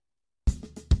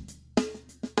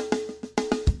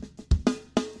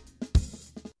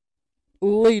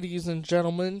Ladies and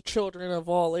gentlemen, children of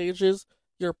all ages,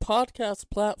 your podcast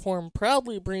platform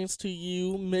proudly brings to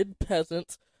you Mid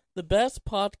Peasants, the best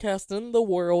podcast in the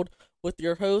world, with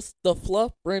your hosts, the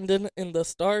Fluff Brendan and the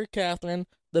Star Catherine,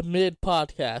 the Mid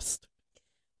Podcast.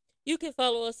 You can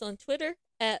follow us on Twitter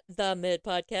at The Mid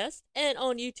Podcast and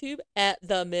on YouTube at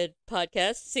The Mid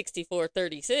Podcast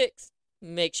 6436.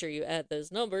 Make sure you add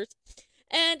those numbers.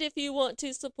 And if you want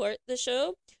to support the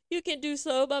show, you can do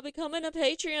so by becoming a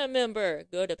Patreon member.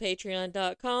 Go to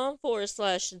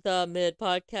patreon.com/The Mid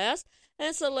Podcast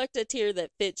and select a tier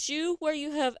that fits you, where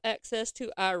you have access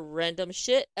to our random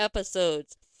shit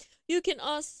episodes. You can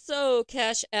also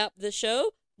cash app the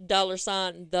show,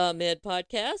 $ The Mid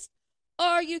Podcast,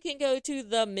 or you can go to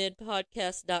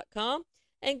themidpodcast.com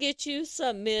and get you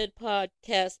some Mid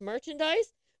Podcast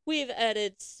merchandise. We've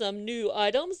added some new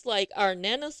items like our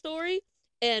Nana story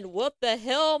and What the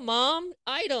Hell Mom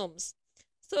items.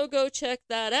 So go check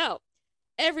that out.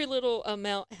 Every little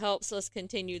amount helps us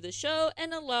continue the show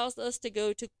and allows us to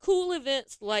go to cool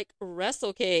events like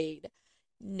WrestleCade.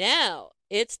 Now,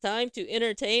 it's time to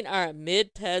entertain our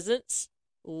Mid Peasants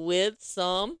with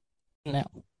some... Now,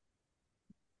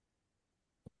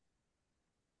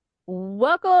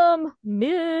 Welcome,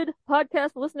 Mid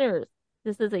Podcast listeners.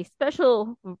 This is a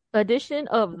special edition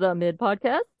of the Mid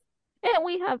Podcast, and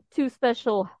we have two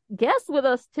special guests with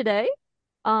us today.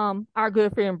 Our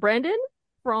good friend Brandon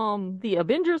from the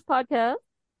Avengers podcast,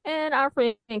 and our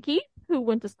friend Keith, who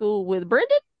went to school with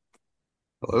Brendan.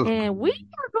 Hello. And we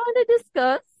are going to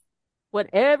discuss what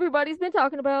everybody's been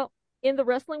talking about in the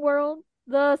wrestling world,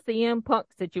 the CM Punk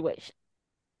situation.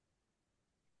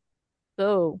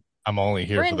 So, I'm only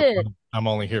here Brendan.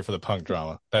 for the Punk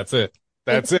drama. That's it.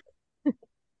 That's it.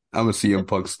 I'm a CM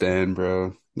Punk stan,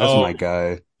 bro. That's my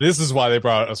guy. This is why they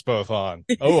brought us both on.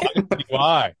 Oh, I see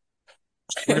why.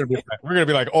 We're gonna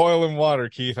be like oil and water,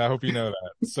 Keith. I hope you know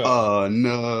that. So, Oh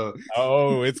no.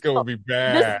 oh, it's gonna be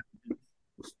bad.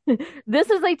 This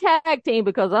is a tag team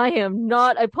because I am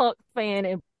not a Punk fan,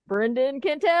 and Brendan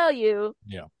can tell you.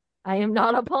 Yeah. I am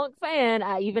not a Punk fan.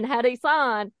 I even had a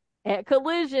sign at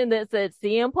Collision that said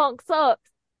CM Punk sucks.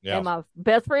 Yeah. And my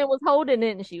best friend was holding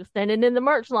it, and she was standing in the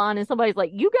merch line, and somebody's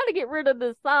like, "You got to get rid of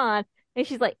this sign." And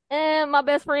she's like, my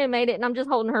best friend made it, and I'm just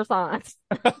holding her signs.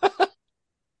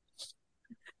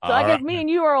 So I guess me and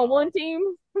you are on one team,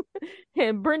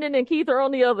 and Brendan and Keith are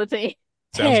on the other team.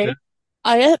 Sounds hey, good.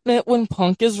 I admit when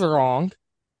Punk is wrong.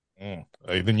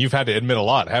 Then you've had to admit a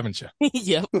lot, haven't you?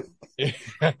 Yep.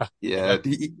 Yeah,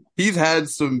 he's had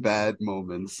some bad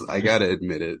moments. I gotta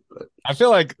admit it. But I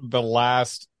feel like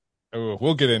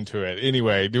we'll get into it.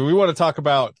 Anyway, do we want to talk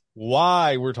about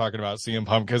why we're talking about CM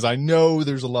Punk? Because I know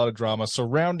there's a lot of drama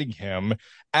surrounding him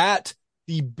at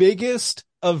the biggest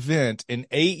event in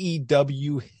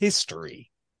AEW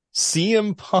history.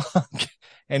 CM Punk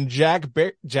and Jack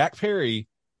Perry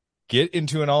get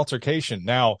into an altercation.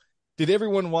 Now, did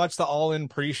everyone watch the All In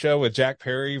pre-show with Jack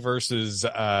Perry versus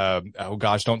don't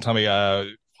tell me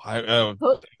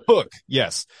Hook?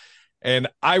 Yes. And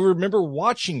I remember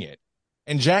watching it,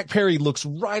 and Jack Perry looks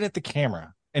right at the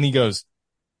camera and he goes,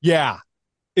 "Yeah,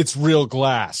 it's real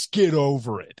glass. Get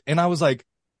over it." And I was like,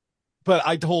 but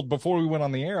before we went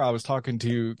on the air, I was talking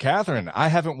to Catherine. I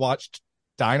haven't watched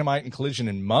Dynamite and Collision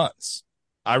in months.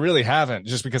 I really haven't,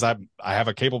 just because I have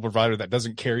a cable provider that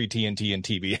doesn't carry TNT and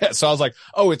TBS. So I was like,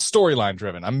 oh, it's storyline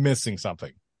driven. I'm missing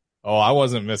something. Oh, I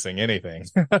wasn't missing anything.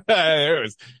 There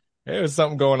was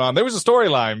something going on. There was a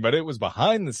storyline, but it was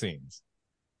behind the scenes.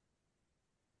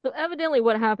 So evidently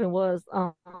what happened was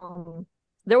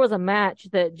there was a match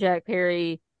that Jack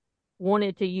Perry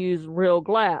wanted to use real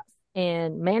glass,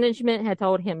 and management had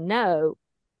told him no,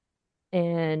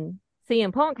 and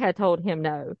CM Punk had told him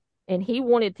no, and he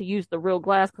wanted to use the real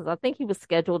glass because I think he was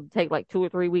scheduled to take like 2 or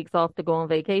 3 weeks off to go on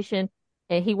vacation,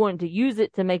 and he wanted to use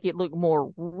it to make it look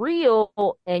more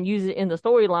real and use it in the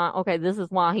storyline. Okay, this is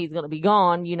why he's going to be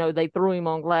gone. You know, they threw him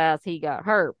on glass. He got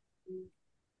hurt.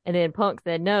 And then Punk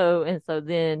said no. And so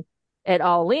then at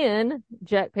All In,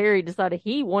 Jack Perry decided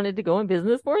he wanted to go in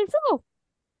business for himself.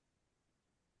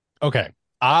 Okay.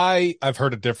 I've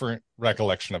heard a different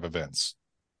recollection of events.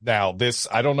 Now,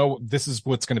 I don't know, this is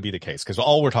what's going to be the case, because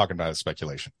all we're talking about is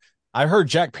speculation. I heard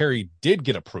Jack Perry did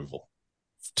get approval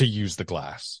to use the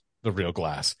real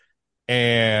glass.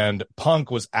 And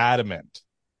Punk was adamant,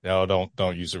 no,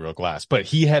 don't use the real glass. But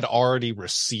he had already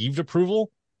received approval,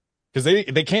 because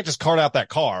they can't just cart out that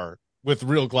car with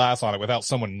real glass on it without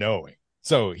someone knowing.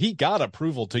 So he got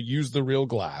approval to use the real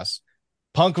glass.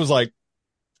 Punk was like,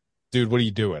 dude, what are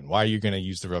you doing? Why are you going to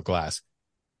use the real glass?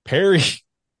 Perry,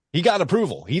 he got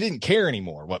approval. He didn't care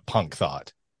anymore what Punk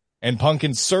thought. And Punk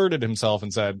inserted himself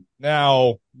and said,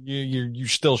 "No, you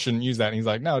still shouldn't use that." And he's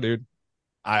like, "No, dude,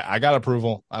 I got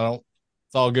approval.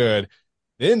 It's all good."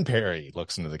 Then Perry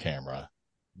looks into the camera,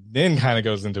 then kind of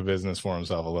goes into business for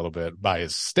himself a little bit by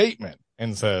his statement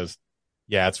and says,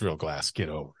 "Yeah, it's real glass. Get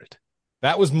over it."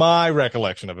 That was my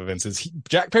recollection of events.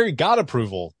 Jack Perry got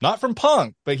approval, not from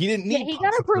Punk, but he didn't need. Yeah, he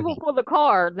got approval for the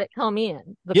car that come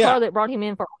in, car that brought him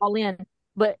in for All In.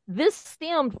 But this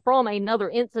stemmed from another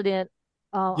incident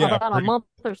about a month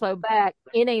or so back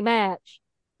in a match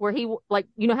where he, like,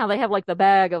 you know how they have like the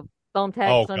bag of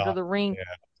thumbtacks under the ring?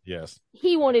 Yeah. Yes.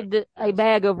 He wanted a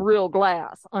bag of real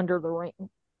glass under the ring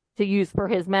to use for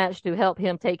his match to help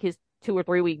him take his 2 or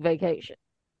 3 week vacation.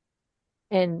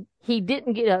 And he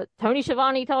didn't get Tony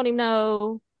Schiavone told him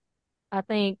no. I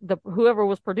think whoever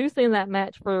was producing that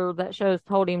match for that show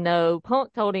told him no.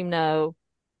 Punk told him no.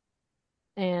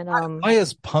 And why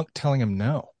is Punk telling him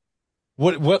no?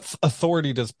 What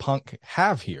authority does Punk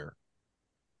have here?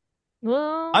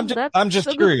 Well, I'm just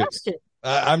curious.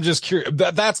 I'm just curious.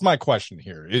 That's my question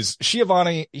here. Is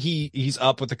Schiavone? He's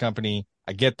up with the company.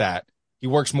 I get that. He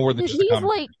works more than just a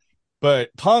company.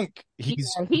 But Punk,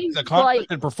 he's a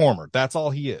contracted performer. That's all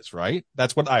he is, right?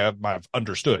 That's what I've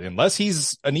understood. Unless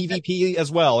he's an EVP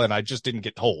as well, and I just didn't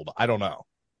get told. I don't know.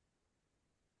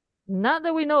 Not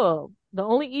that we know of. The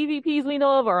only EVPs we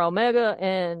know of are Omega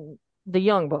and the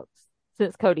Young Bucks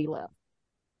since Cody left.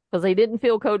 Because they didn't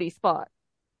fill Cody's spot,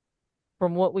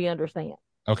 from what we understand.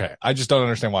 Okay. I just don't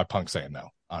understand why Punk's saying no,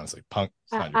 honestly. Punk.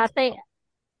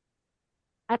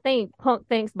 I think Punk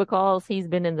thinks because he's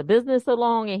been in the business so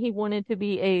long and he wanted to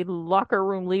be a locker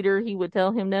room leader, he would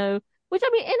tell him no. Which, I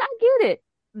mean, and I get it.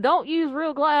 Don't use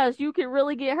real glass. You could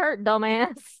really get hurt,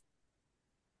 dumbass.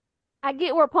 I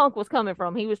get where Punk was coming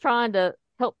from. He was trying to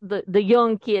help the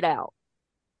young kid out.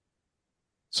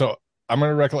 So I'm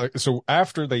going to recollect. So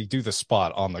after they do the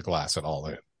spot on the glass at All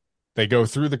In, they go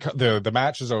through the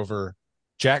match is over.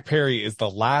 Jack Perry is the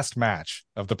last match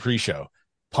of the pre-show.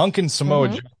 Punk and Samoa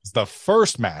Joe is the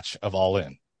first match of All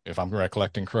In, if I'm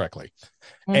recollecting correctly.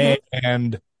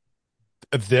 And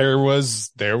there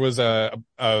was a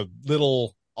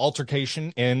little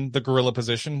altercation in the gorilla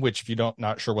position, which if you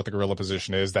not sure what the gorilla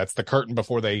position is, that's the curtain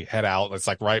before they head out. It's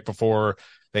like right before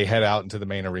they head out into the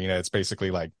main arena. It's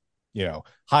basically like,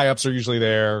 high ups are usually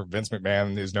there. Vince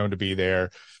McMahon is known to be there.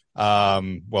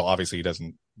 Well, obviously he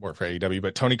doesn't work for AEW,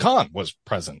 but Tony Khan was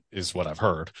present, is what I've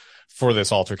heard, for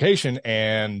this altercation.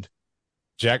 And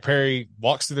Jack Perry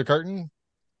walks through the curtain.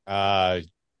 I'm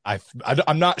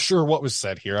not sure what was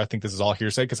said here. I think this is all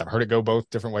hearsay because I've heard it go both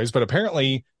different ways. But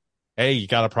apparently, "Hey, you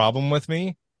got a problem with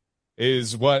me?"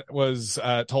 is what was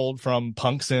told from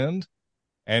Punk's end.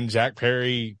 And Jack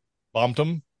Perry bumped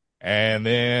him. And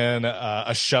then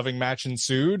a shoving match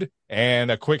ensued and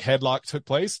a quick headlock took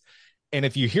place. And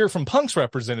if you hear from Punk's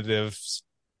representatives,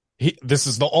 this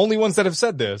is the only ones that have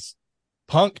said this,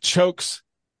 Punk chokes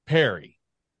Perry.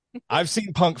 I've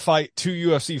seen Punk fight 2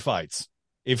 UFC fights.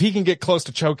 If he can get close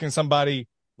to choking somebody,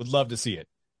 would love to see it.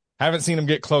 Haven't seen him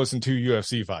get close in 2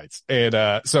 UFC fights.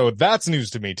 And so that's news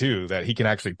to me, too, that he can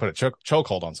actually put a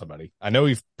chokehold on somebody. I know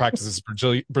he practices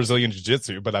Brazilian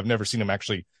Jiu-Jitsu, but I've never seen him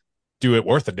actually do it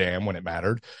worth a damn when it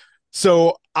mattered.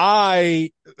 So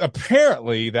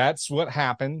apparently that's what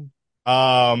happened.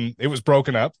 It was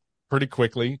broken up pretty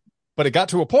quickly, but it got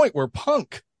to a point where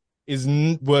Punk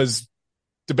was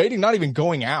debating not even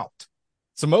going out.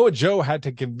 Samoa Joe had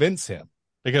to convince him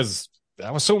because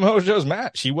that was Samoa Joe's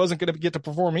match. He wasn't going to get to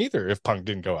perform either if Punk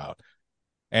didn't go out.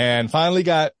 And finally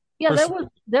got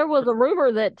there was a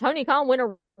rumor that Tony Khan went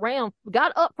around,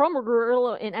 got up from a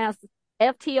gorilla and asked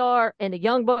FTR and the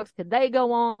Young Bucks, could they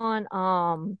go on?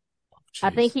 I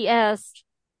think he asked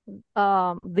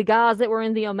the guys that were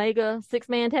in the Omega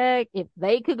 6-man tag if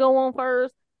they could go on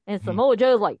first. And Samoa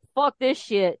Joe's like, fuck this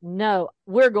shit. No,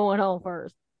 we're going on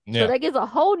first. Yeah. So that gives a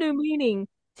whole new meaning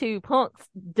to Punk's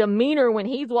demeanor when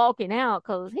he's walking out,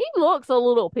 because he looks a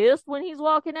little pissed when he's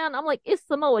walking out. And I'm like, it's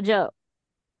Samoa Joe.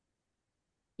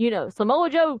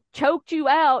 Samoa Joe choked you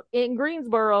out in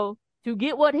Greensboro to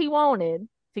get what he wanted,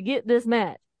 to get this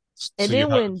match. And then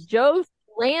when Joe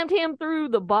slammed him through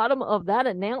the bottom of that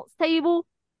announce table,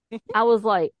 I was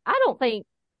like, I don't think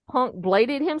Punk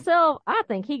bladed himself. I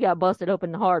think he got busted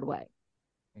open the hard way.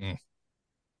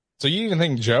 So you even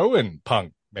think Joe and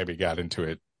Punk maybe got into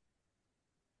it?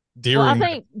 I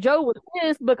think Joe was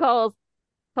pissed because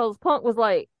Punk was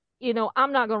like,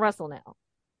 I'm not going to wrestle now.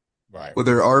 Right. Well,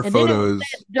 there are photos.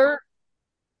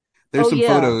 There's some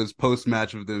photos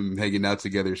post-match of them hanging out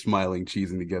together, smiling,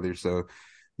 cheesing together. So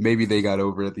maybe they got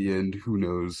over at the end. Who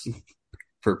knows?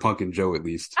 For Punk and Joe, at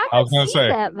least. I was going to say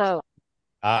that, though.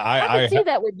 I can see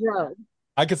that with Joe.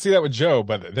 I could see that with Joe,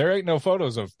 but there ain't no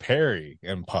photos of Perry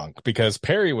and Punk because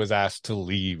Perry was asked to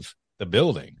leave the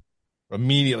building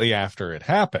immediately after it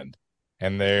happened.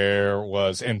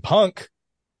 And Punk,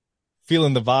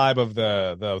 feeling the vibe of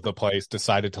the place,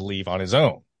 decided to leave on his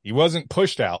own. He wasn't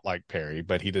pushed out like Perry,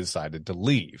 but he decided to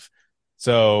leave.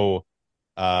 So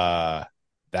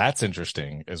that's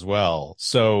interesting as well.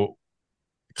 So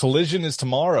Collision is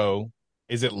tomorrow.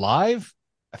 Is it live?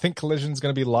 I think Collision's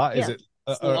going to be live. Yeah. Is it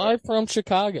live from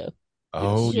Chicago?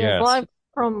 Oh, yeah, yes. live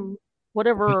from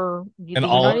whatever the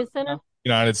United Center.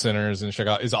 United Centers in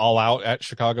Chicago. Is All Out at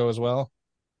Chicago as well?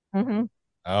 Mm-hmm.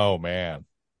 Oh, man.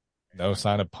 No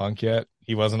sign of Punk yet?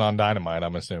 He wasn't on Dynamite,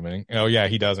 I'm assuming. Oh, yeah,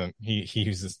 he doesn't. He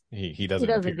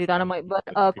doesn't do Dynamite. But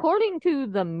according to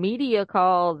the media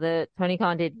call that Tony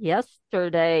Khan did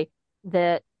yesterday,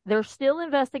 that they're still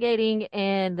investigating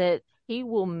and that he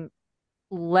will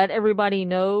let everybody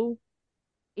know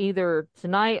either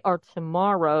tonight or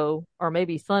tomorrow or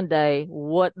maybe Sunday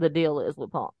what the deal is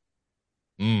with Punk.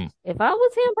 If I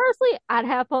was him personally, I'd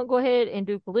have Punk go ahead and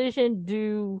do Collision,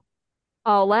 do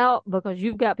All Out, because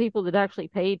you've got people that actually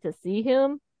paid to see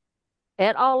him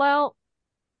at All Out.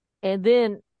 And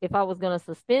then if I was going to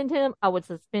suspend him, I would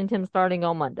suspend him starting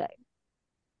on Monday.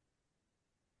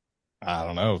 I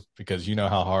don't know, because you know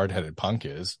how hard-headed Punk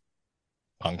is.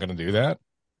 Punk going to do that?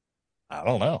 I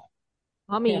don't know.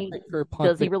 I mean,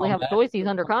 does he really have a choice? He's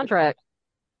under contract.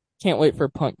 Can't wait for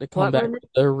Punk to come back with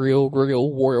the real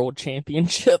world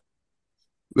championship.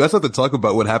 We also have to talk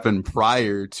about what happened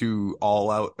prior to All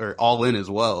Out or All In as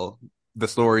well. The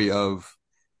story of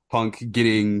Punk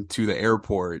getting to the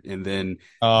airport and then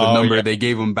the number they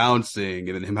gave him bouncing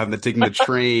and then him having to take the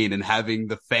train and having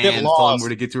the fans tell him where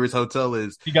to get to his hotel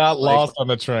is. He got lost on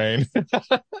the train.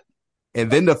 And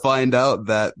then to find out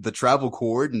that the travel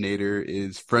coordinator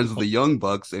is friends with the Young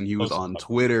Bucks and he was on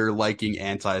Twitter liking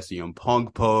anti-CM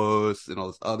Punk posts and all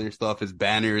this other stuff. His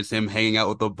banners, him hanging out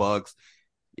with the Bucks.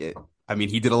 Yeah, I mean,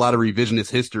 he did a lot of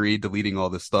revisionist history, deleting all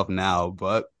this stuff now,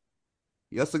 but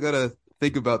you also got to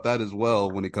think about that as well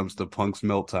when it comes to Punk's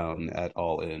meltdown at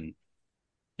All In.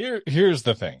 Here's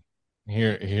the thing.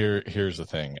 Here's the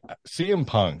thing. CM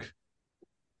Punk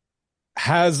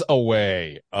has a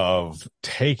way of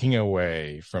taking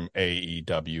away from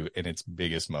AEW in its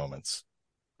biggest moments.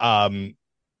 All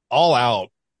Out,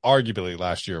 arguably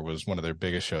last year, was one of their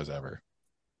biggest shows ever.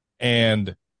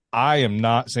 And I am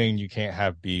not saying you can't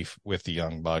have beef with the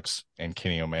Young Bucks and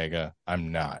Kenny Omega.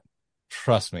 I'm not.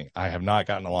 Trust me, I have not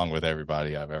gotten along with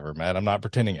everybody I've ever met. I'm not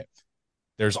pretending it.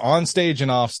 There's on stage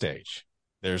and off stage.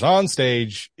 There's on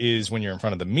stage is when you're in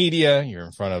front of the media, you're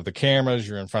in front of the cameras,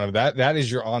 you're in front of that. That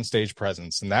is your on stage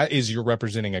presence. And that is you're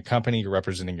representing a company, you're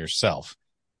representing yourself.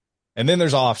 And then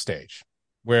there's off stage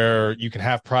where you can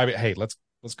have private, hey, let's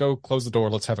go close the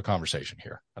door. Let's have a conversation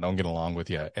here. I don't get along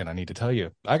with you. And I need to tell you,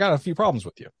 I got a few problems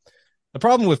with you. The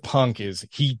problem with Punk is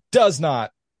he does not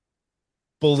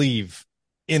believe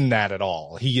in that at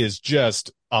all. He is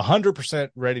just 100%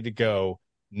 ready to go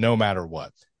no matter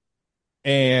what.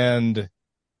 And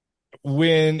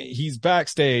when he's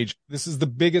backstage, this is the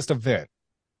biggest event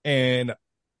in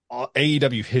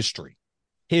AEW history,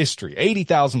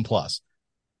 80,000 plus.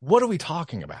 What are we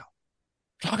talking about?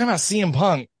 We're talking about CM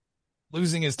Punk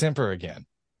losing his temper again.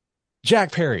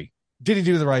 Jack Perry, did he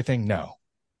do the right thing? No.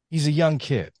 He's a young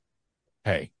kid.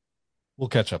 Hey, we'll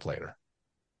catch up later.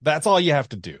 That's all you have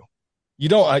to do. You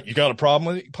got a problem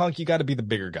with it, Punk? You got to be the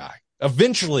bigger guy.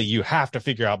 Eventually, you have to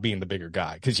figure out being the bigger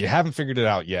guy because you haven't figured it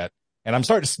out yet. And I'm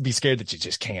starting to be scared that you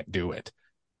just can't do it.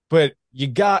 But you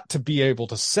got to be able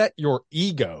to set your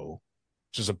ego,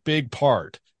 which is a big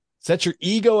part, set your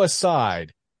ego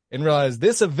aside and realize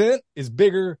this event is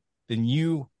bigger than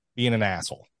you being an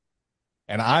asshole.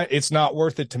 And it's not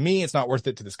worth it to me. It's not worth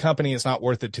it to this company. It's not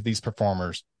worth it to these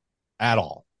performers at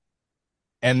all.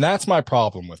 And that's my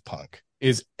problem with Punk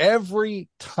is every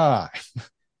time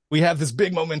we have this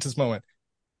big momentous moment,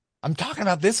 I'm talking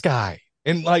about this guy.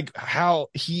 And like how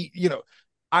he,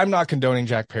 I'm not condoning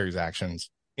Jack Perry's actions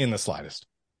in the slightest,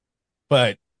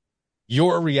 but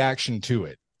your reaction to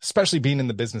it, especially being in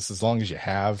the business as long as you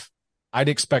have, I'd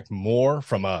expect more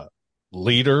from a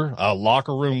leader, a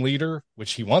locker room leader,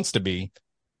 which he wants to be,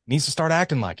 needs to start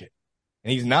acting like it.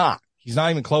 And he's not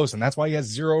even close. And that's why he has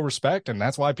zero respect. And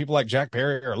that's why people like Jack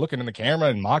Perry are looking in the camera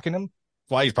and mocking him. That's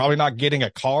why he's probably not getting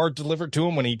a card delivered to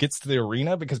him when he gets to the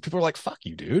arena because people are like, fuck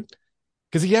you, dude.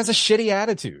 Because he has a shitty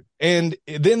attitude. And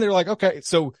then they're like, okay,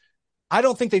 so I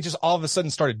don't think they just all of a sudden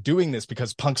started doing this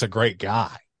because Punk's a great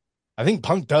guy. I think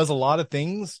Punk does a lot of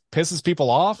things, pisses people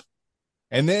off,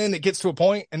 and then it gets to a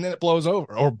point and then it blows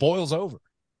over or boils over.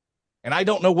 And I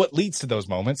don't know what leads to those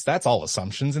moments. That's all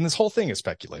assumptions. And this whole thing is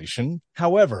speculation.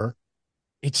 However,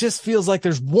 it just feels like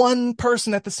there's one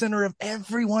person at the center of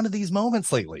every one of these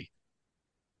moments lately.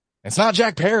 It's not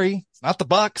Jack Perry. It's not the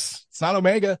Bucks. It's not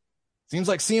Omega. Seems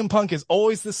like CM Punk is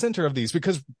always the center of these,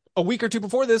 because a week or two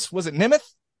before this, was it Nemeth?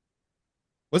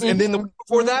 And then the week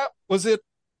before that, was it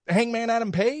Hangman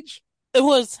Adam Page? It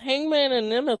was Hangman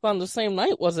and Nemeth on the same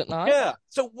night, was it not? Yeah.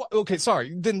 So, okay,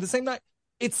 sorry. Then the same night.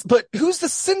 But who's the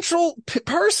central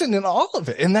person in all of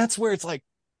it? And that's where it's like,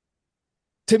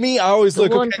 to me, I always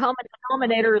look. The one common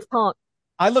denominator is Punk.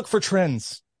 I look for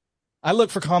trends. I look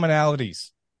for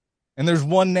commonalities. And there's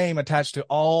one name attached to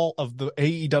all of the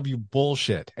AEW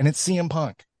bullshit, and it's CM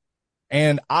Punk.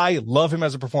 And I love him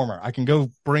as a performer. I can go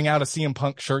bring out a CM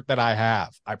Punk shirt that I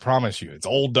have. I promise you. It's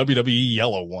old WWE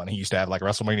yellow one he used to have, like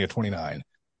WrestleMania 29.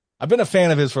 I've been a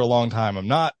fan of his for a long time. I'm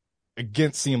not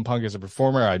against CM Punk as a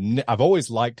performer. I've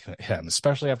always liked him,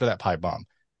 especially after that pipe bomb.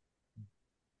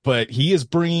 But he is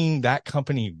bringing that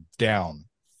company down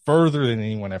further than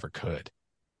anyone ever could.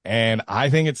 And I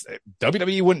think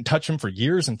WWE wouldn't touch him for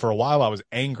years. And for a while I was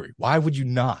angry. Why would you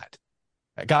not?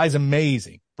 That guy's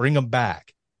amazing. Bring him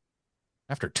back.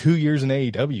 After 2 years in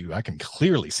AEW, I can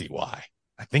clearly see why.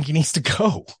 I think he needs to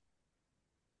go.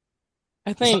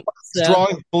 I think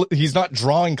he's not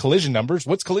drawing Collision numbers.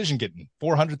 What's Collision getting?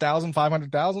 400,000,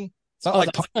 500,000? It's not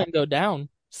like that's going to go down,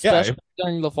 Yeah, especially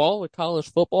during the fall with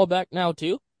college football back now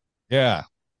too. Yeah.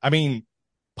 I mean,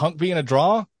 Punk being a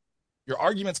draw, your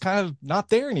argument's kind of not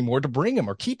there anymore to bring him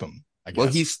or keep him, I guess. Well,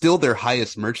 he's still their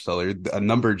highest merch seller. A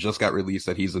number just got released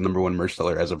that he's the number one merch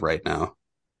seller as of right now.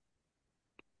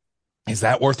 Is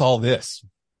that worth all this?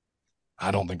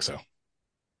 I don't think so.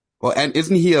 Well, and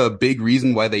isn't he a big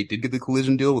reason why they did get the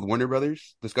Collision deal with Warner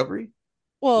Brothers Discovery?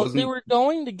 Well, they were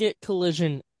going to get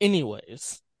Collision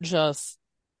anyways. Just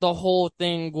the whole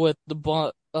thing with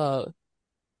the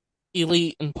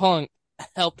Elite and Punk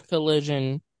helped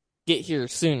Collision get here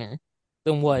sooner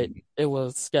than what it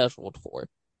was scheduled for.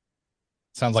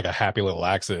 Sounds like a happy little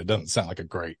accident. It doesn't sound like a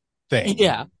great thing.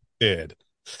 Yeah. It did.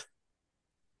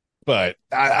 But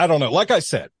I don't know. Like I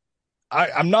said,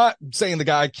 I'm not saying the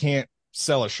guy can't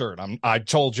sell a shirt. I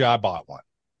told you I bought one.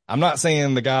 I'm not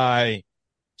saying the guy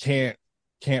can't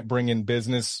bring in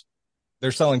business.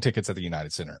 They're selling tickets at the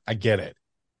United Center. I get it.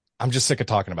 I'm just sick of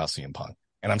talking about CM Punk,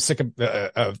 and I'm sick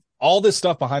of all this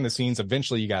stuff behind the scenes.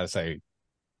 Eventually, you got to say,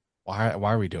 why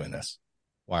are we doing this?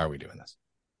 Why are we doing this?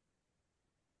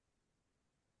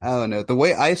 I don't know. The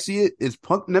way I see it is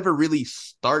Punk never really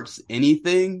starts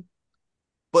anything,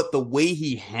 but the way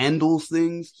he handles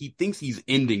things, he thinks he's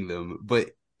ending them, but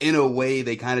in a way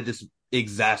they kind of just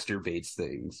exacerbates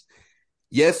things.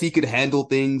 Yes, he could handle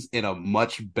things in a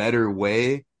much better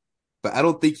way, but I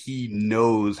don't think he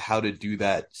knows how to do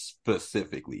that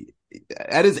specifically.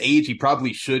 At his age, he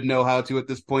probably should know how to at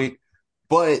this point,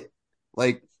 but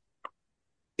like,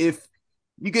 if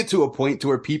you get to a point to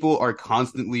where people are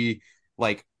constantly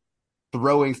like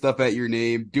throwing stuff at your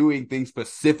name, doing things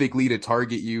specifically to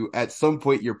target you, at some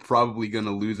point you're probably going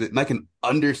to lose it. And I can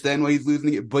understand why he's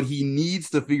losing it, but he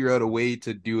needs to figure out a way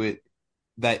to do it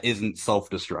that isn't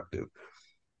self-destructive.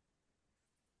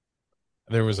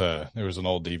 There was an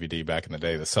old DVD back in the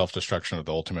day, The Self-Destruction of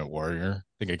the Ultimate Warrior.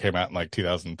 I think it came out in like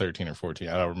 2013 or 14.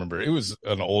 I don't remember. It was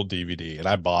an old DVD and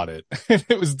I bought it.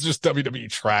 It was just WWE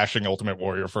trashing Ultimate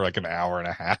Warrior for like an hour and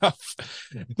a half.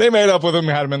 They made up with him,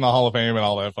 had him in the Hall of Fame and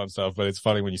all that fun stuff. But it's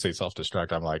funny when you say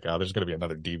self-destruct, I'm like, oh, there's going to be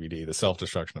another DVD, The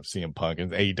Self-Destruction of CM Punk,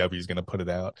 and AEW is going to put it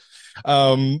out.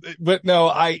 But no,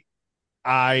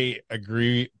 I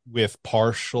agree with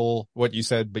partial what you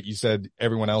said, but you said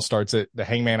everyone else starts it. The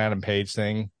Hangman Adam Page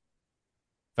thing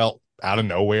felt out of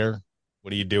nowhere.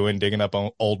 What are you doing digging up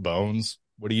old bones?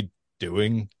 What are you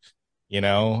doing? You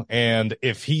know, and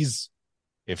if he's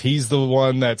the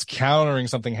one that's countering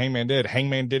something Hangman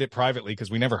did it privately,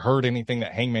 because we never heard anything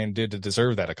that Hangman did to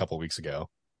deserve that a couple of weeks ago.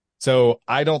 So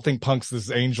I don't think Punk's this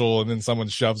angel and then someone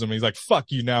shoves him and he's like, fuck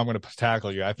you, now I'm going to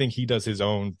tackle you. I think he does his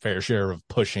own fair share of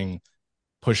pushing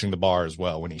the bar as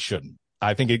well when he shouldn't.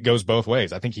 I think it goes both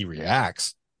ways. I think he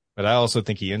reacts, but I also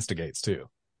think he instigates too.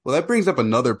 Well, that brings up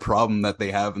another problem that they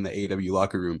have in the AEW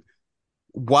locker room.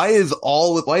 Why is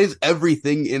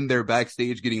everything in their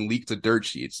backstage getting leaked to dirt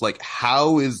sheets? Like,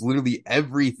 how is literally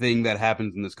everything that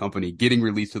happens in this company getting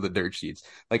released to the dirt sheets?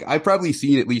 Like, I've probably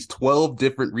seen at least 12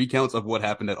 different recounts of what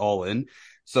happened at All In.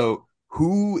 So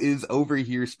who is over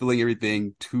here spilling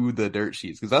everything to the dirt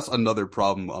sheets? Because that's another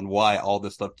problem on why all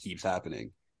this stuff keeps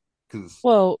happening.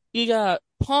 Well, you got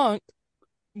Punk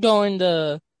going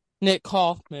to Nick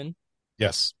Kaufman.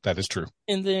 Yes, that is true.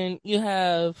 And then you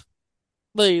have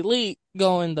the Elite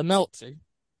going to Meltzer.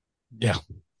 Yeah.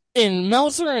 And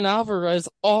Meltzer and Alvarez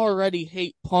already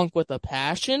hate Punk with a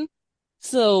passion.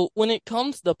 So when it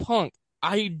comes to Punk,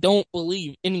 I don't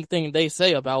believe anything they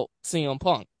say about CM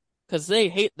Punk. Because they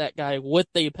hate that guy with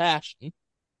a passion.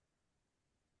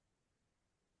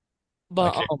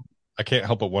 But I can't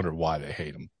help but wonder why they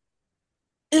hate him.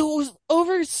 it was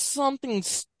over something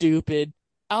stupid.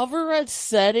 Alvarez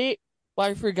said it,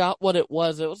 but I forgot what it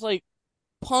was. It was like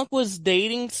Punk was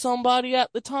dating somebody at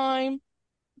the time,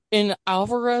 and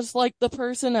Alvarez liked the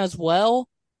person as well,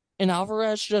 and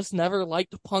Alvarez just never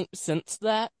liked Punk since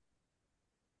that.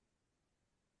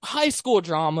 High school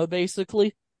drama,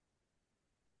 basically.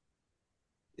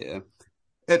 Yeah.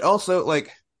 And also,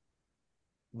 like,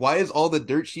 why is all the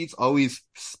dirt sheets always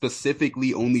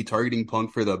specifically only targeting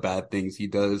Punk for the bad things he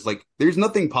does? Like, there's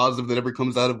nothing positive that ever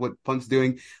comes out of what Punk's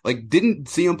doing. Like, didn't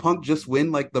CM Punk just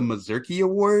win, like, the Mazurki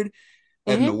Award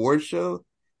at an award show?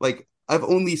 Like, I've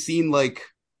only seen, like,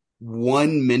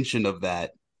 one mention of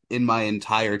that in my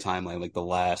entire timeline, like, the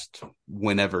last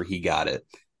whenever he got it.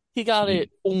 He got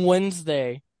it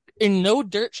Wednesday, and no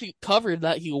dirt sheet covered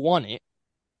that he won it.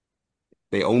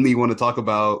 They only want to talk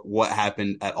about what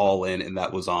happened at All In, and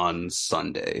that was on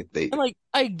Sunday. And like,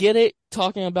 I get it,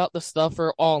 talking about the stuff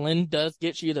for All In does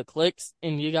get you the clicks,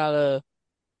 and you gotta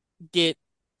get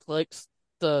clicks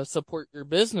to support your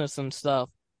business and stuff.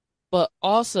 But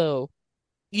also,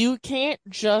 you can't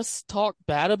just talk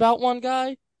bad about one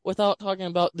guy without talking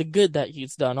about the good that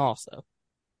he's done also.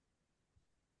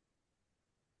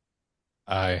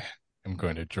 I am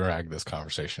going to drag this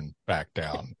conversation back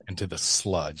down into the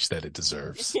sludge that it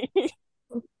deserves.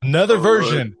 Another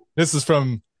version. This is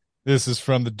from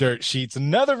the dirt sheets.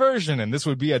 Another version, and this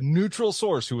would be a neutral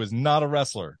source who is not a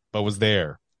wrestler but was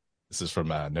there. This is from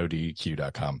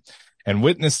NoDQ.com and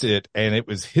witnessed it, and it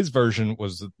was his version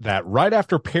was that right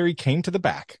after Perry came to the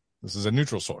back. This is a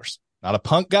neutral source, not a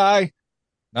Punk guy,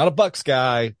 not a Bucks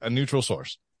guy, a neutral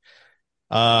source.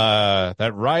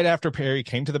 That right after Perry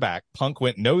came to the back, Punk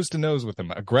went nose to nose with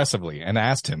him aggressively and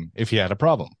asked him if he had a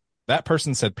problem. That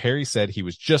person said Perry said he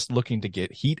was just looking to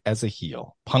get heat as a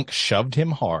heel. Punk shoved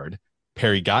him hard.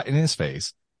 Perry got in his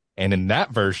face. And in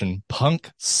that version, Punk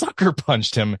sucker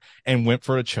punched him and went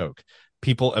for a choke.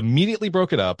 People immediately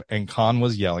broke it up, and Khan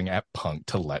was yelling at Punk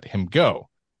to let him go.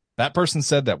 That person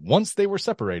said that once they were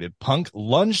separated, Punk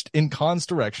lunged in Khan's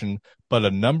direction, but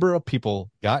a number of people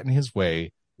got in his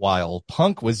way while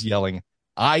Punk was yelling,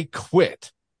 "I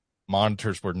quit."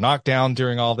 Monitors were knocked down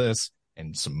during all this,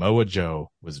 and Samoa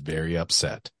Joe was very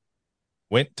upset.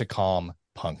 Went to calm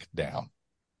Punk down.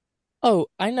 Oh,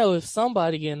 I know if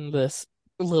somebody in this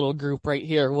little group right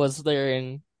here was there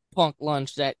and Punk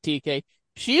lunged at TK,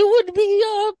 she would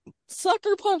be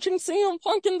sucker punching CM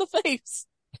Punk in the face.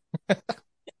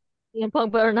 CM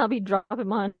Punk better not be dropping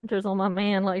monitors on my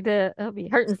man like that. I'll be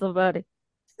hurting somebody.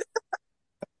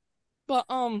 But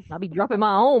I'll be dropping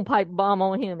my own pipe bomb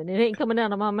on him, and it ain't coming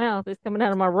out of my mouth. It's coming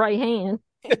out of my right hand.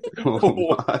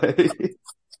 Oh my.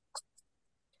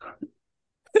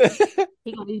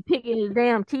 He gonna be picking his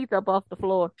damn teeth up off the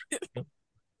floor.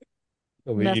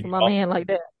 Messing my man like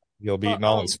that. You'll be eating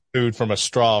all his food from a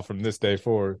straw from this day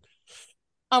forward.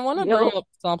 I want to bring up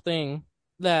something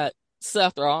that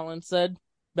Seth Rollins said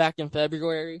back in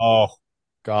February. Oh,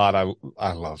 God,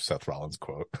 I love Seth Rollins'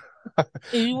 quote.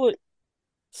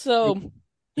 So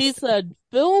he said,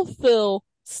 Phil,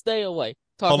 stay away.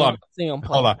 Hold on.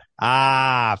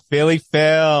 Philly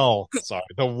Phil. Sorry.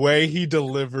 The way he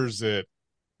delivers it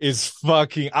is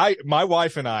fucking, my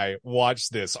wife and I watch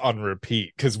this on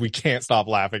repeat because we can't stop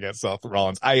laughing at Seth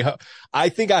Rollins. I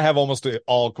think I have almost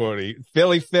all quoting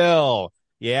Philly Phil.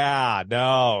 Yeah,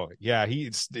 no. Yeah,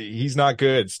 he's not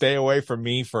good. Stay away from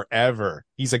me forever.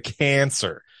 He's a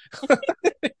cancer.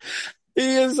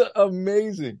 He is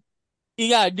amazing. You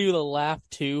gotta do the laugh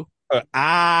too. Philly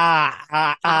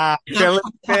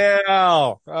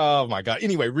Phil. Oh my God.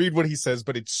 Anyway, read what he says,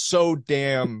 but it's so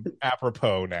damn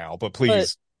apropos now. But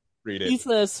please read it. He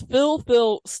says,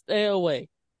 Phil, stay away.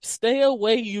 Stay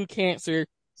away, you cancer.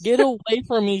 Get away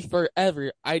from me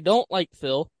forever. I don't like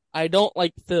Phil.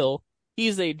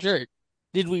 He's a jerk.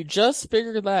 Did we just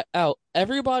figure that out?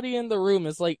 Everybody in the room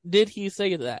is like, did he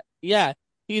say that? Yeah,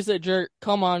 he's a jerk.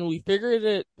 Come on, we figured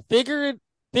it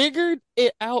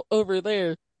out over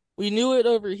there. We knew it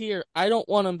over here. I don't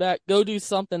want him back. Go do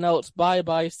something else.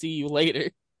 Bye. See you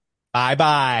later.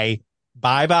 Bye.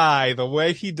 The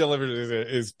way he delivered it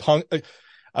is Punk.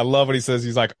 I love what he says.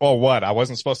 He's like, oh, what? I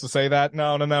wasn't supposed to say that?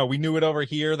 No. We knew it over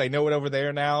here. They know it over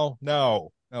there now.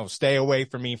 No. Stay away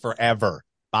from me forever.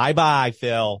 Bye,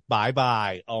 Phil.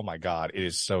 Bye. Oh my God. It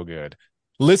is so good.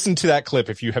 Listen to that clip.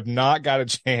 If you have not got a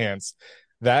chance,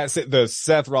 that's it. The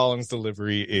Seth Rollins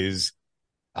delivery is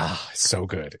It's so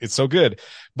good. It's so good.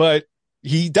 But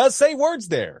he does say words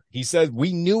there. He says,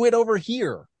 we knew it over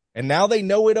here, and now they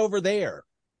know it over there.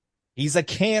 He's a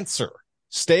cancer.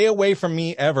 Stay away from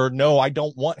me ever. No, I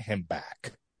don't want him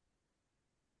back.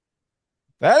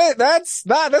 That's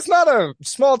not a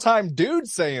small time dude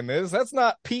saying this. That's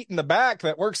not Pete in the back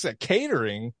that works at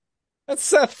catering. That's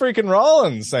Seth freaking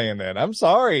Rollins saying that. I'm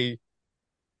sorry.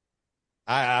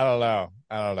 I don't know.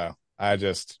 I don't know.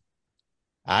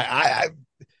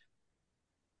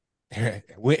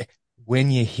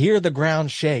 When you hear the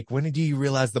ground shake, when do you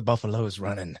realize the buffalo is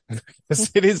running?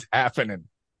 It is happening.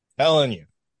 Telling you.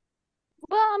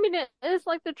 Well, I mean, it's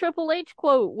like the Triple H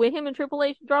quote when him and Triple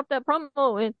H dropped that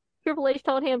promo, and Triple H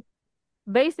told him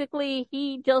basically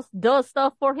he just does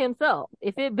stuff for himself.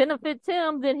 If it benefits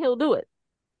him, then he'll do it.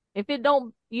 If it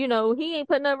don't, he ain't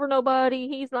putting over nobody.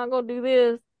 He's not gonna do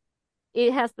this.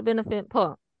 It has to benefit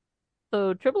Punk.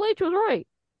 So Triple H was right.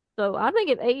 So I think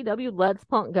if AEW lets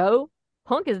Punk go,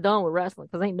 Punk is done with wrestling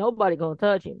because ain't nobody gonna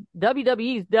touch him.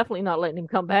 WWE's definitely not letting him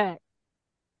come back.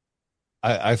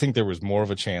 I think there was more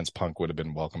of a chance Punk would have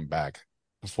been welcomed back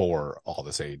before all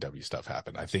this AEW stuff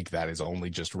happened. I think that has only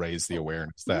just raised the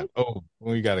awareness that,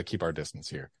 we got to keep our distance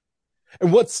here.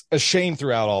 And what's a shame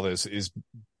throughout all this is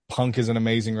Punk is an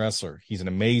amazing wrestler. He's an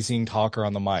amazing talker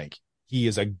on the mic. He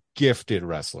is a gifted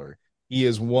wrestler. He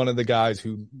is one of the guys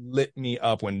who lit me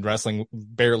up when wrestling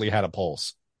barely had a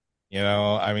pulse.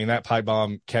 I mean, that pipe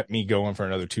bomb kept me going for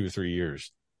another 2 or 3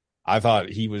 years. I thought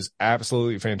he was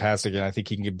absolutely fantastic, and I think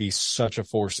he can be such a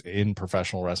force in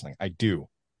professional wrestling. I do.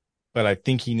 But I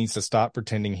think he needs to stop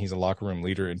pretending he's a locker room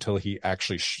leader until he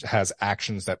actually has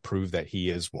actions that prove that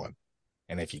he is one.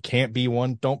 And if you can't be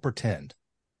one, don't pretend.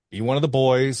 Be one of the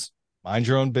boys, mind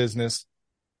your own business,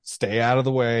 stay out of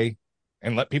the way,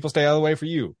 and let people stay out of the way for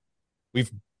you.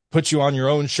 We've put you on your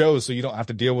own show so you don't have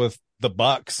to deal with the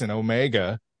Bucks and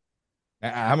Omega.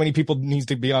 How many people needs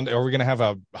to be on? Are we going to have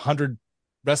a 100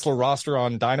 wrestler roster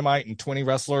on Dynamite and 20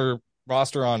 wrestler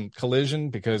roster on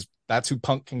Collision because that's who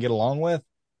Punk can get along with?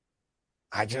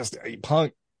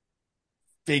 Punk,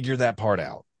 figure that part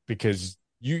out because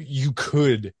you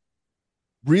could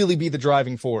really be the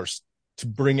driving force to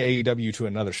bring AEW to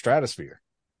another stratosphere.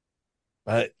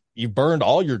 But you burned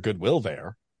all your goodwill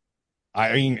there.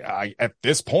 I mean, at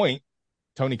this point,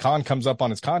 Tony Khan comes up on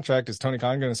his contract. Is Tony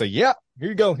Khan going to say, yeah, here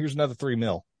you go. Here's another $3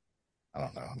 million. I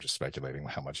don't know. I'm just speculating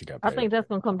how much he got paid. I think that's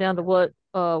going to come down to what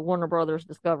Warner Brothers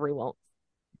Discovery wants.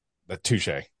 Touche.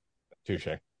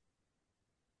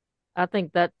 I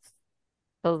think that's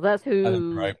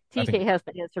who right. TK has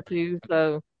to answer to.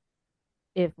 So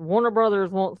if Warner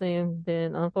Brothers wants him,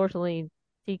 then unfortunately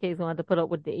TK's going to have to put up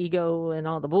with the ego and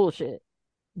all the bullshit.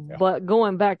 Yeah. But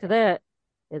going back to that,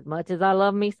 as much as I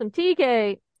love me some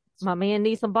TK, my man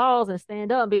needs some balls and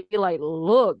stand up and be like,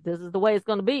 look, this is the way it's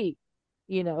going to be.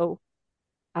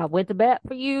 I went to bat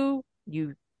for you.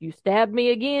 You stabbed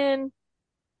me again.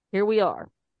 Here we are.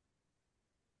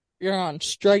 You're on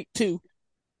strike 2.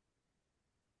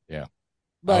 Yeah.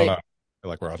 But I don't know. I feel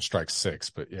like we're on strike 6,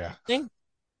 but yeah.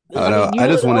 I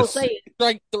just want to say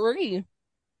strike 3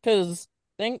 because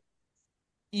think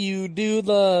you do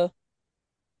the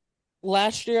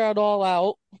last year at All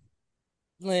Out,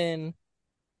 then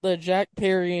the Jack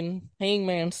Perry and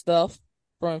Hangman stuff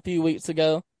from a few weeks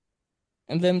ago,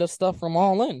 and then the stuff from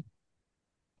All In.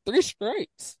 3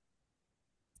 strikes.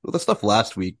 Well, the stuff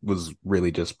last week was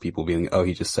really just people being,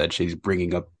 he just said she's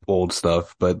bringing up old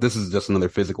stuff, but this is just another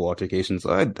physical altercation, so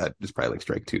that is probably like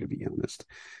strike 2, to be honest.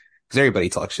 Because everybody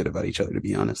talks shit about each other, to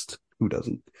be honest. Who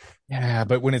doesn't? Yeah,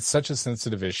 but when it's such a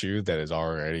sensitive issue that is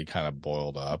already kind of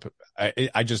boiled up,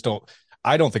 I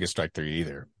don't think it's strike 3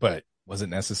 either, but was it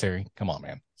necessary? Come on,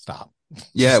 man. Stop.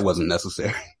 Yeah, it wasn't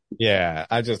necessary. Yeah,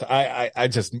 I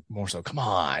just more so, come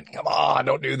on,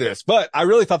 don't do this. But I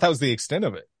really thought that was the extent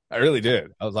of it. I really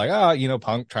did. I was like,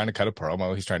 Punk trying to cut a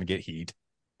promo. He's trying to get heat.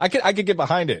 I could get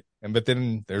behind it. But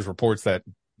then there's reports that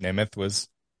Nemeth was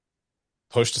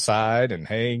pushed aside and,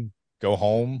 hey, go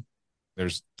home.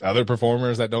 There's other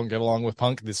performers that don't get along with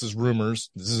Punk. This is rumors.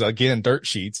 This is, again, dirt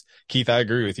sheets. Keith, I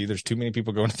agree with you. There's too many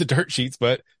people going to the dirt sheets.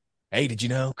 But, hey, did you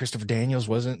know Christopher Daniels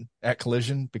wasn't at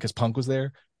Collision because Punk was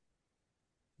there?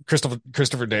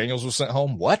 Christopher Daniels was sent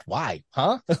home. What? Why?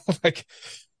 Huh?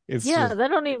 That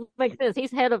don't even make sense.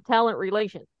 He's head of talent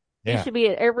relations. Yeah. He should be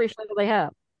at every show they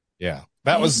have. Yeah,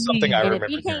 that was something I remember.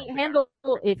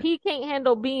 If he can't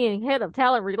handle being head of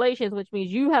talent relations, which means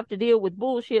you have to deal with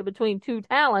bullshit between 2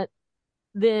 talent,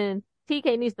 then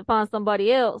TK needs to find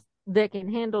somebody else that can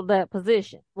handle that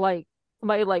position, like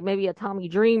somebody like maybe a Tommy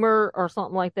Dreamer or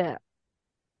something like that,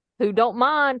 who don't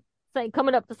mind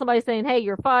coming up to somebody saying, "Hey,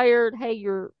 you're fired. Hey,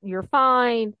 you're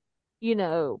fined.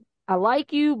 I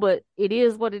like you, but it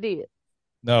is what it is.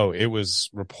 No, it was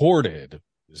reported.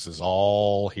 This is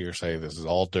all hearsay. This is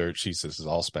all dirt sheets. This is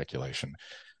all speculation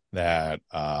that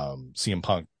CM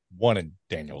Punk wanted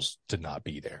Daniels to not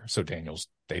be there. So Daniels,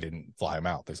 they didn't fly him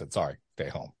out. They said, sorry, stay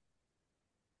home.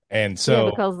 And so, Yeah,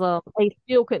 because they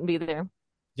still couldn't be there.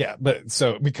 yeah, but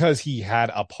so because he had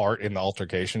a part in the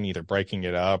altercation, either breaking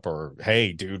it up or,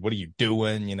 hey, dude, what are you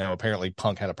doing? Apparently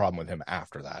Punk had a problem with him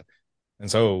after that.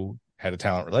 And so head of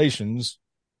talent relations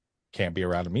can't be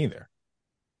around him either.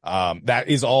 That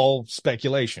is all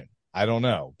speculation. I don't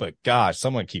know, but gosh,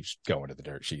 someone keeps going to the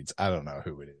dirt sheets. I don't know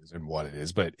who it is and what it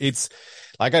is, but it's,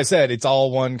 like I said, it's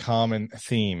all one common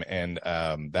theme. And,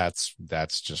 that's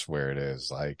just where it is.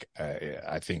 Like,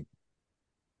 I think,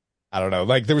 I don't know.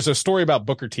 Like there was a story about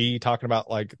Booker T talking about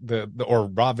like or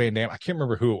Rob Van Dam. I can't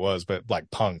remember who it was, but like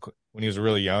Punk when he was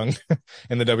really young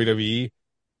in the WWE.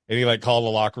 And he like called a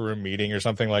locker room meeting or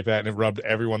something like that. And it rubbed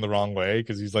everyone the wrong way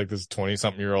because he's like this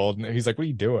 20-something-year-old. And he's like, what are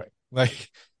you doing? Like,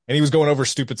 and he was going over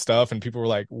stupid stuff. And people were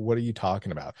like, what are you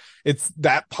talking about? It's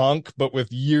that Punk, but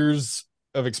with years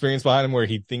of experience behind him where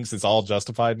he thinks it's all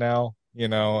justified now,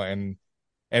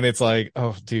 and it's like,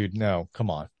 oh, dude, no, come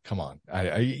on.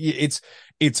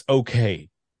 It's okay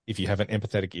if you have an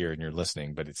empathetic ear and you're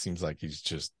listening, but it seems like he's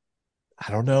just,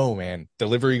 I don't know, man.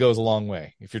 Delivery goes a long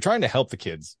way. If you're trying to help the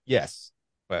kids, yes.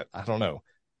 But I don't know.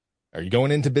 Are you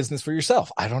going into business for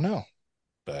yourself? I don't know.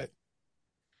 But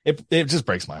it just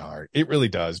breaks my heart. It really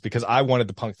does, because I wanted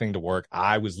the Punk thing to work.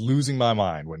 I was losing my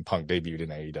mind when Punk debuted in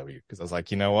AEW because I was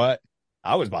like, you know what?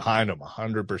 I was behind him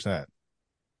 100%.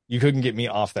 You couldn't get me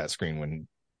off that screen when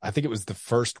I think it was the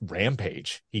first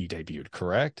Rampage he debuted,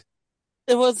 correct?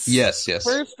 It was Yes.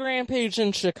 first Rampage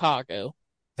in Chicago.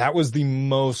 That was the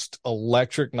most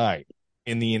electric night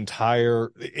in the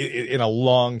entire, in a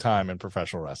long time in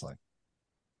professional wrestling.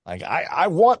 Like I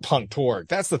want Punk to work.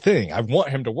 That's the thing. I want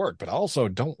him to work, but I also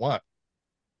don't want,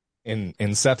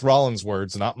 in Seth Rollins'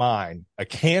 words, not mine, a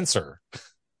cancer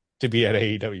to be at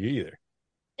AEW either.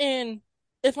 And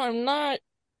if I'm not,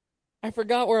 I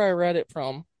forgot where I read it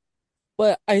from,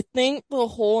 but I think the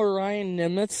whole Ryan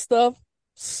Nemeth stuff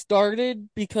started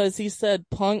because he said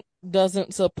Punk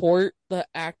doesn't support the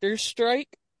actors strike.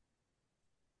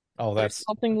 Oh, that's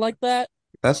something like that.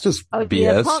 That's just Oh BS.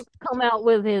 yeah, Punk's come out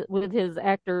with his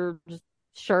actor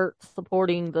shirt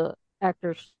supporting the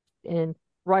actors and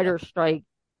writers strike,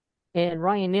 and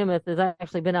Ryan Nemeth has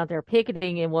actually been out there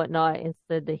picketing and whatnot, and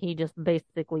said that he just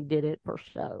basically did it for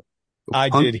show. I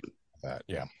did hear that,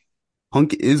 yeah.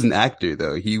 Punk is an actor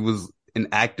though. He was an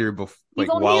actor before,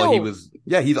 like while heels. he was,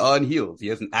 yeah, he's on heels. He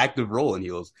has an active role in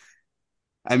heels.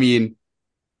 I mean,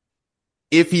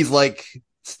 if he's like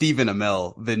Stephen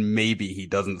Amell, then maybe he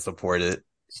doesn't support it.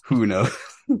 Who knows?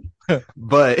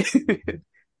 But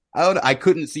I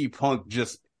couldn't see Punk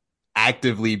just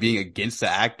actively being against the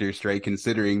actor strike,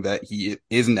 considering that he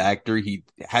is an actor. He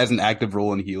has an active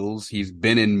role in heels. He's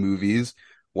been in movies.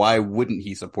 Why wouldn't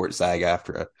he support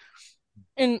SAG-AFTRA?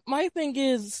 And my thing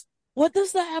is, what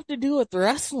does that have to do with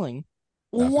wrestling?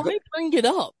 Nothing. Why bring it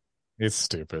up? It's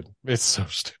stupid. It's so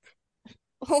stupid.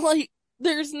 Like,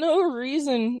 there's no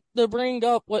reason to bring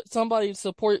up what somebody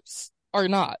supports or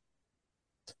not.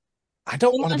 I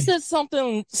don't want to Unless be, it's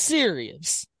something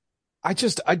serious. I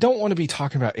don't want to be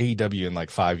talking about AEW in like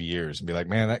 5 years and be like,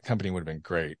 man, that company would have been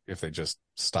great if they just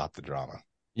stopped the drama.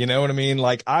 You know what I mean?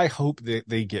 Like, I hope that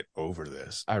they get over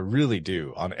this. I really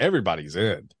do, on everybody's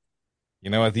end.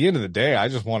 At the end of the day, I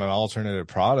just want an alternative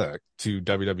product to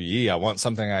WWE. I want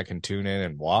something I can tune in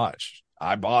and watch.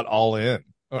 I bought All In.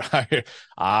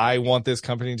 I want this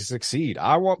company to succeed.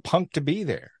 I want Punk to be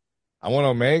there. I want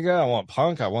Omega. I want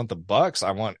Punk. I want the Bucks.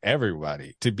 I want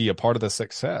everybody to be a part of the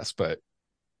success. But,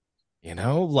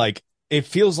 like, it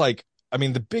feels like, I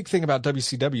mean, the big thing about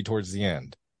WCW towards the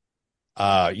end,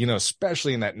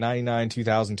 especially in that 99,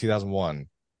 2000, 2001,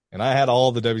 and I had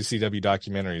all the WCW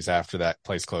documentaries after that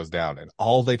place closed down, and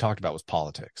all they talked about was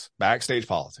politics, backstage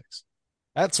politics.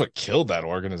 That's what killed that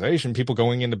organization. People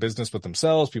going into business with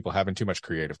themselves, people having too much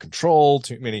creative control,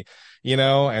 too many,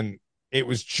 and it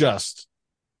was just,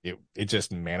 it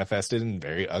just manifested in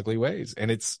very ugly ways.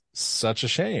 And it's such a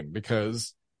shame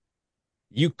because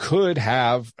you could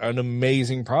have an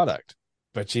amazing product,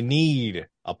 but you need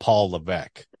a Paul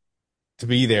Levesque to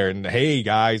be there and, hey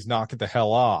guys, knock it the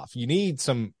hell off. You need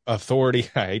some authority.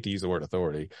 I hate to use the word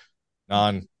authority,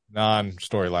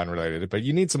 non-storyline related, but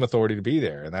you need some authority to be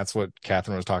there. And that's what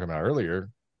Catherine was talking about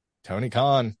earlier. Tony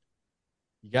Khan,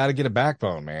 you got to get a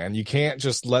backbone, man. You can't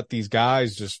just let these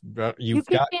guys you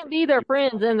can't be their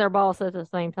friends and their boss at the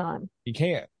same time. You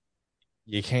can't.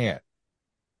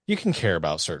 You you can care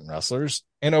about certain wrestlers,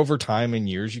 and over time and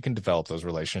years, you can develop those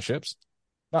relationships.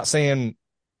 Not saying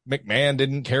McMahon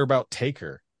didn't care about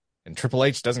Taker and Triple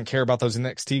H doesn't care about those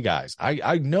NXT guys.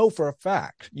 I know for a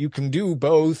fact you can do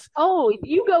both. Oh, if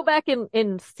you go back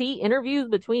and see interviews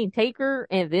between Taker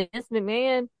and Vince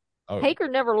McMahon, Taker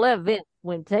never left Vince.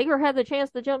 When Taker had the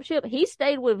chance to jump ship, he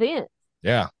stayed with Vince.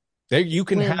 Yeah. You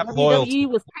can have WWE loyalty.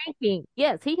 was tanking.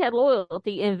 Yes, he had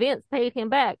loyalty, and Vince paid him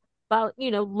back by,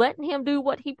 letting him do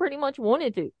what he pretty much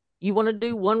wanted to. You want to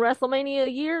do one WrestleMania a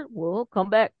year? Well, come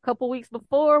back a couple weeks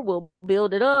before. We'll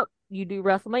build it up. You do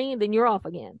WrestleMania, then you're off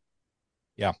again.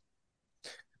 Yeah.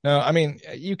 No, I mean,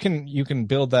 you can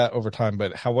build that over time,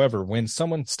 but however, when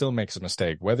someone still makes a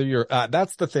mistake, whether you're,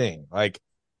 that's the thing. Like,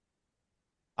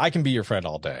 I can be your friend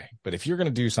all day, but if you're going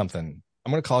to do something,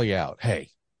 I'm going to call you out. Hey,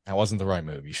 that wasn't the right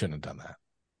move. You shouldn't have done that.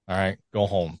 All right, go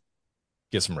home,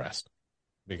 get some rest,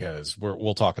 because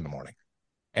we'll talk in the morning.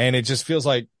 And it just feels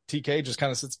like TK just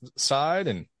kind of sits aside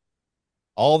and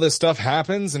all this stuff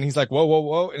happens. And he's like, whoa, whoa,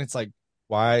 whoa. And it's like,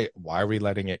 why are we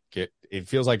letting it it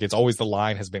feels like it's always the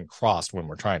line has been crossed when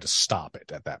we're trying to stop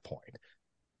it at that point.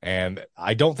 And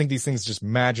I don't think these things just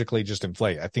magically just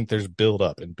inflate. I think there's build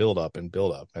up and build up and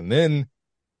build up. And then,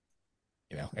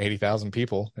 80,000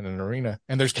 people in an arena,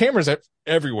 and there's cameras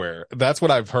everywhere. That's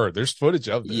what I've heard. There's footage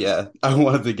of this. Yeah, I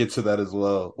wanted to get to that as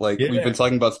well. Like, we've been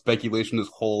talking about speculation this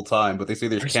whole time, but they say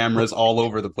there's cameras all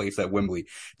over the place at Wembley.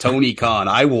 Tony Khan,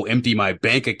 I will empty my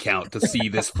bank account to see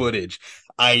this footage.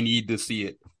 I need to see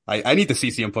it. I need to see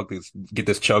CM Punk get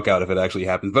this choke out if it actually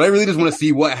happens. But I really just want to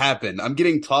see what happened. I'm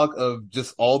getting talk of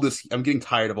just all this. I'm getting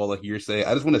tired of all the hearsay.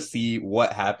 I just want to see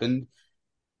what happened.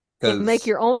 And make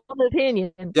your own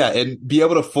opinion. Yeah, and be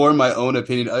able to form my own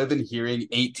opinion other than hearing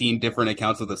 18 different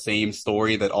accounts of the same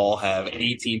story that all have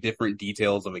 18 different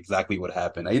details of exactly what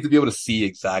happened. I need to be able to see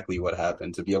exactly what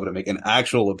happened to be able to make an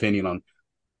actual opinion on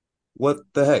what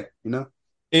the heck,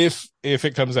 If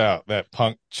it comes out that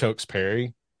Punk chokes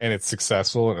Perry and it's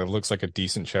successful and it looks like a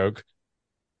decent choke,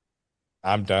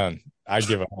 I'm done. I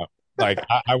give up. Like,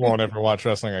 I won't ever watch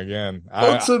wrestling again.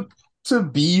 To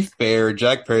be fair,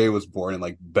 Jack Perry was born in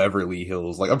like Beverly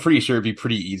Hills. Like, I'm pretty sure it'd be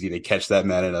pretty easy to catch that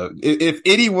man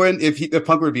if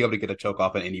Punk would be able to get a choke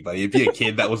off on anybody, it'd be a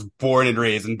kid that was born and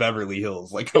raised in Beverly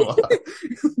Hills. Like, come on.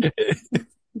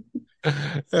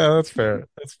 Yeah, that's fair.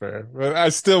 That's fair. But I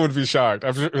still would be shocked.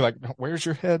 I'm just like, where's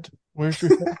your head? Where's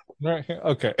your head? Right here.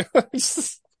 Okay.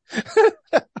 Start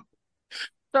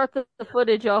the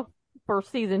footage off for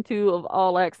season 2 of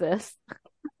All Access.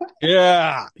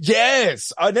 Yeah.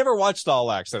 Yes. I never watched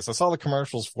All Access. I saw the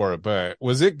commercials for it, but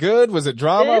was it good? Was it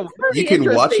drama? You can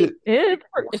watch it.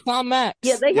 It's on Max.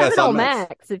 Yeah, they have it on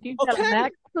Max. If you've got a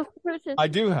Max subscription, I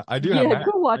do have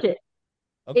Max. Go watch it.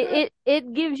 Okay.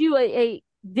 It gives you a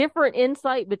different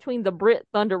insight between the Brit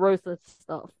Thunder Rosa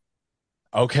stuff.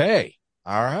 Okay.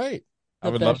 All right. I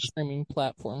would love to streaming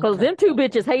platform because them two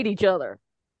bitches hate each other.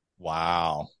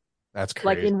 Wow, that's crazy.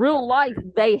 Like in real life,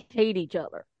 they hate each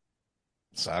other.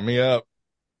 Sign me up.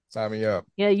 Sign me up.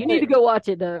 Yeah, you need to go watch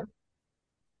it though.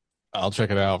 I'll check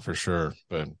it out for sure.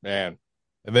 But man,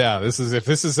 yeah, if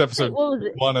this is episode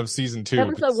 1 of season 2,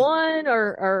 episode 1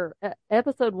 or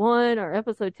episode 1 or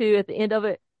episode 2, at the end of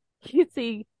it, you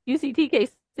see TK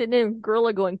sitting in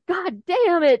Gorilla going, "God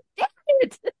damn it,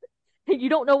 and you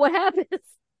don't know what happens.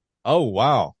 Oh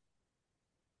wow.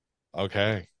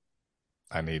 Okay.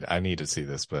 I need to see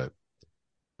this, but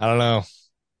I don't know.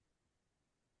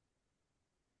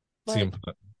 See him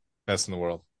best in the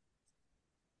world.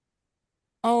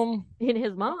 In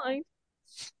his mind.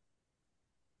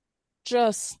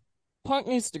 Just Punk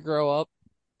needs to grow up,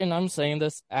 and I'm saying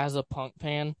this as a Punk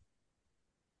fan.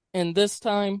 And this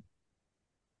time,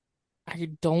 I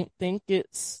don't think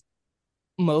it's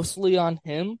mostly on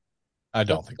him. I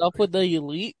don't think stuff with the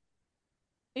Elite.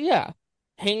 Yeah,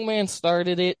 Hangman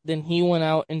started it, then he went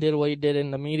out and did what he did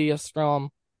in the media scrum.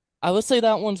 I would say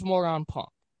that one's more on Punk.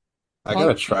 I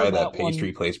gotta try that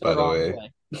pastry place, by the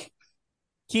way.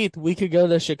 Keith, we could go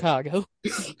to Chicago.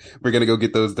 We're gonna go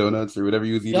get those donuts or whatever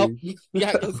you was eating. Yep.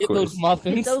 Yeah, go get those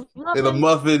muffins. The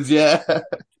muffins, yeah.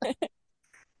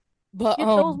 But get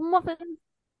those muffins.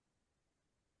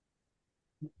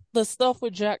 The stuff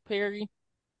with Jack Perry.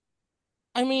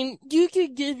 I mean, you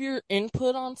could give your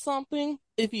input on something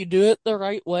if you do it the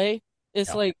right way.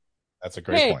 It's like, that's a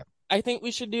great point. I think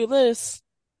we should do this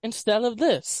instead of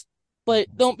this. But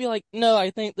don't be like, no,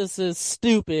 I think this is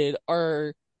stupid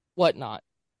or whatnot.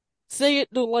 Say it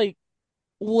to like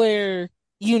where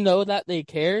you know that they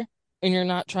care and you're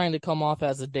not trying to come off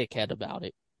as a dickhead about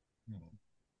it.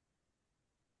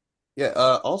 Yeah,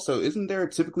 also, isn't there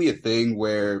typically a thing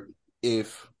where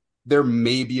if there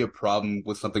may be a problem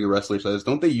with something a wrestler says,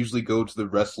 don't they usually go to the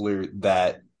wrestler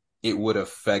that it would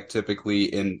affect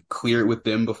typically and clear it with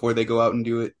them before they go out and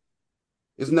do it?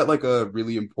 Isn't that like a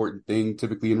really important thing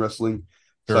typically in wrestling?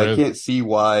 So Sure I is. can't see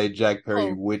why Jack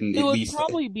Perry Oh, wouldn't it at would least.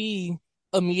 probably be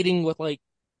a meeting with like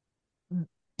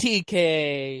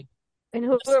TK, And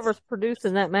whoever's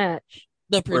producing that match,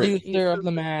 the Right. producer of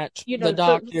the match, you the know, so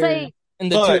doctor,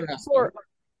 and the two But wrestlers. for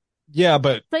yeah,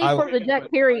 but for the Jack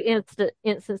Perry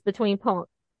instance between Punk,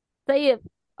 say if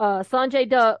Sanjay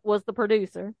Dutt was the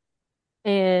producer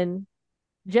and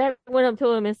Jack went up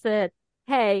to him and said,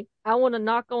 "Hey, I want to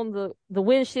knock on the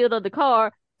windshield of the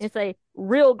car and say,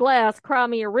 'Real glass, cry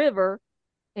me a river.'"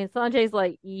 And Sanjay's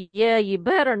like, "Yeah, you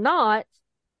better not."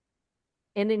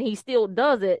 And then he still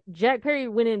does it. Jack Perry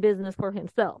went in business for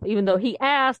himself. Even though he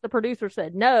asked, the producer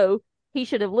said no. He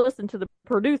should have listened to the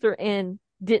producer and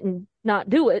didn't not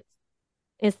do it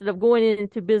instead of going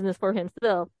into business for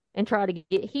himself and try to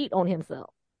get heat on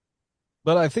himself.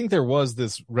 But I think there was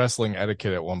this wrestling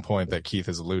etiquette at one point that Keith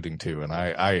is alluding to, and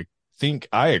I think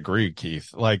I agree,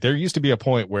 Keith. Like there used to be a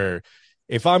point where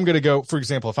if I'm gonna go, for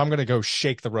example, if I'm gonna go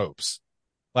shake the ropes,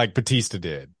 like Batista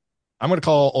did, I'm gonna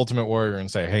call Ultimate Warrior and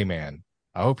say, "Hey man,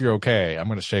 I hope you're okay. I'm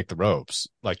gonna shake the ropes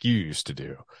like you used to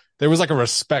do." There was like a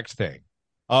respect thing.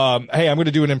 Hey, I'm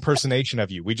gonna do an impersonation of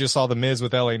you. We just saw The Miz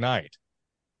with LA Knight.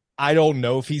 I don't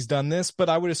know if he's done this, but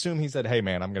I would assume he said, "Hey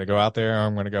man, I'm going to go out there.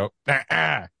 I'm going to go,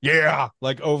 yeah,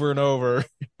 like over and over.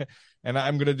 And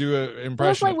I'm going to do an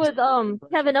impression." Well, it's like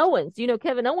with Kevin Owens. You know,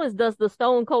 Kevin Owens does the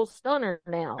Stone Cold Stunner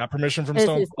now Got permission from as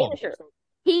Stone his Cold. finisher.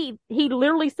 He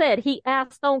literally said he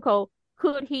asked Stone Cold,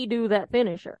 could he do that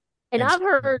finisher? And I've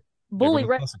heard Bully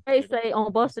Ray say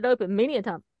on Busted Open many a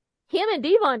time, him and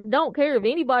Devon don't care if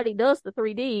anybody does the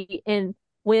 3D. And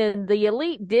when the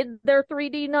Elite did their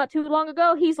 3D not too long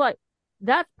ago, he's like,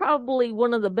 that's probably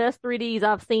one of the best 3Ds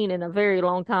I've seen in a very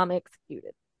long time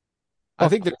executed. I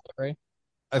think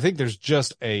there's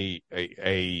just a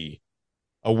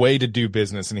way to do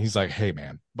business, and he's like, "Hey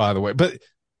man, by the way," but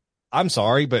I'm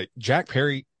sorry, but Jack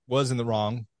Perry was in the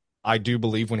wrong. I do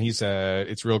believe when he said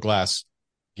it's real glass,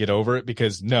 get over it,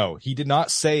 because no, he did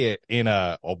not say it in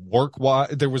a work.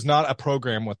 There was not a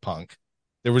program with Punk.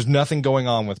 There was nothing going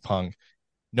on with Punk.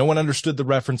 No one understood the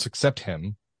reference except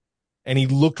him. And he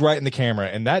looked right in the camera,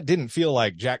 and that didn't feel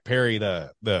like Jack Perry,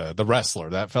 the wrestler.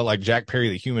 That felt like Jack Perry,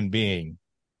 the human being,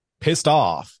 pissed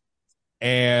off.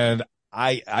 And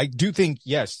I do think,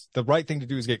 yes, the right thing to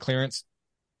do is get clearance.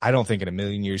 I don't think in a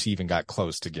million years he even got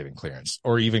close to getting clearance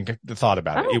or even thought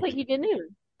about it. I don't think he did either.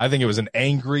 I think it was an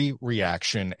angry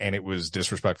reaction, and it was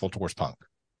disrespectful towards Punk.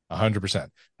 100%.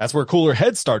 That's where cooler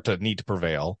heads start to need to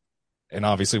prevail. And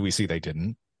obviously we see they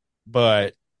didn't,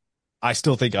 but I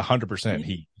still think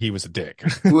 100% he was a dick.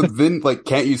 Well, then, like,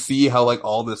 can't you see how, like,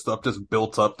 all this stuff just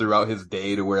built up throughout his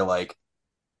day to where, like,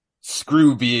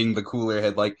 screw being the cooler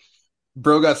head, like,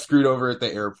 bro got screwed over at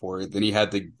the airport, then he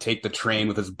had to take the train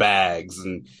with his bags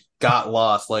and got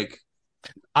lost. Like,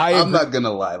 I'm not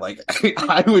gonna lie, like,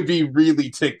 I would be really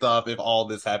ticked off if all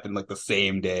this happened, like, the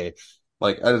same day.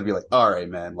 Like, I'd just be like, all right,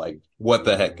 man, like, what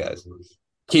the heck, guys?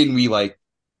 Can we, like,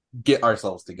 get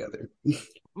ourselves together?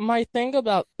 My thing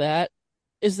about that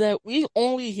is that we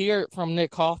only hear it from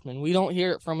Nick Hoffman. We don't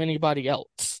hear it from anybody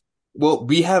else. Well,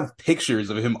 we have pictures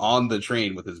of him on the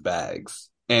train with his bags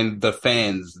and the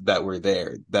fans that were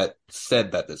there that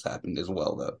said that this happened as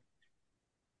well, though.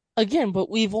 Again, but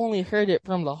we've only heard it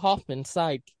from the Hoffman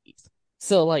side, Keith.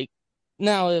 So, like,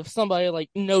 now if somebody like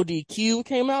No DQ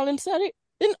came out and said it,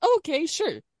 then okay,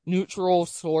 sure. Neutral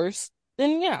source,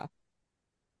 then yeah.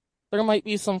 There might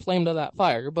be some flame to that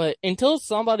fire, but until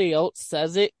somebody else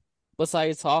says it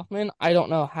besides Hoffman, I don't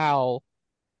know how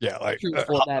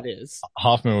truthful that is.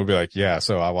 Hoffman would be like, "Yeah,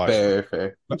 so I watched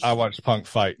Fair. I watched Punk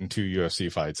fight in 2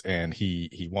 UFC fights, and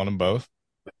he won them both.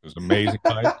 It was an amazing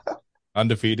fight,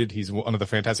 undefeated. He's one of the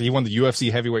fantastic. He won the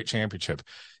UFC heavyweight championship.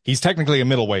 He's technically a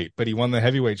middleweight, but he won the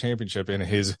heavyweight championship in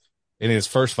his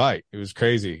first fight. It was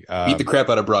crazy. Beat the crap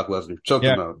out of Brock Lesnar, choked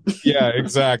him out. Yeah,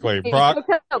 exactly. Brock,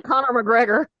 Conor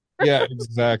McGregor. yeah,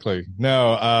 exactly.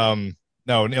 No.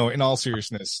 In all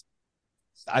seriousness,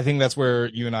 I think that's where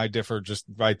you and I differ just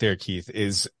right there, Keith,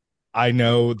 is I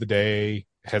know the day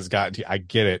has gotten to you. I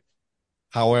get it.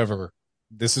 However,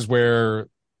 this is where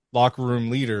locker room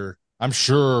leader, I'm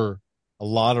sure a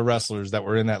lot of wrestlers that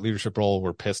were in that leadership role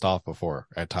were pissed off before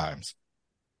at times.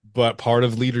 But part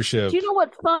of leadership. Do you know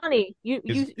what's funny?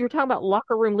 You're talking about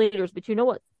locker room leaders, but you know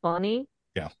what's funny?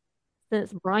 Yeah.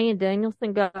 Since Bryan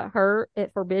Danielson got hurt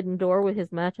at Forbidden Door with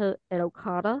his match at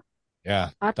Okada, yeah,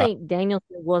 I think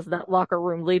Danielson was that locker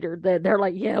room leader that they're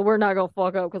like, yeah, we're not gonna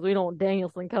fuck up because we don't want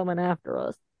Danielson coming after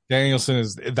us. Danielson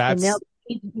is And that's now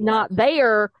he's not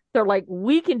there. They're like,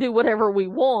 we can do whatever we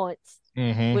want.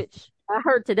 mhm. Which I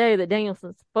heard today that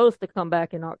Danielson's supposed to come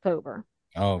back in October.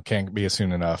 Oh, can't be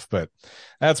soon enough. But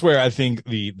that's where I think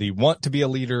the want to be a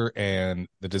leader and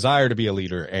the desire to be a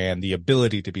leader and the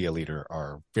ability to be a leader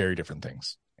are very different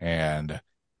things. And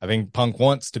I think Punk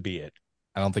wants to be it.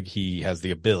 I don't think he has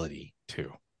the ability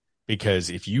to. Because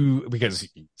it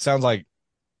sounds like,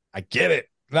 I get it.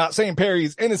 I'm not saying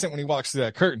Perry's innocent when he walks through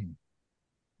that curtain.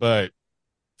 But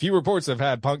few reports have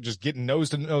had Punk just getting nose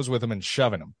to nose with him and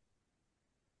shoving him.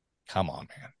 Come on,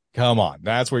 man. Come on.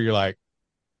 That's where you're like,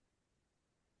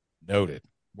 noted.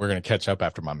 We're going to catch up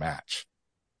after my match.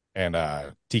 And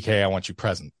TK, I want you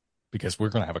present because we're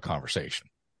going to have a conversation.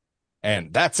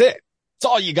 And that's it.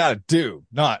 That's all you got to do.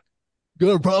 Not,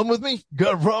 got a problem with me?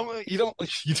 Got a problem with me? You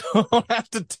don't have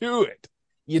to do it.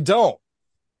 You don't.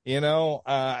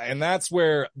 And that's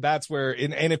where,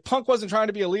 and if Punk wasn't trying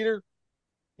to be a leader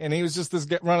and he was just this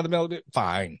run of the mill dude,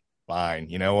 fine.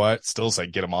 You know what? Still say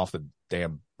get him off the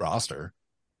damn roster.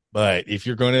 But if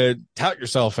you're going to tout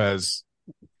yourself as,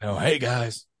 hey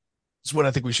guys, this is what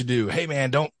I think we should do. Hey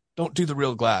man, don't do the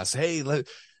real glass. Hey,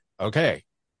 okay.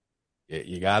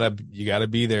 You gotta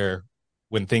be there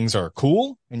when things are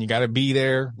cool, and you gotta be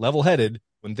there level-headed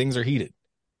when things are heated.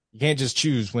 You can't just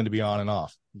choose when to be on and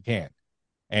off. You can't.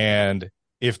 And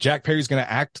if Jack Perry's going to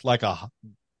act like a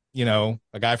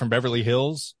guy from Beverly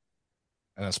Hills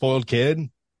and a spoiled kid,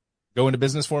 go into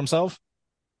business for himself,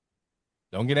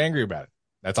 don't get angry about it.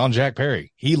 That's on Jack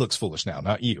Perry. He looks foolish now,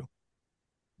 not you.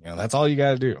 That's all you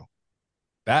got to do.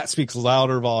 That speaks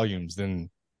louder volumes than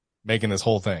making this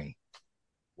whole thing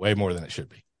way more than it should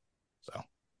be. So,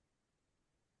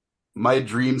 my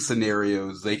dream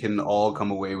scenarios, they can all come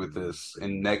away with this.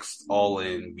 And next All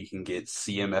In, we can get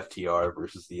CMFTR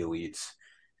versus the Elites.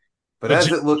 But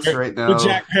as it looks right now, with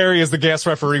Jack Perry as the guest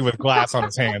referee with glass on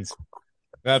his hands.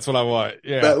 That's what I want.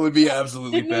 Yeah, that would be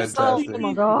absolutely fantastic. Oh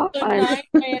my god! A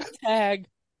 9-man tag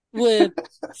with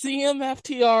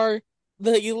CMFTR,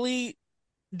 the Elite,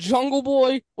 Jungle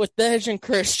Boy with Edge and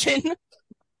Christian.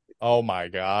 Oh my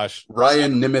gosh.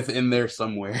 Ryan Nemeth in there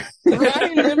somewhere.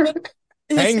 Ryan Nemeth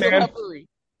is the referee.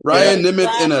 Ryan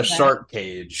Nemeth in a shark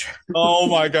cage. Oh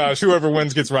my gosh. Whoever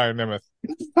wins gets Ryan Nemeth.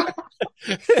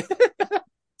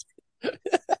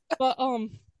 But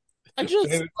I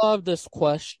just love this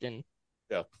question.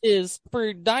 Yeah. Is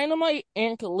for Dynamite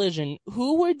and Collision,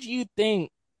 who would you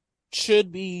think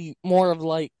should be more of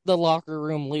like the locker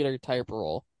room leader type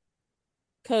role?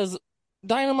 Because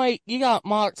Dynamite, you got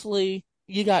Moxley,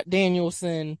 you got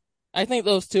Danielson. I think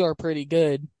those two are pretty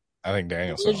good. I think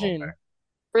Danielson. Collision,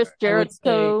 Chris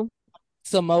Jericho,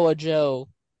 Samoa Joe,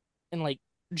 and like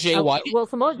Jay White. Well,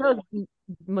 Samoa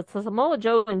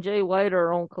Joe and Jay White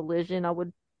are on Collision.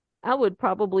 I would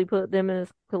probably put them as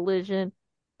Collision.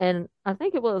 And I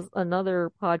think it was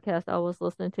another podcast I was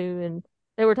listening to, and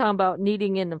they were talking about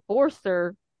needing an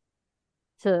enforcer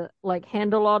to like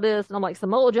handle all this. And I'm like,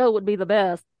 Samoa Joe would be the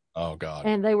best. Oh God.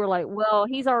 And they were like, well,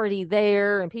 he's already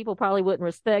there and people probably wouldn't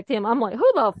respect him. I'm like,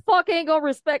 who the fuck ain't gonna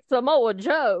respect Samoa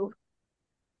Joe?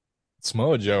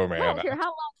 Samoa Joe, man. I don't care how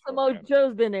long Samoa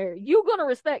Joe's been there. You gonna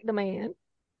respect the man.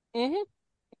 Mm-hmm.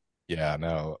 Yeah,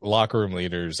 no. Locker room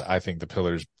leaders, I think the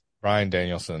pillars, Bryan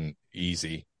Danielson,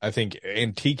 easy. I think,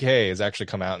 and TK has actually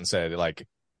come out and said, like,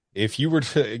 if you were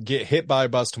to get hit by a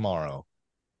bus tomorrow,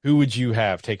 who would you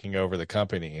have taking over the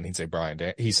company? And he'd say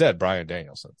he said Bryan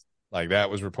Danielson. Like,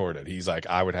 that was reported. He's like,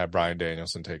 I would have Bryan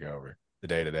Danielson take over the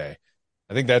day-to-day.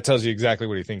 I think that tells you exactly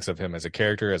what he thinks of him as a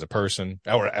character, as a person,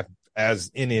 or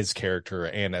as in his character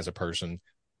and as a person,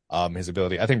 his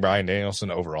ability. I think Bryan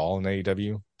Danielson overall in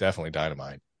AEW, definitely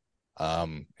dynamite.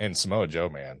 And Samoa Joe,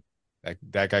 man,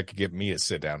 that guy could get me to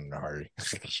sit down in a hurry.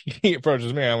 He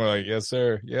approaches me, I'm like, yes,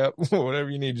 sir. Yep. Whatever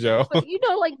you need, Joe. But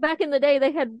like back in the day,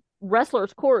 they had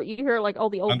Wrestlers Court. You hear like all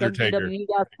the old WWE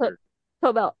guys talk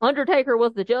about Undertaker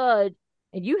was the judge,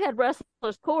 and you had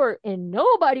Wrestlers Court, and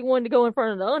nobody wanted to go in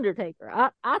front of the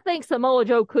Undertaker. I think Samoa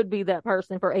Joe could be that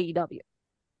person for AEW.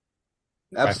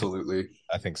 Absolutely.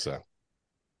 I think so.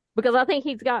 Because I think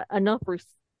he's got enough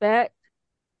respect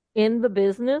in the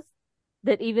business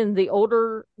that even the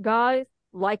older guys,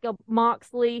 like a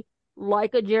Moxley,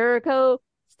 like a Jericho,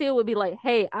 still would be like,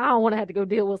 hey, I don't want to have to go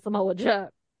deal with Samoa Joe.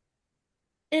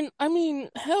 And, I mean,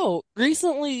 hell,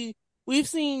 recently we've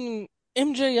seen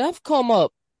MJF come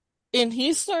up, and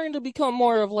he's starting to become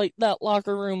more of, like, that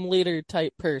locker room leader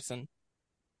type person.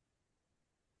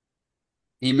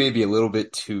 He may be a little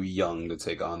bit too young to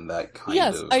take on that kind of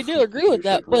Yes, I do agree with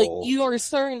that, role. but you are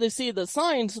starting to see the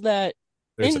signs that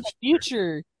in the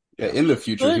future... Yeah, in the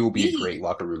future, he will be a great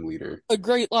locker room leader. A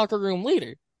great locker room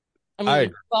leader. I I mean,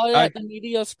 you saw it I at the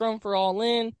media scrum for All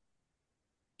In.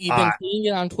 You've I been seeing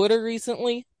it on Twitter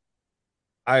recently.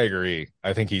 I agree.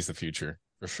 I think he's the future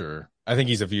for sure. I think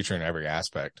he's a future in every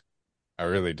aspect. I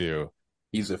really do.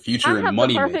 He's a future I in have the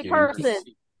money perfect making. person.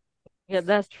 Yeah,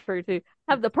 that's true too.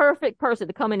 Have the perfect person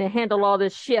to come in and handle all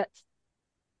this shit.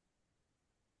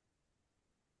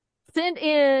 Send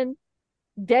in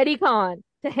Daddy Khan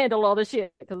to handle all this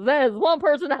shit because there's one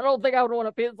person I don't think I would want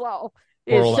to piss off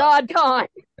is Swirl that, Shad Khan.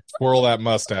 swirl that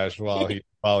mustache while he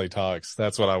talks.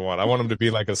 That's what I want. I want him to be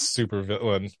like a super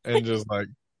villain and just like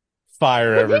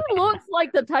fire Because everybody. he looks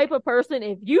like the type of person,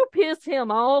 if you piss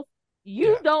him off,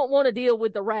 you Yeah. don't want to deal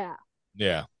with the wrath.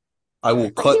 Yeah. I will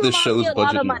Like, cut he this reminds me show's a lot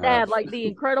budget of in my dad, half. like the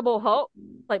Incredible Hulk.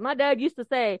 Like my dad used to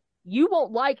say, "You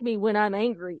won't like me when I'm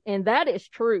angry," and that is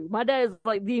true. My dad is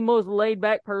like the most laid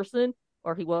back person,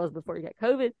 or he was before he got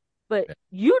COVID. But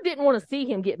you didn't want to see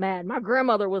him get mad. My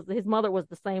grandmother was, his mother was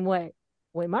the same way.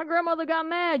 When my grandmother got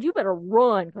mad, you better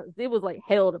run because it was like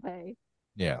hell to pay.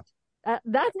 Yeah.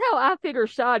 That's how I figure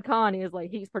Shad Khan is. Like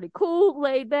he's pretty cool,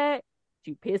 laid back.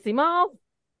 You piss him off,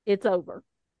 it's over.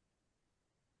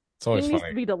 It's always He needs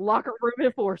funny. to be the locker room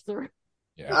enforcer.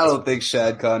 Yeah. I don't think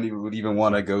Shad Khan would even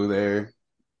want to go there.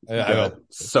 He's I got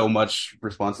don't. so much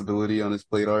responsibility on his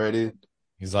plate already.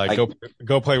 He's like,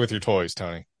 go play with your toys,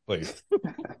 Tony, please.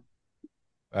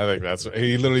 I think that's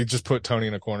he literally just put Tony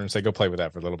in a corner and say, go play with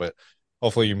that for a little bit.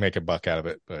 Hopefully you make a buck out of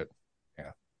it. But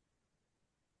yeah.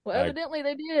 Well, evidently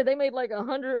they did. They made like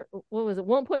 100, what was it,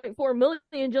 1.4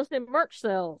 million just in merch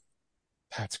sales.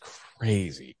 That's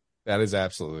crazy. That is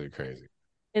absolutely crazy.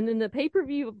 And then the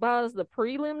pay-per-view buys, the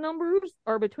prelim numbers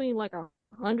are between like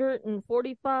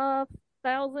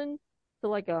 145,000 to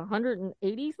like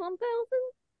 180 some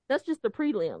thousand. That's just the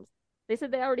prelims. They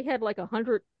said they already had like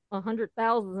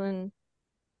 100,000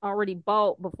 already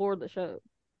bought before the show.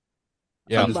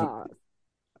 Yeah.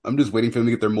 I'm just waiting for them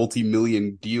to get their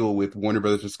multi-million deal with Warner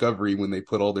Brothers Discovery when they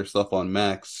put all their stuff on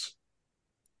Max.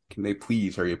 Can they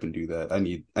please hurry up and do that? I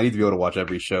need to be able to watch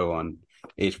every show on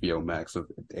HBO Max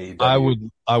of AEW.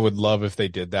 I would love if they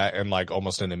did that and like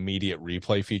almost an immediate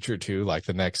replay feature too. Like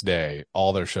the next day,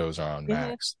 all their shows are on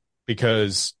Max.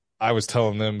 Because I was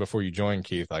telling them before you joined,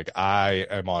 Keith, like I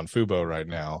am on Fubo right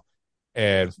now,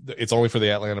 and it's only for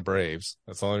the Atlanta Braves.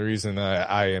 That's the only reason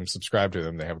I am subscribed to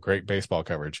them. They have great baseball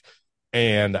coverage,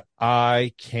 and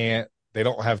I can't. They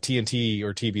don't have TNT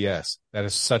or TBS. That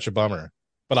is such a bummer.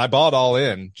 But I bought All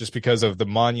In just because of the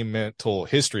monumental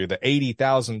history, the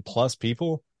 80,000 plus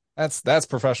people. That's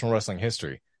professional wrestling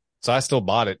history. So I still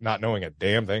bought it, not knowing a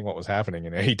damn thing what was happening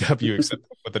in AEW except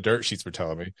what the dirt sheets were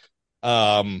telling me.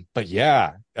 But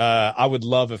yeah, I would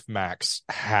love if Max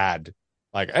had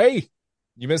like, hey,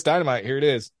 you missed Dynamite. Here it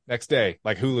is next day,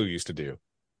 like Hulu used to do.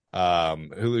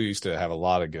 Hulu used to have a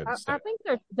lot of good I stuff. think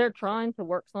they're trying to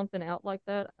work something out like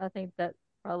that. I think that's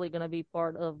probably going to be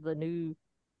part of the new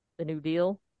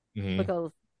deal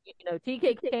because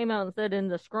TK came out and said in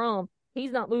the scrum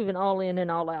he's not moving All In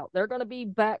and All Out. They're going to be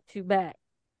back to back,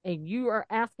 and you are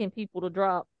asking people to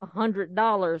drop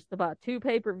 $100 to buy 2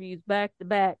 pay-per-views back to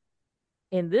back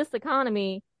in this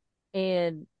economy,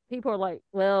 and people are like,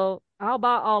 well, I'll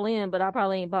buy All In, but I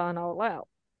probably ain't buying All Out.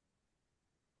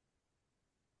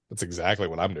 That's exactly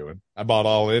what I'm doing. I bought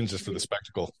All In just for the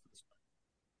spectacle.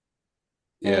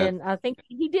 Yeah. And I think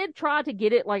he did try to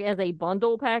get it like as a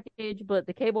bundle package, but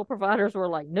the cable providers were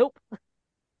like, nope.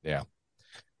 Yeah.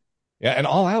 Yeah, and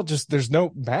All Out, just there's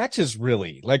no matches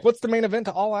really. Like, what's the main event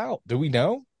to All Out? Do we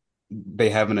know? They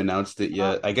haven't announced it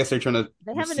yet. I guess they're trying to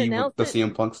see what the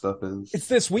CM Punk stuff is. It's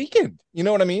this weekend. You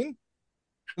know what I mean?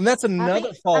 And that's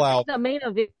another Fallout. The main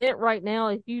event right now,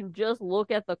 if you just look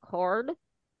at the card,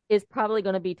 is probably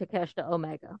going to be Takeshita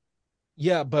Omega.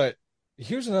 Yeah, but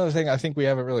here's another thing I think we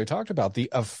haven't really talked about. The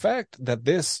effect that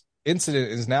this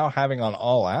incident is now having on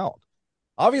All Out.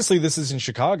 Obviously, this is in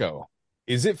Chicago.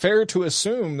 Is it fair to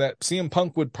assume that CM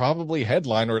Punk would probably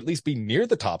headline or at least be near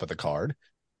the top of the card?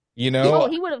 You know,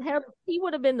 he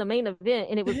would have been the main event,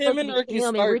 and it was him and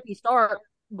Ricky Stark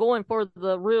going for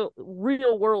the real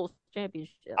world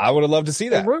championship. I would have loved to see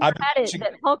that. The rumor had it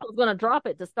that Punk was going to drop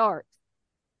it to Stark.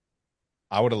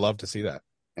 I would have loved to see that,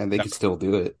 and they could still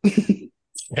do it.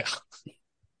 Yeah.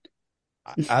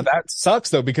 That sucks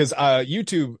though, because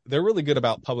YouTube, they're really good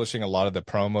about publishing a lot of the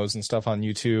promos and stuff on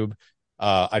YouTube.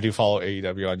 I do follow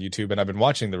AEW on YouTube, and I've been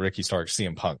watching the Ricky Stark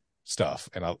CM Punk stuff,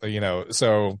 and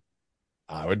so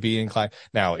I would be inclined.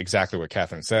 Now, exactly what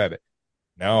Catherine said.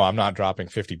 No, I'm not dropping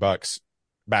 $50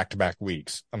 back-to-back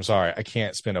weeks. I'm sorry, I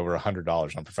can't spend over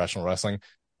 $100 on professional wrestling,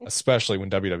 especially when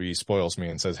WWE spoils me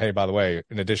and says, "Hey, by the way,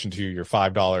 in addition to your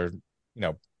 $5,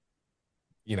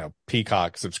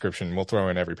 Peacock subscription, we'll throw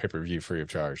in every pay-per-view free of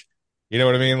charge." You know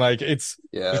what I mean? Like it's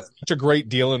Yeah. such a great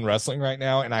deal in wrestling right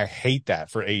now, and I hate that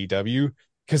for AEW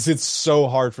because it's so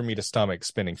hard for me to stomach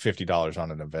spending $50 on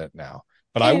an event now.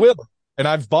 But I Yeah. will. And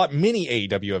I've bought many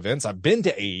AEW events. I've been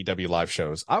to AEW live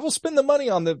shows. I will spend the money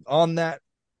on that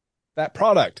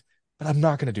product, but I'm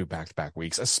not going to do back-to-back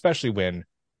weeks, especially when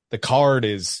the card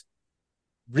is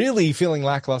really feeling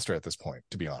lackluster at this point,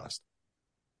 to be honest.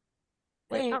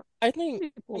 I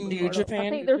think New Japan. I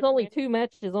think there's only 2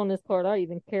 matches on this card I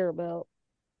even care about.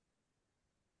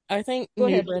 I think Go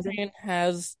New ahead, Brandon. Japan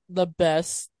has the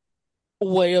best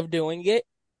way of doing it.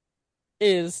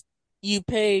 Is you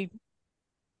pay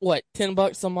what,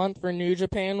 $10 a month for New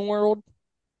Japan World,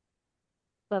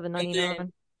 and then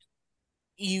 $7.99.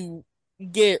 you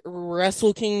get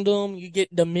Wrestle Kingdom, you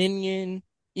get Dominion,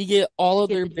 you get all of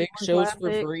Get their the big G1 shows for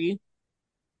Classic. free.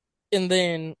 And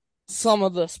then some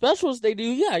of the specials they do,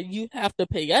 yeah, you have to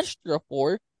pay extra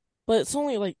for, but it's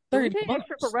only like Did we 30 pay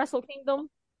extra for bucks. Wrestle Kingdom?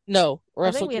 No, I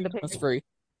Wrestle think we had to Kingdom pay. is free.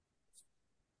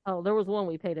 Oh, there was one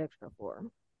we paid extra for.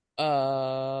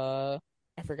 I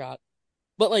forgot.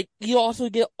 But like you also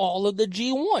get all of the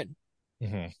G1.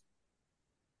 Mm-hmm.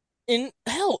 And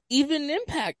hell, even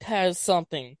Impact has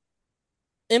something.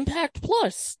 Impact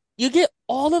Plus. You get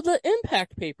all of the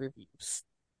Impact pay-per-views.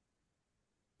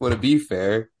 Well, to be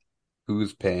fair,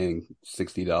 who's paying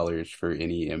 $60 for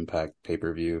any Impact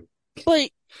pay-per-view? But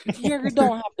you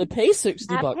don't have to pay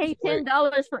 $60 I pay for it.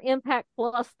 $10 for Impact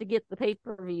Plus to get the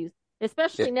pay-per-views,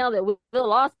 especially Yeah. now that Will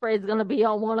Ospreay is going to be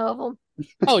on one of them.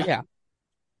 Oh yeah.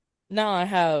 Now I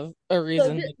have a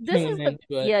reason to this tune is into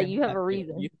it. yeah, you have a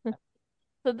reason.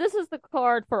 So this is the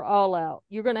card for All Out.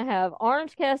 You're going to have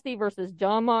Orange Cassidy versus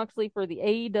Jon Moxley for the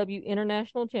AEW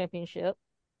International Championship.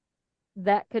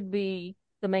 That could be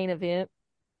the main event.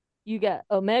 You got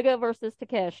Omega versus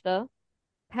Takeshita,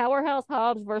 Powerhouse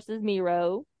Hobbs versus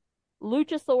Miro,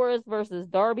 Luchasaurus versus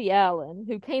Darby Allin,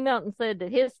 who came out and said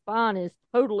that his spine is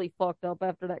totally fucked up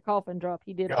after that coffin drop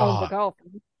he did on the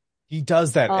coffin. He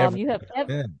does that every You have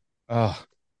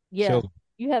killed.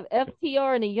 You have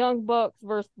FTR and the Young Bucks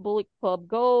versus Bullet Club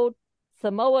Gold,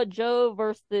 Samoa Joe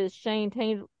versus Shane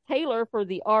Taylor for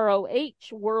the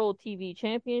ROH World TV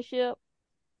Championship,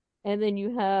 and then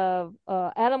you have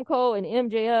Adam Cole and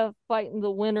MJF fighting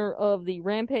the winner of the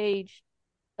Rampage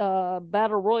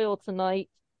Battle Royal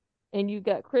tonight, and you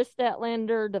got Chris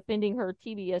Statlander defending her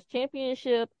TBS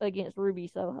Championship against Ruby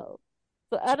Soho.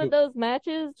 So out of those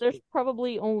matches, there's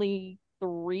probably only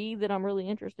 3 that I'm really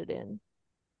interested in.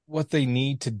 What they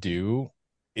need to do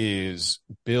is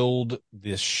build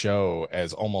this show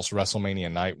as almost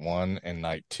WrestleMania night 1 and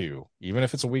night 2. Even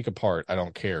if it's a week apart, I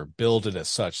don't care. Build it as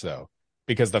such, though.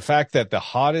 Because the fact that the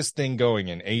hottest thing going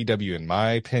in AEW, in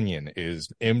my opinion, is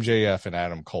MJF and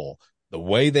Adam Cole. The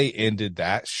way they ended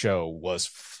that show was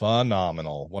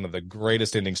phenomenal. One of the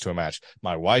greatest endings to a match.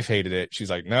 My wife hated it. She's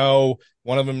like, no,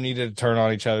 one of them needed to turn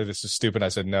on each other. This is stupid. I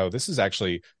said, no, this is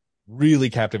actually really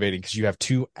captivating because you have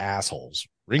 2 assholes.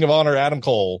 Ring of Honor, Adam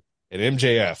Cole, and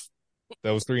MJF.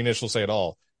 Those 3 initials say it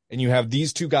all. And you have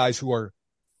these 2 guys who are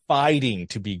fighting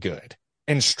to be good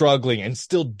and struggling and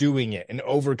still doing it and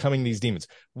overcoming these demons.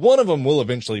 One of them will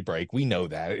eventually break. We know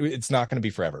that. It's not going to be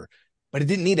forever. But it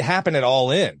didn't need to happen at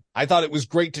All In. I thought it was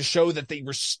great to show that they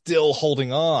were still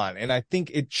holding on. And I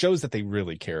think it shows that they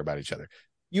really care about each other.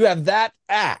 You have that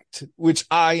act, which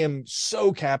I am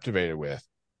so captivated with.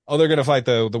 Oh, they're going to fight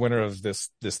the winner of this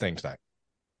thing tonight.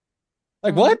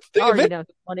 Like, what? I already know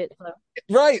who won it, so.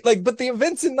 Right. Like, but the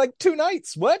event's in like 2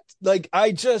 nights. What? Like,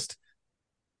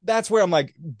 that's where I'm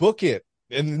like, book it.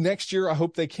 And next year, I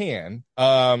hope they can.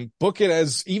 Book it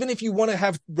as, even if you want to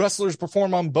have wrestlers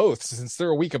perform on both, since they're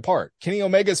a week apart. Kenny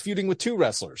Omega's feuding with 2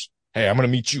 wrestlers. Hey, I'm going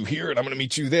to meet you here and I'm going to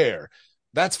meet you there.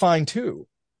 That's fine too.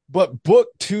 But book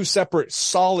 2 separate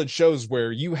solid shows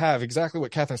where you have exactly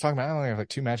what Catherine's talking about. I only have like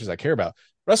 2 matches I care about.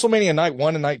 WrestleMania night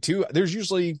 1 and night 2, there's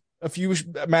usually a few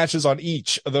matches on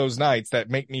each of those nights that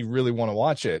make me really want to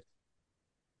watch it.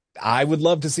 I would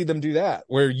love to see them do that,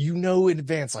 where in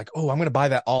advance, like, oh, I'm going to buy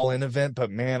that All In event,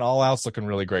 but man, All Out's looking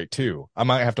really great too. I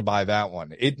might have to buy that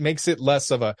one. It makes it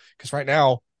less of because right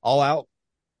now, All Out,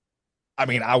 I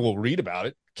mean, I will read about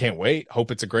it. Can't wait. Hope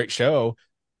it's a great show.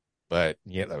 But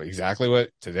yeah, exactly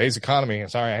what today's economy. I'm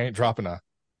sorry, I ain't dropping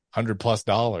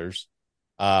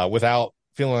 $100+ without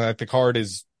feeling like the card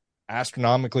is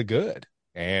astronomically good.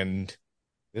 And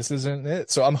this isn't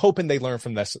it. So I'm hoping they learn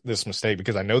from this mistake,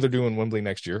 because I know they're doing Wembley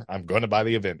next year. I'm going to buy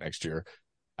the event next year.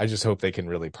 I just hope they can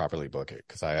really properly book it,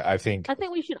 because I think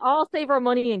we should all save our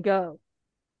money and go.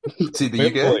 To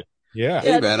the UK? Yeah.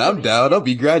 Hey man, I'm down. I'll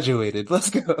be graduated. Let's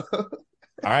go. All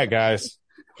right, guys.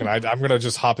 And I'm going to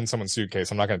just hop in someone's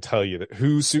suitcase. I'm not going to tell you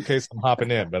whose suitcase I'm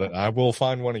hopping in, but I will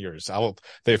find one of yours.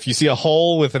 If you see a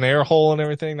hole with an air hole and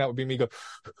everything, that would be me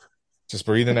just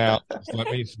breathing out. Just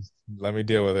let me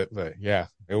deal with it. But yeah,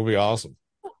 it will be awesome.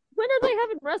 When are they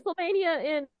having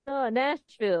WrestleMania in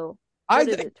Nashville?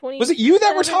 Was it you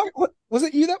that were talking? Was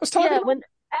it you that was talking? Yeah, when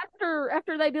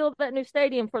after they build that new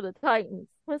stadium for the Titans.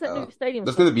 When's that new stadium?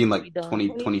 That's going to be in like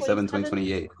 2027,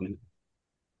 2028.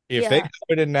 If they have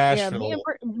it in Nashville,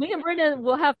 me and Brendan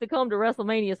will have to come to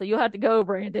WrestleMania, so you'll have to go,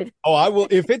 Brandon. Oh, I will.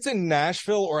 If it's in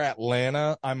Nashville or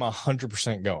Atlanta, I'm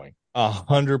 100% going.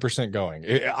 100% going.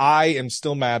 I am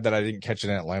still mad that I didn't catch it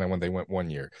in Atlanta when they went one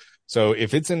year. So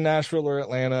if it's in Nashville or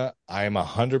Atlanta, I am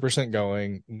 100%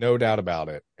 going, no doubt about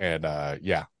it. And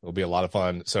yeah, it'll be a lot of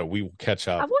fun. So we will catch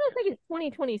up. I want to think it's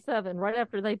 2027, right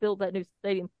after they build that new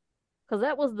stadium, because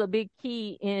that was the big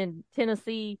key in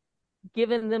Tennessee,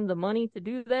 giving them the money to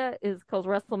do that, is because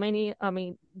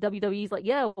WWE's like,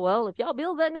 yeah, well, if y'all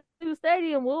build that new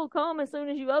stadium, we'll come as soon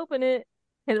as you open it.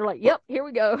 And they're like, yep, here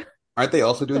we go. Aren't they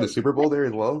also doing the Super Bowl there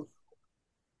as well?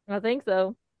 I think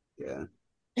so. Yeah.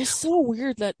 It's so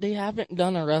weird that they haven't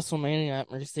done a WrestleMania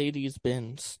at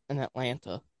Mercedes-Benz in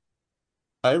Atlanta.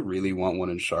 I really want one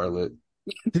in Charlotte.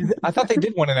 I thought they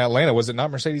did one in Atlanta. Was it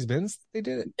not Mercedes-Benz? They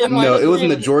did it. No, it was in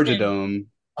the Georgia Dome.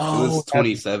 Oh, it was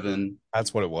 27.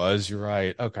 That's what it was. You're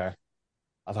right. Okay.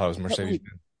 I thought it was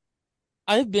Mercedes-Benz.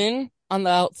 I've been on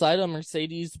the outside of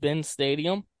Mercedes-Benz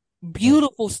Stadium.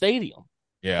 Beautiful stadium.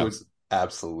 Yeah. It was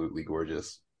absolutely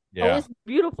gorgeous. Yeah. Oh, it's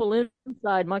beautiful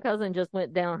inside. My cousin just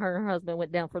went down. Her and her husband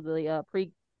went down for the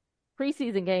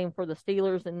preseason game for the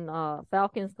Steelers and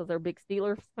Falcons, because they're big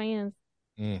Steelers fans.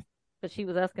 But she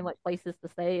was asking like places to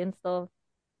stay and stuff,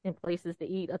 and places to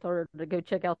eat. I told her to go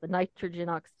check out the Nitrogen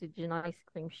Oxygen ice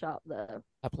cream shop though.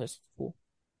 That place is cool.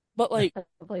 But like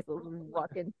the place was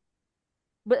rocking.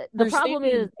 But the problem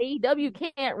is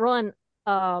AEW can't run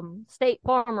State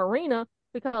Farm Arena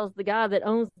because the guy that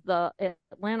owns the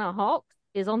Atlanta Hawks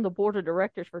is on the board of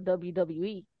directors for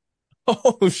WWE.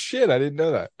 Oh shit, I didn't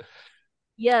know that.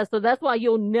 Yeah, so that's why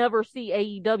you'll never see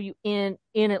AEW in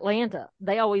Atlanta.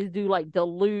 They always do like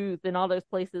Duluth and all those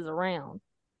places around.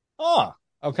 Oh,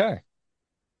 okay.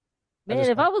 Man,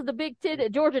 if I was the big tit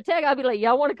at Georgia Tech, I'd be like,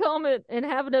 y'all want to come and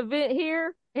have an event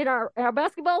here in our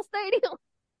basketball stadium?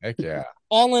 Heck yeah.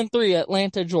 All in 3,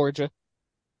 Atlanta, Georgia.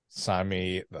 Sign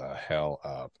me the hell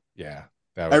up. Yeah.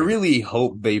 I really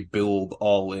hope they build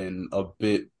All In a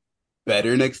bit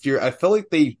better next year. I felt like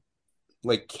they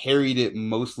carried it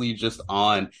mostly just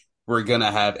on, we're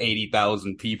gonna have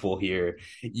 80,000 people here.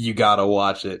 You gotta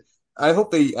watch it. I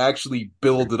hope they actually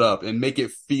build it up and make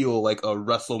it feel like a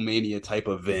WrestleMania type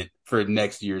event for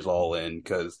next year's All In,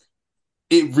 because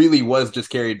it really was just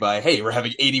carried by, hey, we're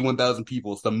having 81,000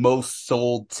 people. It's the most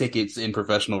sold tickets in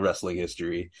professional wrestling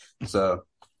history. So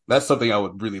that's something I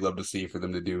would really love to see for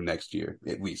them to do next year,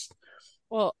 at least.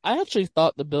 Well, I actually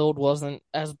thought the build wasn't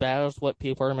as bad as what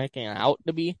people are making it out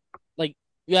to be. Like,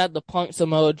 you had the Punk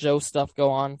Samoa Joe stuff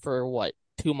go on for,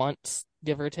 2 months,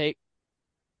 give or take.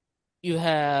 You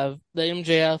have the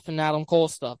MJF and Adam Cole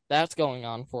stuff. That's going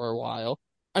on for a while.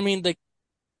 I mean, the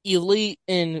Elite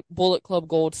and Bullet Club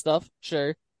Gold stuff,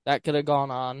 sure, that could have gone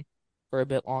on for a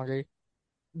bit longer.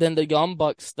 Then the Young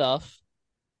Bucks stuff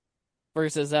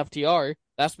versus FTR,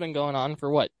 that's been going on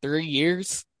for 3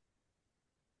 years?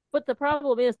 But the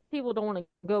problem is people don't want to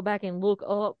go back and look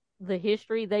up the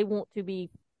history. They want to be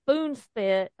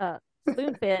spoon-fed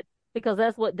because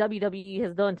that's what WWE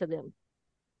has done to them.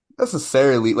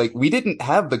 Necessarily, we didn't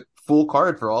have the full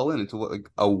card for All In until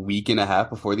a week and a half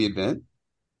before the event.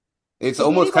 It's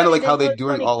almost kind of like how they're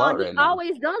doing All Out right now. He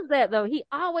always does that, though. He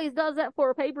always does that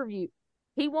for a pay-per-view.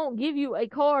 He won't give you a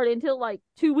card until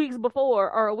 2 weeks before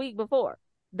or a week before.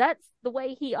 That's the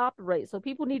way he operates. So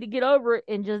people need to get over it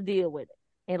and just deal with it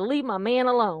and leave my man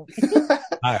alone.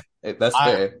 That's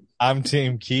fair. I'm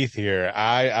Team Keith here.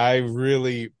 I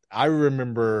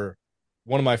remember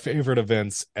one of my favorite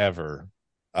events ever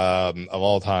of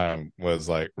all time was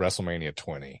WrestleMania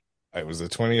 20. It was the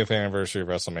 20th anniversary of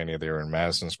WrestleMania. They were in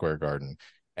Madison Square Garden,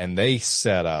 and they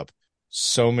set up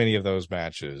so many of those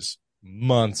matches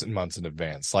months and months in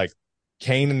advance.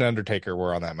 Kane and Undertaker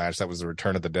were on that match. That was the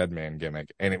Return of the Dead Man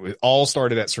gimmick. And it all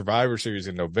started at Survivor Series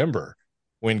in November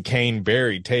when Kane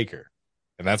buried Taker.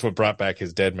 And that's what brought back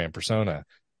his Dead Man persona.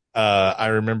 I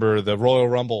remember the Royal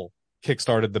Rumble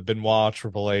kickstarted the Benoit,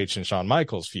 Triple H, and Shawn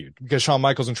Michaels feud, because Shawn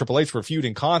Michaels and Triple H were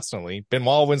feuding constantly.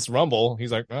 Benoit wins the Rumble.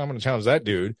 He's like, I'm going to challenge that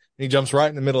dude. And he jumps right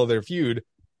in the middle of their feud.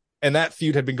 And that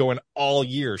feud had been going all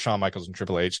year, Shawn Michaels and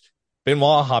Triple H.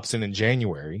 Benoit hops in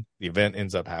January. The event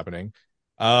ends up happening.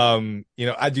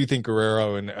 I do think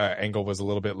Guerrero and Angle was a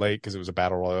little bit late because it was a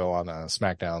battle royal on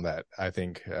SmackDown that I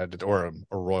think, or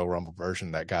a Royal Rumble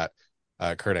version that got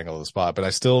Kurt Angle the spot. But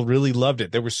I still really loved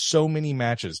it. There were so many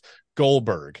matches.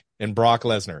 Goldberg and Brock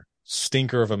Lesnar,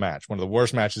 stinker of a match, one of the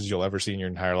worst matches you'll ever see in your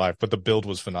entire life. But the build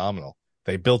was phenomenal.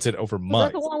 They built it over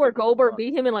months. Was that the one where Goldberg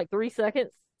beat him in like 3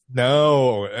 seconds?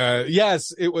 No,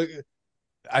 yes, it was.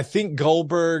 I think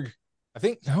Goldberg.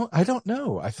 No, I don't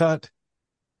know. I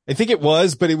think it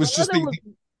was, but it was just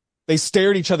they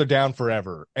stared each other down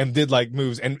forever and did like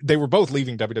moves, and they were both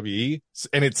leaving WWE,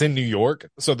 and it's in New York,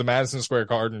 so the Madison Square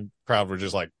Garden crowd were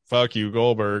just like, "Fuck you,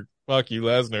 Goldberg. Fuck you,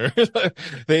 Lesnar."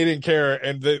 They didn't care,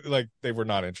 and they were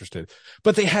not interested.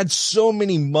 But they had so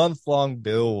many month-long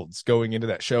builds going into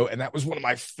that show, and that was one of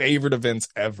my favorite events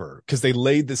ever because they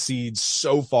laid the seeds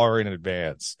so far in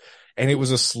advance, and it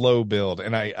was a slow build.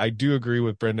 And I do agree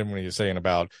with Brendan when he was saying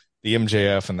about the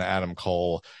MJF and the Adam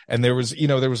Cole. And there was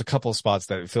a couple of spots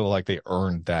that feel like they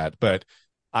earned that, but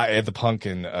I had the Punk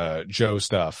and Joe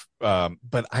stuff.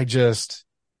 But I just,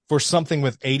 for something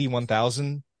with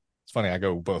 81,000, it's funny. I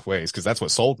go both ways because that's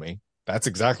what sold me. That's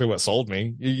exactly what sold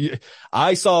me.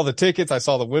 I saw the tickets. I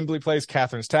saw the Wembley place.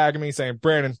 Catherine's tagging me saying,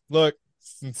 "Brandon, look,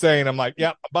 it's insane." I'm like,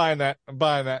 "Yep, I'm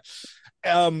buying that.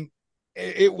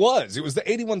 It was the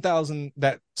 81,000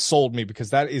 that sold me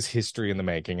because that is history in the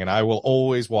making. And I will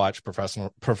always watch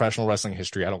professional wrestling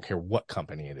history. I don't care what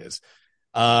company it is.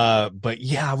 But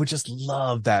yeah, I would just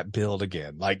love that build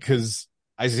again. Like, cause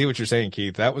I see what you're saying,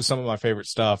 Keith. That was some of my favorite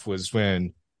stuff was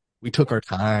when we took our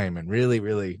time and really,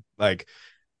 really like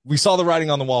we saw the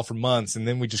writing on the wall for months and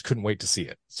then we just couldn't wait to see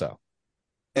it. So.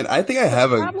 And I think I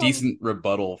have a decent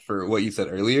rebuttal for what you said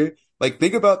earlier. Like,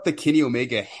 think about the Kenny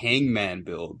Omega Hangman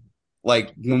build.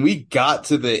 Like, when we got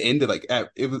to the end of,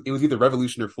 it was either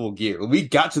Revolution or Full Gear. When we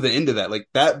got to the end of that, like,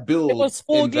 that build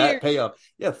and that payoff.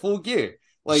 Yeah, Full Gear.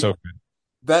 Like, so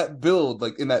that build,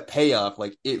 like, in that payoff,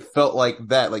 like, it felt like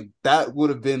that would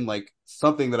have been, like,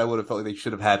 something that I would have felt like they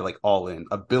should have had, like, all in.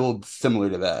 A build similar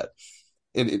to that.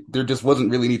 And there just wasn't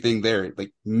really anything there.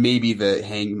 Like, maybe the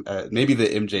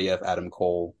MJF Adam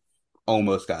Cole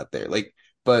almost got there. Like,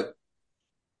 but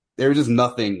there was just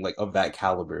nothing, like, of that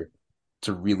caliber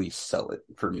to really sell it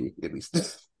for me, at least.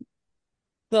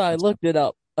 So I looked it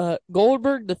up.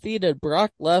 Goldberg defeated Brock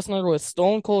Lesnar with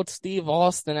Stone Cold Steve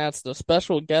Austin as the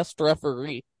special guest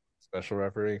referee. Special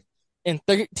referee? In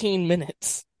 13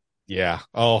 minutes. Yeah.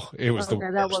 Oh, it was that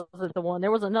wasn't the one. There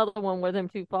was another one where them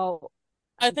two fought.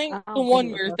 I think the one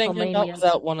you're thinking about was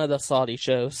at one of the Saudi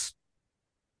shows.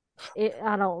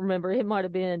 I don't remember. It might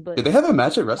have been, but... Did they have a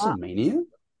match at WrestleMania?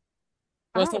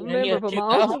 I don't remember, but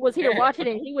my uncle was here watching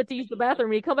it. He went to use the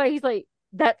bathroom. He come back. He's like,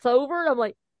 "That's over." I'm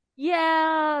like,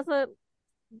 "Yeah." So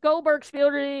Goldberg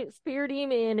speared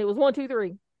him, and it was 1, 2,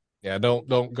 3. Yeah,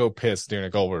 don't go piss during a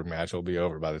Goldberg match. It'll be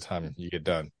over by the time you get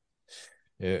done.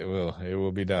 It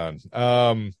will be done.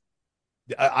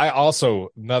 I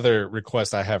also another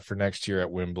request I have for next year at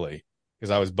Wembley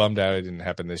because I was bummed out it didn't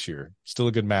happen this year. Still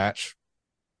a good match.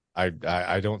 I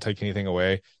don't take anything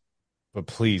away. But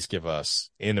please give us,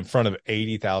 in front of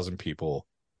 80,000 people,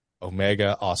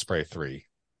 Omega Ospreay 3.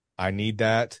 I need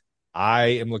that.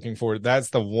 I am looking forward. That's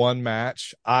the one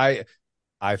match. I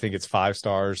think it's 5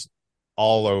 stars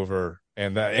all over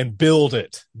and build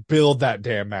it. Build that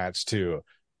damn match too.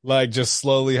 Like just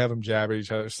slowly have them jab at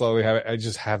each other. Slowly I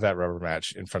just have that rubber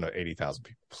match in front of 80,000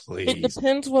 people. Please. It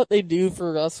depends what they do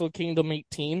for Wrestle Kingdom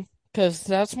 18 because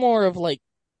that's more of like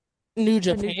New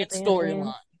Japan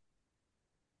storyline.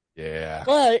 Yeah.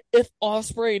 But if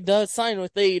Ospreay does sign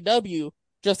with AEW,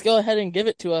 just go ahead and give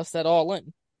it to us at All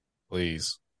In.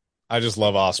 Please. I just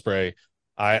love Ospreay.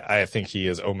 I think he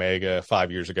is Omega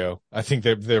 5 years ago. I think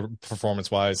they're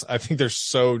performance-wise, I think they're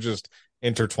so just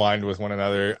intertwined with one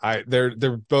another.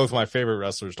 They're both my favorite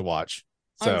wrestlers to watch.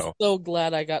 So I'm so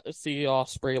glad I got to see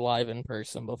Ospreay live in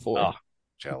person before. Oh,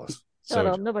 jealous. Shut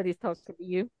up. Nobody's talking to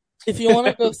you. If you want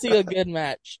to go see a good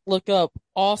match, look up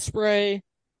Ospreay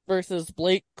versus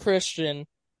Blake Christian,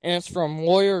 and it's from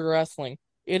Warrior Wrestling.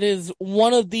 It is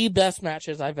one of the best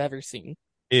matches I've ever seen.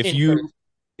 If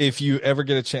you ever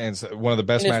get a chance, one of the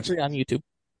best matches on YouTube.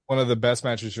 One of the best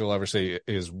matches you'll ever see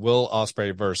is Will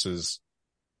Ospreay versus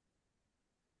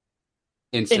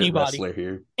anybody. Wrestler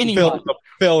here. Anybody.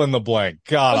 Fill in the blank.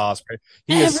 God, Ospreay.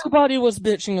 Everybody was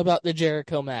bitching about the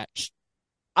Jericho match.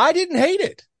 I didn't hate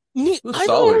it. I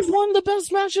thought it was one of the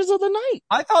best matches of the night.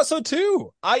 I thought so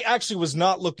too. I actually was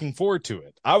not looking forward to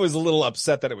it. I was a little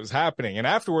upset that it was happening. And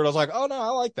afterward, I was like, oh no, I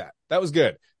like that. That was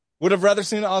good. Would have rather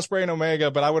seen Ospreay and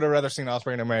Omega, but I would have rather seen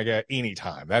Ospreay and Omega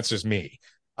anytime. That's just me.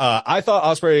 I thought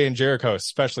Ospreay and Jericho,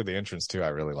 especially the entrance too, I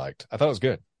really liked. I thought it was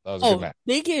good. That was a good Oh, match.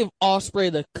 they gave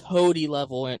Ospreay the Cody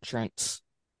level entrance.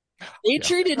 They Yeah.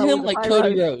 treated So him was like I Cody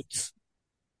right? Rhodes.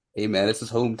 Hey man, it's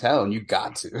his hometown. You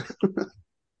got to.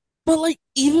 But like,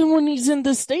 even when he's in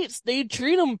the States, they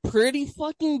treat him pretty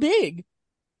fucking big.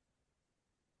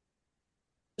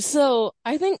 So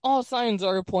I think all signs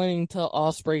are pointing to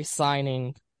Ospreay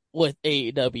signing with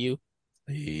AEW.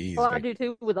 Please, Well, I make- do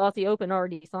too with Aussie Open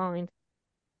already signed.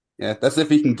 Yeah, that's if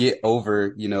he can get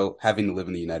over, having to live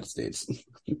in the United States.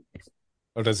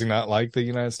 Oh, does he not like the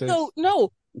United States? No,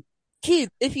 Keith,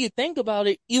 if you think about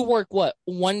it, you work what,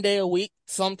 1 day a week,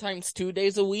 sometimes 2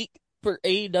 days a week for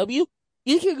AEW?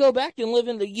 You could go back and live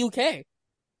in the UK.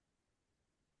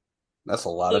 That's a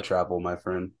lot of travel, my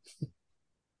friend.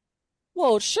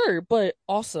 Well, sure, but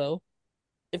also,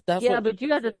 if that's Yeah, what but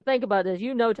you have to think about this.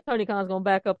 You know Tony Khan's gonna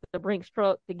back up the Brinks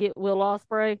truck to get Will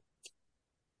Ospreay.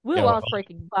 Will Yeah, Ospreay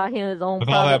can buy him his own with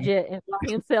all private that- jet and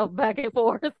fly himself back and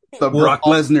forth. The Well, Brock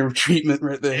Lesnar treatment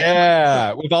right there.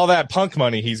 Yeah, with all that Punk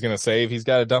money he's gonna save, he's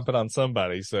got to dump it on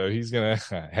somebody. So he's gonna,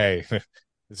 hey,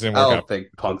 this didn't I work don't out. think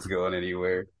Punk's going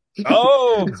anywhere.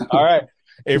 Oh, all right.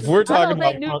 If we're I talking don't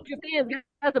about think New Punk, Japan's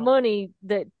got the money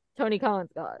that Tony Khan's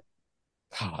got.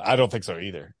 I don't think so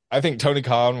either. I think Tony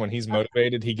Khan, when he's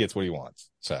motivated, he gets what he wants.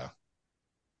 So,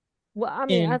 Well, I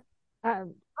mean,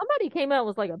 And- somebody came out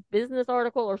with like a business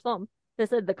article or something that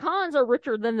said the Khans are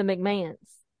richer than the McMahons.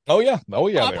 oh yeah, I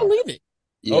they are. believe it.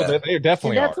 Yeah. Oh, they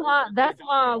definitely And are. that's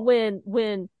why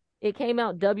when it came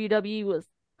out WWE was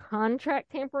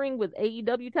contract tampering with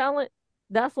AEW talent,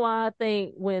 that's why I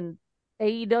think when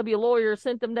AEW lawyers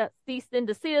sent them that cease and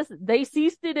desist, they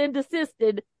ceased it and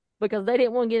desisted because they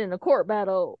didn't want to get in a court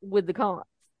battle with the Khans.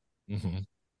 Mm-hmm.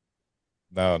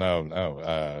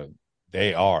 No.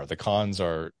 They are. The Khans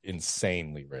are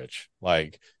insanely rich.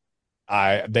 Like, they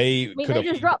I mean, could they have.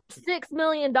 just dropped $6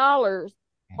 million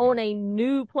on a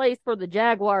new place for the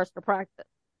Jaguars to practice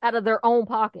out of their own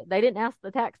pocket. They didn't ask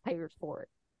the taxpayers for it.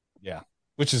 Yeah,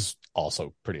 which is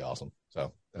also pretty awesome.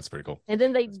 So that's pretty cool. And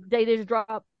then they just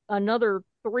dropped another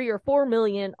 3 or 4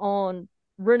 million on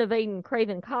renovating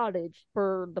Craven Cottage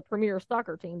for the premier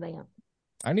soccer team they own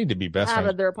I need to be best out friends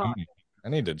of their with pocket. Tony. I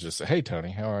need to just say, hey, Tony,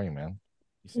 how are you, man?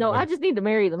 You seem No, like- I just need to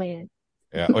marry the man.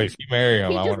 yeah. Oh, if you marry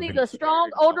him, He I just want to needs be. a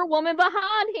strong older woman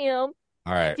behind him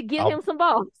All right, to give him some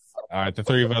balls. All right, the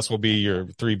three of us will be your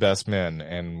three best men,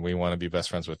 and we want to be best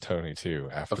friends with Tony too.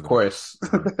 After Of the- course.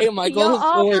 Hey, my Y'all goal is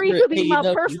all for three could be my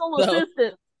AEW, personal so-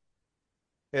 assistants.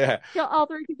 yeah. Y'all all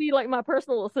three could be like my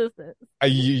personal assistants.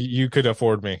 You could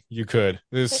afford me. You could.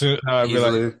 This, I'd be like,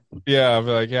 Easily. yeah, I'd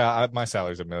be like, yeah, my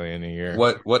salary's $1 million a year.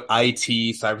 What IT,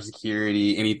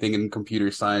 cybersecurity, anything in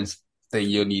computer science thing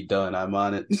you'll need done, I'm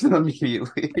on it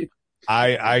immediately.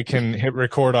 I can hit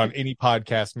record on any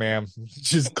podcast, ma'am.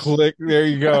 Just click. There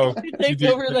you go. You take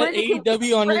You over the Brandon can-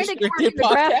 AEW Brandon can work Unrestricted in the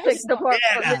graphics podcast.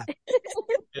 department.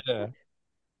 Yeah,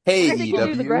 Hey, Brandon can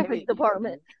do the EW. graphics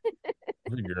department.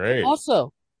 that'd be great.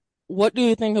 Also, what do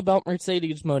you think about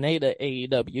Mercedes Monet to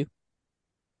AEW?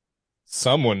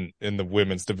 Someone in the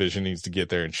women's division needs to get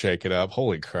there and shake it up.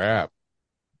 Holy crap.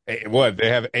 What? They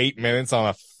have 8 minutes on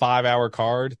a 5-hour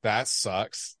card? That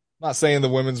sucks. I'm not saying the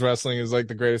women's wrestling is like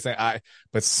the greatest thing.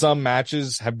 But some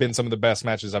matches have been some of the best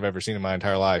matches I've ever seen in my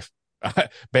entire life.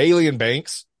 Bailey and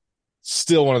Banks,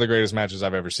 still one of the greatest matches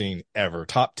I've ever seen ever.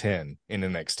 Top 10 in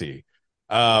NXT.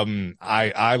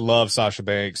 I love Sasha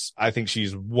Banks. I think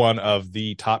she's one of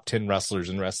the top 10 wrestlers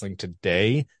in wrestling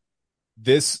today.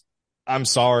 I'm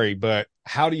sorry, but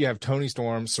how do you have Tony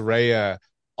Storm, Saraya,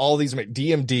 all these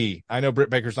DMD? I know Britt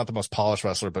Baker's not the most polished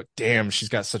wrestler, but damn, she's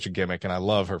got such a gimmick and I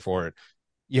love her for it.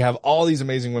 You have all these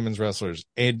amazing women's wrestlers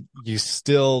and you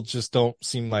still just don't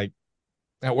seem like,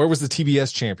 now, where was the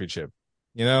TBS championship?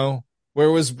 You know, where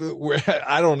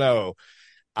I don't know.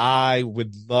 I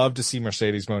would love to see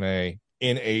Mercedes Moné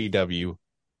in AEW.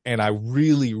 And I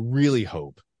really, really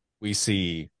hope we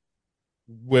see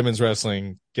women's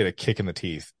wrestling get a kick in the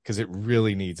teeth because it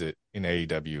really needs it in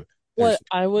AEW. What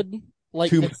I would like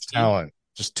Too to much see talent,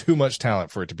 just too much talent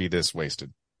for it to be this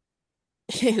wasted.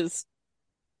 is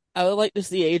I would like to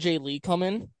see AJ Lee come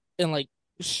in and like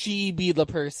she be the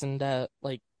person that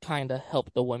like kind of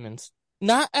help the women's,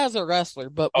 not as a wrestler,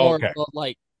 but more Okay. of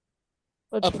like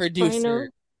a trainer,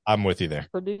 producer. I'm with you there.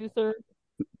 producer.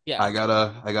 Yeah, I got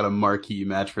a marquee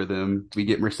match for them. We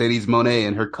get Mercedes Moné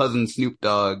and her cousin Snoop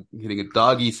Dogg hitting a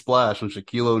doggy splash on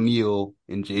Shaquille O'Neal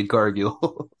and Jade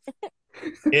Cargill.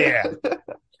 Yeah.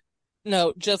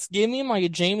 no, just give me my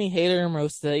Jamie Hayter and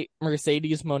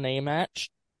Mercedes Moné match.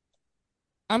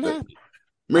 I'm happy.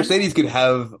 Mercedes could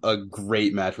have a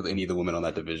great match with any of the women on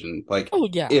that division. Like, Oh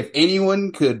yeah, if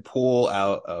anyone could pull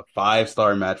out a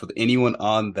 5-star match with anyone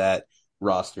on that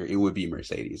roster, it would be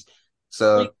Mercedes.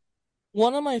 So, Like,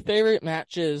 one of my favorite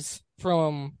matches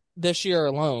from this year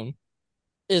alone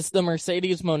is the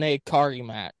Mercedes Monet Kari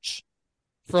match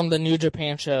from the New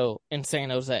Japan show in San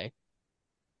Jose.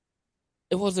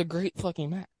 It was a great fucking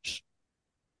match.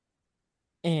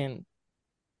 And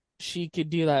she could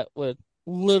do that with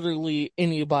literally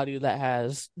anybody that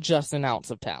has just an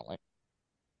ounce of talent.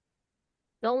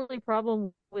 The only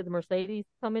problem with Mercedes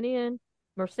coming in,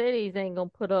 Mercedes ain't gonna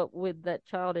put up with that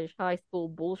childish high school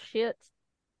bullshit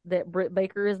that Britt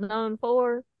Baker is known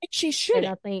for. She And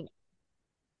shouldn't.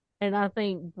 I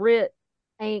think Britt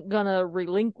ain't gonna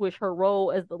relinquish her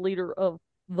role as the leader of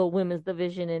the women's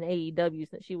division in AEW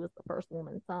since she was the first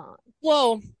woman signed.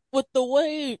 Well, with the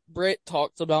way Britt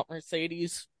talks about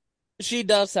Mercedes, she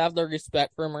does have the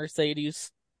respect for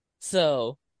Mercedes.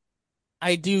 So,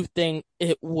 I do think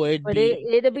it would But be.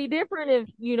 it'd be different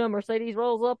if, Mercedes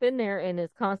rolls up in there and is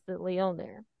constantly on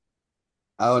there.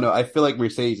 I don't know. I feel like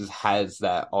Mercedes has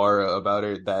that aura about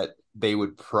her that they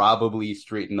would probably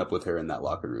straighten up with her in that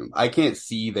locker room. I can't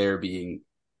see there being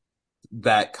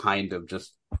that kind of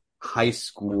just high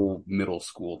school, middle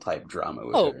school type drama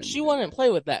with her. She wouldn't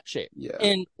play with that shit. Yeah.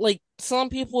 And, like, some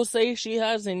people say she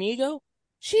has an ego.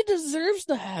 She deserves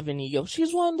to have an ego.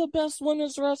 She's one of the best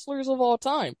women's wrestlers of all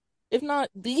time, if not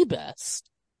the best.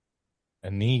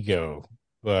 An ego,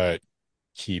 but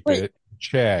keep But- it in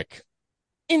check.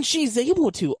 And she's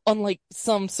able to, unlike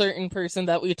some certain person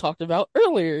that we talked about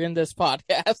earlier in this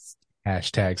podcast.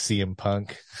 Hashtag CM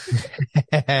Punk.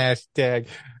 Hashtag.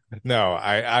 No,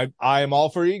 I am all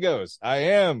for egos. I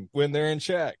am when they're in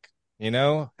check.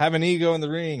 Have an ego in the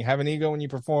ring. Have an ego when you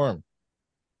perform.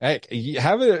 Heck, you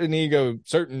have an ego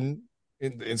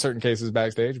in certain cases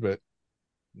backstage, but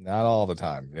not all the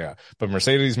time. Yeah. But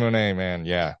Mercedes Moné, man,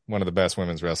 yeah, one of the best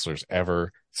women's wrestlers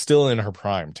ever. Still in her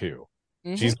prime too.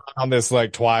 Mhm. She's on this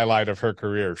like twilight of her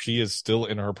career. She is still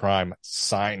in her prime.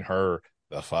 Sign her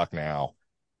the fuck now.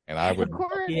 And I would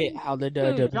According how the to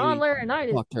WWE John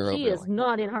Laurinaitis, fucked her she over is like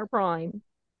not in her prime.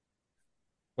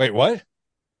 wait, what?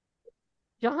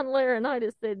 John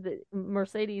Laurinaitis said that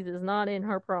Mercedes is not in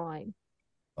her prime.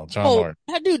 Well, John Oh, Lauren.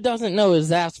 that dude doesn't know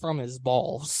his ass from his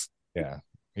balls. Yeah.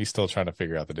 He's still trying to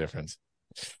figure out the difference.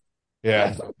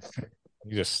 Yeah.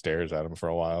 He just stares at him for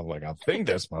a while, like, I think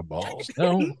that's my balls.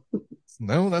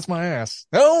 No, that's my ass.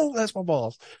 No, that's my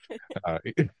balls.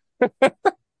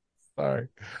 Sorry.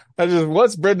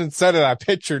 Once Brendan said it, I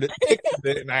pictured it,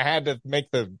 and I had to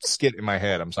make the skit in my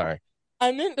head. I'm sorry.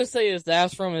 I meant to say his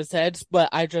ass from his head, but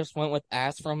I just went with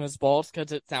ass from his balls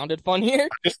because it sounded funnier.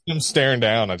 Just him staring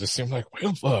down. I just seemed like, what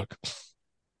the fuck?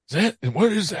 Is that?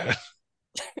 What is that?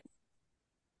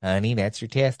 Honey, that's your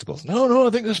testicles. No, I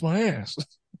think that's my ass.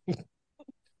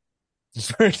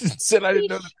 Brendan said I didn't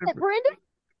know Shit, that. Brendan.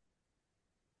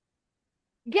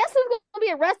 Guess who's going to be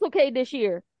at WrestleCade this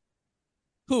year?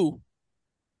 Who?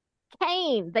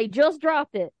 Kane. They just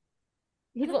dropped it.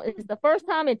 It's the first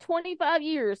time in 25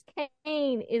 years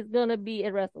Kane is going to be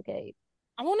at WrestleCade.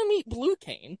 I want to meet Blue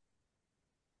Cane.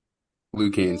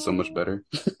 Blue Kane's so much better.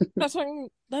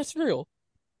 That's real.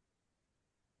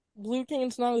 Blue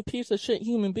Kane's not a piece of shit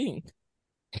human being.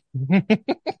 I like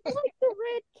the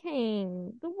Red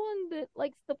Kane, the one that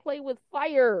likes to play with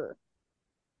fire.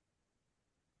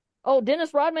 Oh,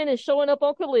 Dennis Rodman is showing up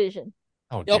on Collision.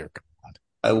 Oh, Yep. dear God.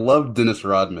 I love Dennis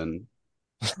Rodman,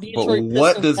 but Detroit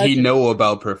what Pistons does he legend. know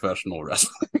about professional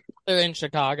wrestling? They're in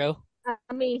Chicago.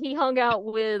 I mean, he hung out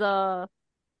with the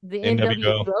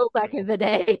NWO. NWO back in the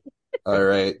day. All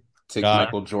right, take God.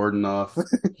 Michael Jordan off.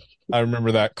 I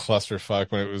remember that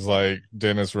clusterfuck when it was like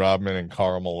Dennis Rodman and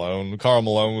Karl Malone. Karl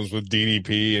Malone was with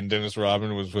DDP and Dennis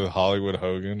Rodman was with Hollywood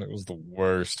Hogan. It was the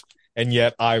worst. And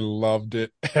yet I loved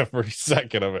it every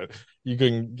second of it. You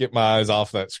couldn't get my eyes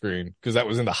off that screen because that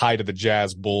was in the height of the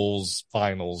Jazz Bulls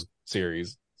finals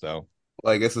series. So,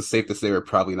 Well, I guess it's safe to say we're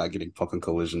probably not getting Punk and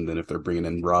Collision then if they're bringing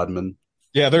in Rodman.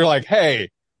 yeah, they're like, hey,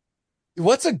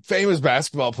 what's a famous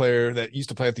basketball player that used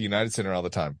to play at the United Center all the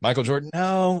time? Michael Jordan?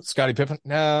 No. Scottie Pippen?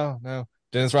 No.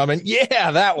 Dennis Rodman?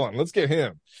 Yeah, that one. Let's get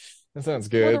him. That sounds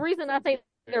Well, good. the reason I think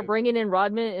they're bringing in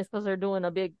Rodman is because they're doing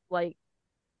a big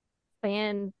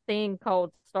fan thing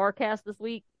called Starcast this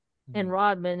week, and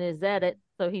Rodman is at it,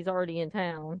 so he's already in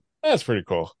town. That's pretty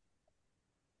cool.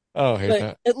 Oh, I hate But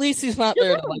that. at least he's not Just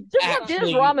there let, to like just let Dennis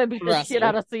actually Rodman beat the wrestle. shit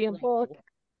out of CM Punk.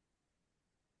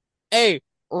 Hey,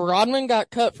 Rodman got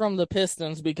cut from the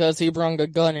Pistons because he brung a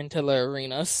gun into the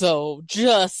arena. So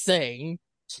just saying,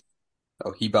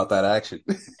 Oh, he about that action.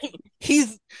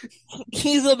 he's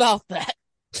about that.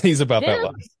 He's about that Dennis,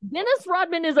 life. Dennis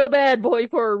Rodman is a bad boy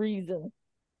for a reason.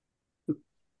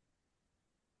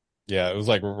 Yeah, it was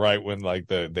like right when like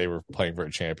they were playing for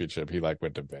a championship. He like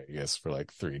went to Vegas for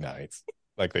like 3 nights.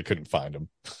 Like they couldn't find him.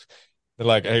 They're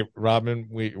like, "Hey, Robin,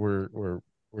 we're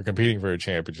competing for a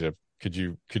championship. Could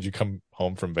you come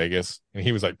home from Vegas?" And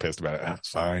he was like pissed about it. That's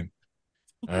fine.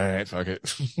 All right, fuck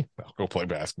it. I'll go play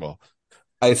basketball.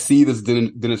 I see this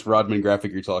Dennis Rodman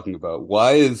graphic you're talking about.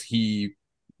 Why is he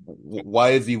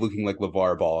looking like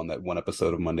LeVar Ball on that one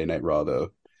episode of Monday Night Raw though?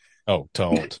 Oh,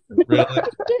 don't. Really?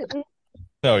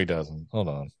 No, he doesn't. Hold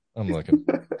on. I'm looking.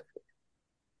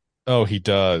 Oh, he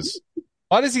does.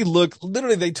 Why does he look?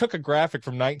 Literally, they took a graphic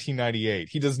from 1998.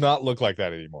 He does not look like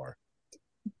that anymore.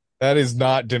 That is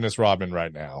not Dennis Rodman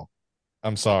right now.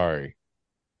 I'm sorry.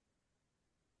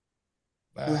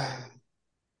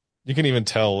 You can even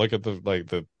tell. Look at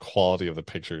the quality of the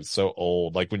picture. It's so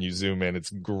old. Like when you zoom in,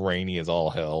 it's grainy as all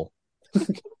hell.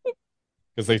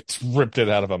 Because they ripped it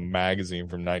out of a magazine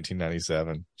from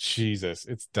 1997. Jesus,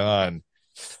 it's done.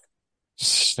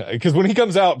 Because when he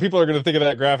comes out, people are going to think of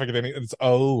that graphic, and then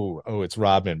it's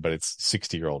Rodman, but it's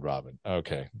 60-year-old Rodman.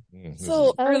 Okay.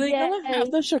 So, are they yeah. gonna have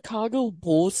the Chicago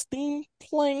Bulls theme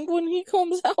playing when he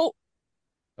comes out?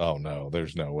 Oh no,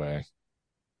 there's no way.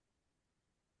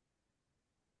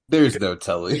 There's no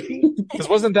telling. Because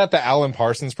wasn't that the Alan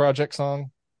Parsons Project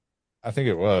song? I think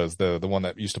it was the one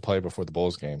that used to play before the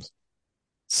Bulls games.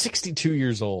 62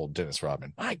 years old, Dennis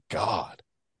Rodman. My God.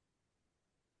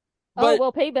 But-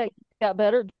 well, Payback got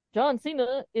better. John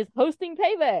Cena is hosting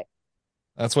Payback.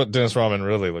 That's what Dennis Rodman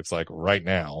really looks like right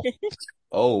now.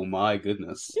 Oh my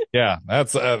goodness. Yeah,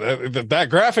 that's that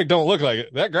graphic don't look like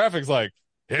it. That graphic's like,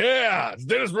 yeah, it's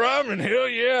Dennis Rodman, hell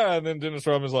yeah. And then Dennis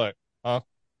Rodman's like, huh?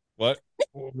 What?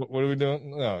 What are we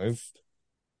doing? No,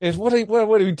 it's what are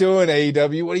we doing,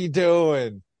 AEW? What are you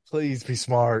doing? Please be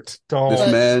smart. Don't.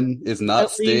 This man is not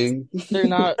At least Sting. they're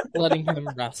not letting him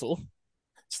wrestle.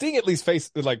 Sting at least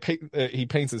he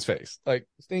paints his face. Like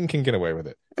Sting can get away with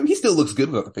it. I mean, he still looks good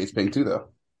without the face paint too, though.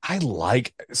 I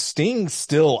like Sting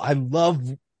still. I love.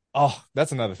 Oh,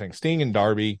 that's another thing. Sting and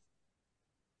Darby,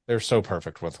 they're so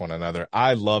perfect with one another.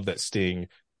 I love that Sting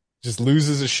just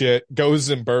loses his shit, goes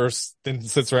and bursts, then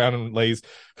sits around and lays.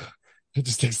 It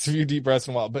just takes a few deep breaths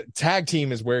in a while. But tag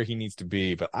team is where he needs to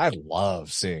be. But I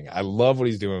love Sting. I love what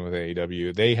he's doing with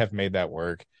AEW. They have made that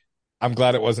work. I'm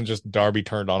glad it wasn't just Darby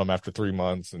turned on him after 3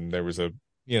 months and there was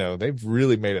they've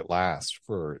really made it last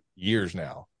for years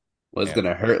now. Well, it's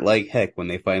gonna hurt like heck when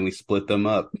they finally split them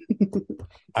up.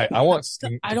 I want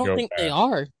Sting I don't think they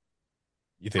are.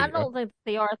 You think? I don't think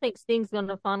they are. I think Sting's going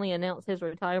to finally announce his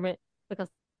retirement because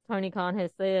Tony Khan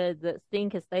has said that Sting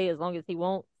can stay as long as he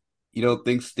wants. You don't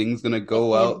think Sting's gonna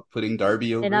go out putting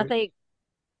Darby over? And I think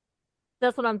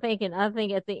that's what I'm thinking. I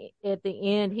think at the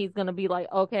end he's going to be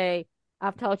like, okay,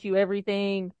 I've taught you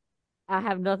everything. I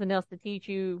have nothing else to teach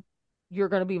you. You're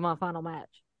going to be my final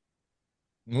match.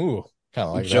 Ooh, kind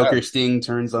of like Joker that. Sting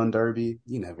turns on Darby.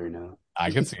 You never know. I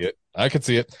can see it. I can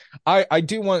see it. I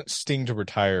do want Sting to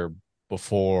retire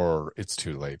before it's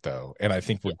too late, though. And I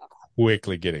think we're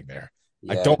quickly getting there.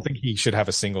 Yeah. I don't think he should have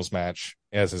a singles match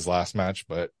as his last match,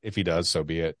 but if he does, so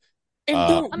be it. And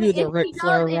don't do the if Ric he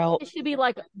Flair does, route. it should be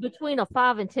like between a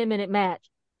 5 and 10 minute match.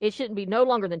 It shouldn't be no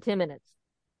longer than 10 minutes.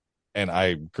 And I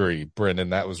agree,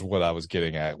 Brendan. That was what I was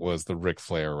getting at, was the Ric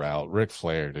Flair route. Ric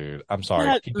Flair, dude. I'm sorry.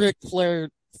 That Ric Flair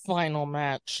final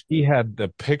match. He had the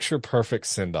picture perfect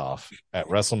send off at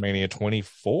WrestleMania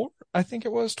 24, I think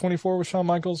it was 24 with Shawn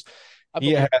Michaels.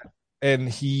 And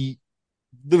he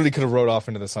literally could have rode off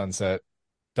into the sunset,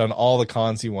 done all the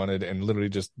cons he wanted, and literally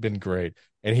just been great.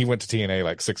 And he went to TNA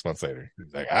like 6 months later.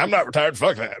 He's like, I'm not retired.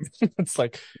 Fuck that. It's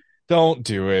like, don't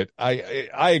do it.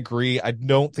 I agree. I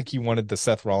don't think he wanted the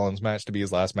Seth Rollins match to be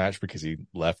his last match because he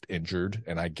left injured,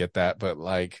 and I get that. But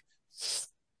like,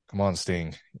 come on,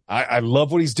 Sting. I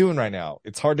love what he's doing right now.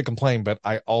 It's hard to complain, but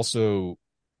I also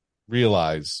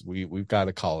realize we've got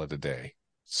to call it a day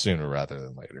sooner rather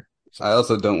than later. So, I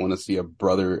also don't want to see a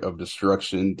Brother of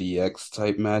Destruction DX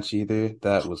type match either.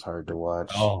 That was hard to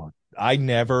watch. oh, I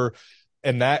never.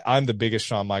 And that I'm the biggest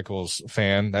Shawn Michaels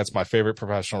fan. That's my favorite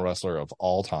professional wrestler of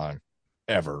all time,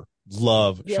 ever.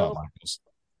 Love Shawn Michaels.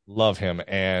 Love him.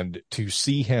 And to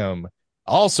see him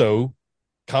also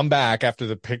come back after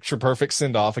the picture perfect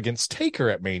send off against Taker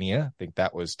at Mania. I think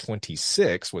that was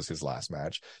 26 was his last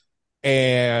match.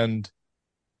 And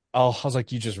I was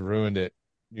like, you just ruined it.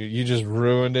 You just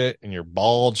ruined it. And your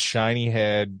bald, shiny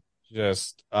head.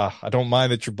 Just, I don't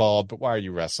mind that you're bald, but why are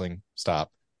you wrestling?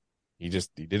 Stop. He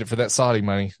did it for that Saudi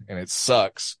money, and it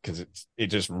sucks because it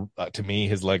just to me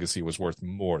his legacy was worth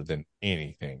more than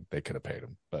anything they could have paid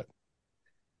him. But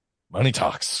money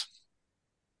talks.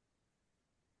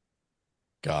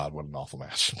 God, what an awful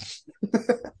match!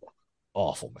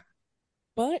 Awful match.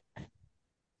 But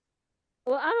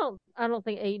Well, I don't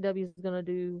think AEW is gonna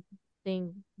do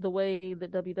thing the way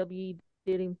that WWE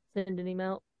did him, sending him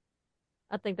out.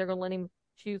 I think they're gonna let him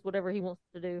choose whatever he wants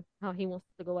to do, how he wants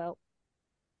to go out.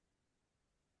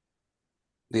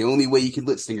 The only way you can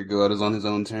let Stinger go out is on his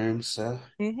own terms. So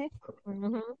mhm.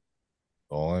 Hmm.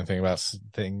 The only thing about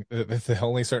the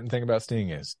only certain thing about Sting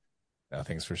is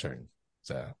nothing's for certain.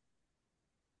 So,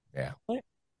 yeah. But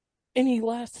any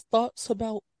last thoughts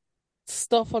about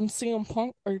stuff on CM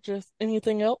Punk or just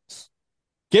anything else?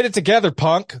 Get it together,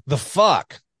 Punk. The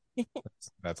fuck.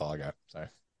 That's all I got. Sorry.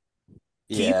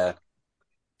 yeah,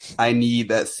 I need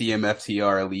that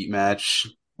CMFTR Elite match.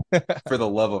 For the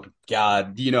love of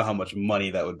God, do you know how much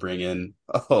money that would bring in?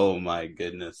 Oh my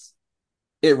goodness.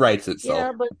 It writes itself.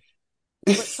 Yeah,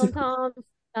 but sometimes,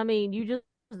 I mean, you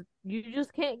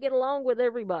just can't get along with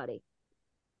everybody.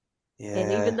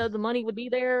 And even Yeah. though the money would be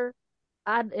there,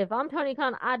 if I'm Tony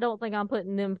Khan, I don't think I'm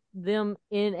putting them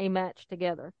in a match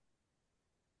together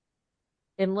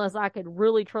unless I could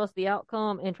really trust the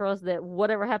outcome and trust that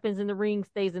whatever happens in the ring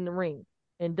stays in the ring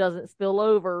and doesn't spill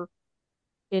over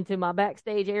into my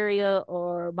backstage area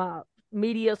or my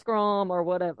media scrum or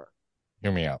whatever.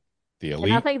 Hear me out. The And I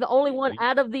Elite. think the only one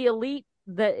out of the elite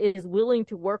that is willing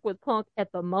to work with Punk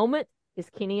at the moment is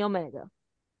Kenny Omega.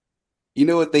 You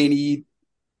know what they need?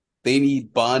 They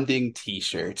need bonding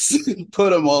t-shirts. Put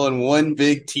them all in one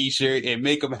big t-shirt and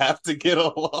make them have to get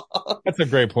along That's a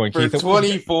great point, for Keith.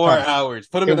 24 hours.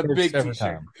 Put them It in a works big every t-shirt.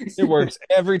 time. It works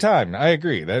every time. I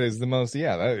agree. That is the most.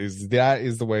 Yeah, that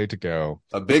is the way to go.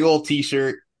 A big old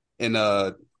t-shirt in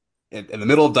in the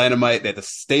middle of Dynamite. They have to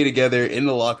stay together in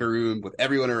the locker room with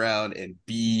everyone around and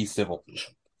be civil.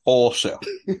 Whole show.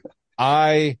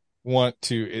 I want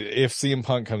to, if CM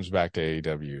Punk comes back to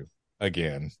AEW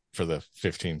again for the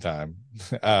 15th time,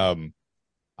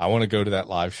 I want to go to that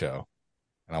live show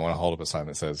and I want to hold up a sign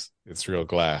that says, "It's real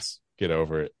glass. Get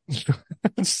over it."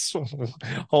 Just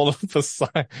hold up a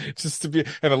sign just to be,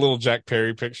 and a little Jack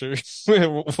Perry picture.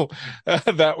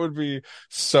 That would be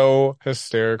so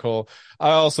hysterical.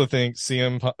 I also think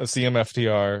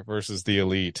CMFTR versus the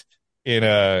Elite in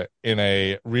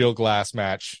a real glass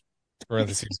match,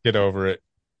 parentheses, get over it,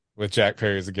 with Jack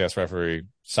Perry as a guest referee.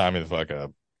 Sign me the fuck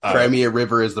up. Crimea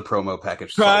River is the promo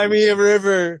package. Crimea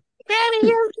River.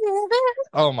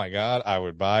 Oh my God, I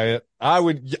would buy it. I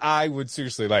would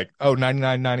seriously, like, oh,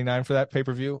 $99.99 for that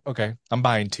pay-per-view. Okay, I'm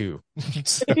buying two.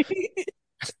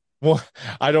 Well,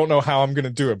 I don't know how I'm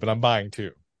gonna do it, but I'm buying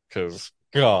two because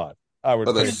God, I would.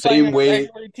 Oh, the pay. same way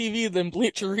Regular TV than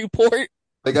Bleacher Report.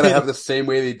 they gotta have the same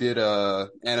way they did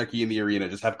Anarchy in the Arena.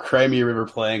 Just have Crimea River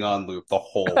playing on loop the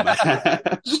whole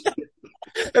match.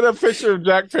 And a picture of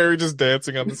Jack Perry just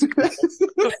dancing on the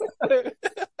screen.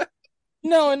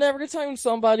 No, and every time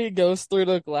somebody goes through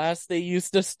the glass, they use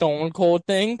the Stone Cold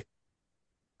thing.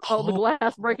 Oh, the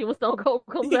glass breaking with Stone Cold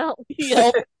comes out.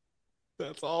 Yep.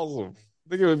 That's awesome. I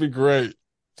think it would be great.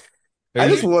 I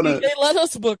just want They to. let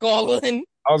us book all in.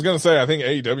 I was gonna say, I think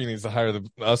AEW needs to hire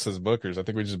us as bookers. I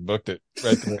think we just booked it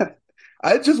right there.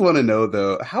 I just want to know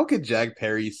though, how could Jack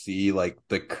Perry see like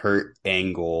the Kurt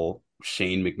Angle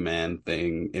Shane McMahon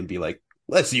thing and be like,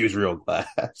 let's use real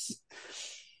glass?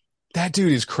 That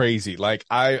dude is crazy. Like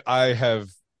I've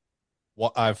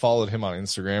followed him on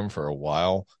Instagram for a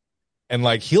while, and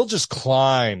like he'll just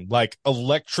climb like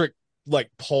electric like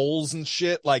poles and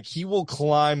shit. Like he will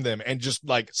climb them and just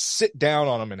like sit down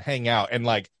on them and hang out, and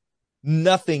like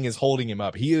nothing is holding him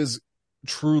up. He is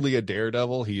truly a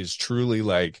daredevil. He is truly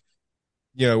like,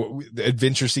 you know,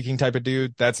 adventure seeking type of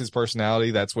dude. That's his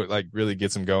personality. That's what like really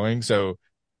gets him going. So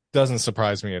doesn't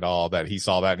surprise me at all that he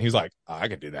saw that and he's like, oh, I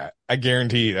can do that. I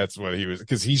guarantee that's what he was,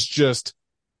 because he's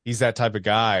that type of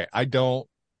guy. I don't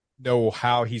know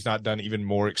how he's not done even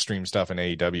more extreme stuff in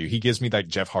AEW. He gives me like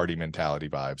Jeff Hardy mentality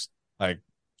vibes. Like,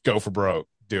 go for broke,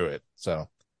 do it. So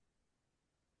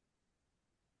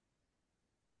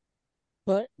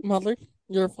But, Mother,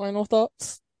 your final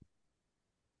thoughts?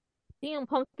 CM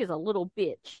Punk is a little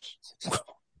bitch.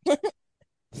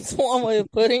 That's one way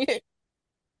of putting it.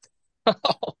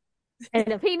 And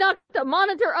if he knocked a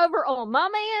monitor over on my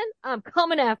man, I'm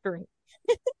coming after him.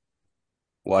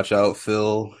 Watch out,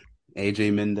 Phil.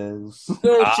 AJ Mendez.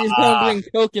 So she's going to bring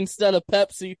Coke instead of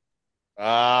Pepsi.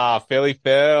 Philly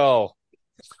Phil.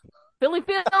 Philly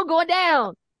Phil going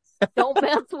down. Don't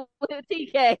mess with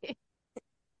TK.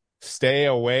 Stay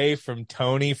away from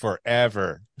Tony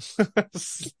forever.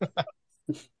 Nobody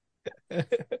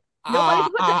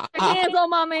put their hands on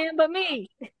my man but me.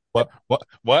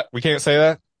 What? We can't say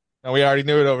that? No, we already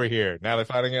knew it over here. Now they're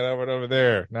fighting it over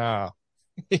there. No,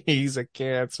 he's a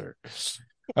cancer.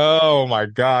 Oh my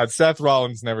God. Seth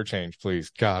Rollins never changed, please.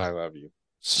 God, I love you.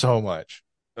 so much.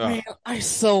 Ugh. Man, I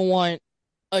so want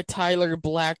a Tyler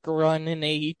Black run in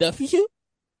AEW.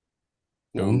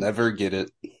 We'll Ooh. never get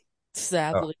it.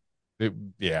 Sadly,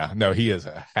 Yeah, no, he is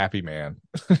a happy man.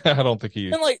 I don't think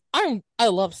he. and like I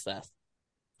love Seth,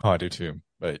 Oh, I do too.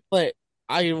 But but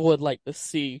I would like to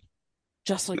see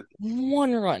just like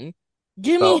one run.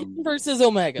 Give me The, him versus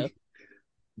Omega.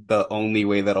 the only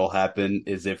way that'll happen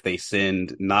is if they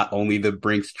send not only the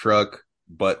Brinks truck,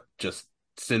 but just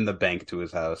send the bank to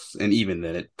his house. And even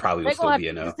then, it probably will They're still gonna be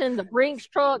a have no. to send the Brinks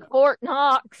truck, Fort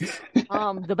Knox,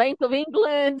 the Bank of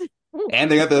England.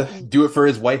 And they have to do it for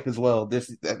his wife as well. That's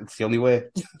the only way.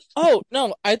 Oh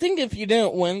no, I think if you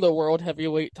didn't win the World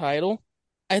Heavyweight title,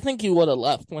 I think you would have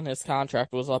left when his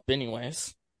contract was up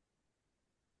anyways.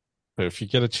 if you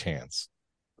get a chance,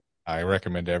 I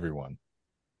recommend everyone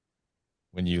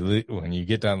when you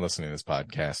get done listening to this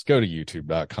podcast, go to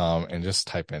youtube.com and just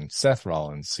type in Seth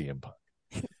Rollins CM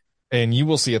Punk. And you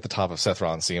will see at the top of Seth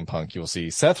Rollins CM Punk, you will see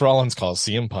Seth Rollins calls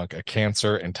CM Punk a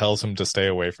cancer and tells him to stay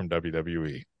away from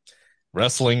WWE.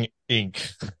 Wrestling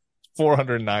Inc.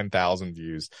 409,000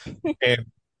 views. And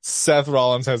Seth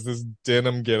Rollins has this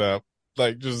denim getup,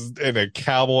 like just in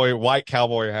a white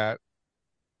cowboy hat,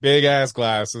 big ass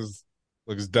glasses,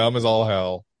 looks dumb as all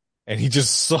hell. And he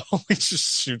just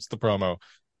shoots the promo.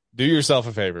 Do yourself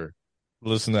a favor.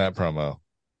 Listen to that promo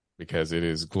because it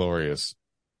is glorious.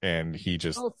 And he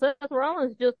just. Oh, Seth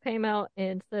Rollins just came out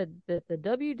and said that the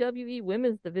WWE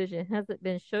women's division hasn't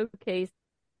been showcased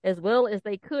as well as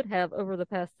they could have over the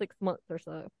past 6 months or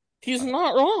so. He's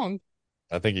not wrong.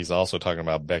 I think he's also talking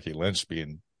about Becky Lynch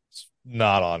being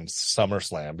not on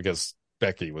SummerSlam because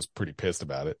Becky was pretty pissed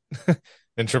about it.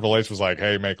 And Triple H was like,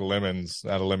 hey, make lemons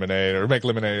out of lemonade or make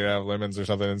lemonade out of lemons or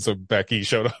something. And so Becky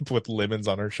showed up with lemons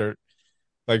on her shirt.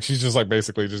 Like, she's just like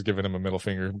basically just giving him a middle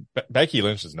finger. Becky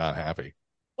Lynch is not happy.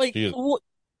 Like,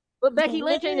 But Becky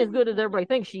Lynch ain't as good as everybody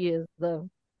thinks she is, though.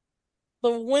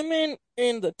 the women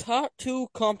in the top two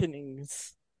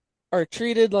companies are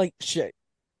treated like shit,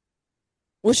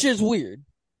 which is weird.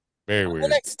 Very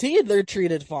weird. NXT, they're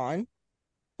treated fine,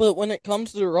 but when it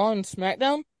comes to Raw and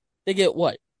SmackDown, they get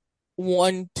what?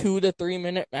 1 2 to 3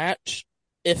 minute match,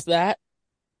 if that.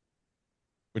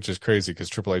 Which is crazy because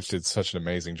Triple H did such an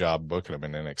amazing job booking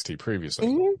them in NXT previously.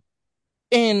 Mm-hmm.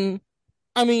 And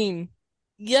I mean,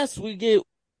 yes, we get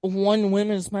one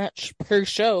women's match per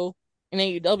show in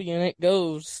AEW, and it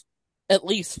goes at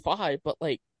least 5. But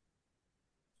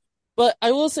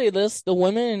I will say this: the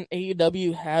women in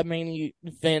AEW have main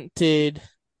evented.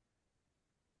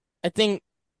 I think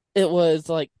it was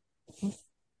like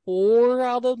 4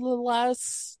 out of the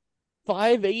last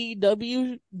 5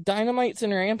 AEW Dynamites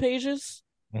and Rampages.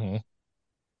 Mm-hmm.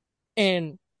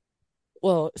 And,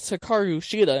 well, Sakaru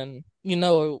Shida, and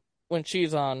when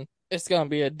she's on, it's going to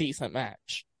be a decent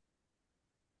match.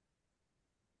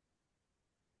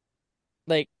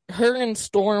 Like, her and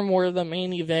Storm were the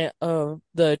main event of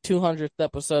the 200th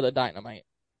episode of Dynamite.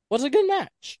 Was a good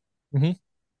match. Mm-hmm.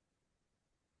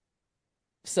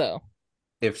 So.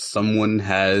 If someone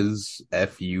has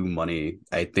FU money,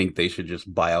 I think they should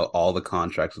just buy out all the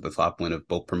contracts with the top win of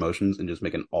both promotions and just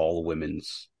make an all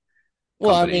women's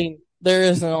Well, company. I mean, there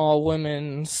is an all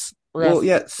women's Well,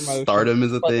 yeah, promotion, Stardom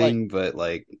is a but thing, but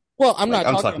like. Well, I'm Like,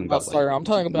 not I'm talking about Stardom. I'm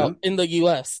talking about in the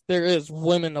U.S. There is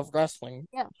Women of Wrestling.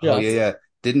 Yeah. Oh, yeah.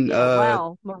 Didn't,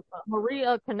 wow.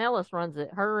 Maria Kanellis runs it.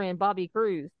 Her and Bobby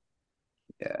Cruz.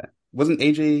 Yeah. Wasn't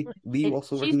AJ Lee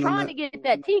also She's working on trying that? to get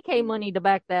that TK money to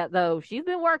back that, though. She's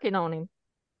been working on him.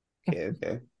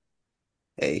 Okay.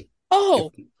 Hey.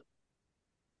 Oh,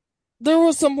 there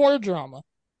was some more drama.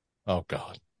 Oh,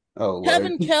 God. Oh,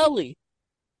 Kevin Lord. Kelly,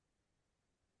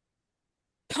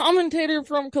 commentator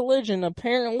from Collision.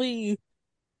 Apparently,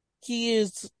 he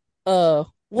is,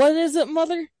 what is it,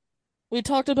 Mother? We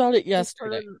talked about it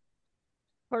yesterday.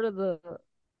 Part of the,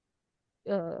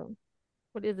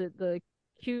 what is it? The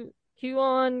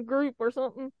QAnon group or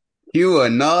something?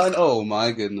 QAnon? Oh,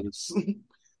 my goodness.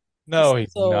 No,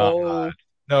 he's not.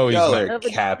 No, he's Y'all not. are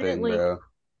capping, bro.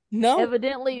 No.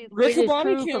 Evidently, Rick it is Abani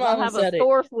true came because out I and have a said it.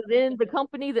 source within the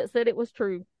company that said it was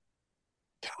true.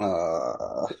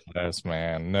 Yes,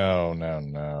 man.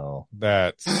 No.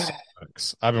 That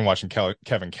sucks. I've been watching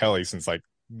Kevin Kelly since like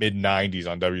mid-90s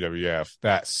on WWF.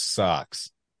 That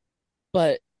sucks.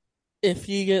 But if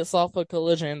he gets off a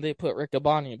Collision, they put Rick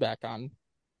Abani back on.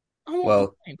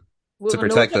 Well, We'll to know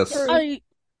protect it's us. true.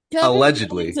 Kevin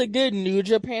Allegedly. He's a good New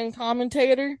Japan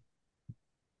commentator,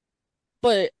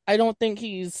 but I don't think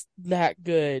he's that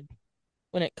good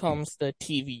when it comes to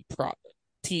TV.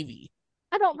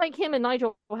 I don't think him and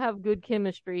Nigel will have good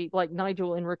chemistry like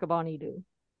Nigel and Rick Abani do.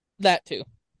 That too.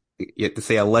 You have to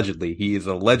say allegedly. He is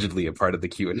allegedly a part of the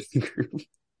Q&A group.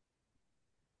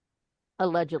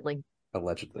 Allegedly.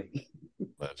 Allegedly.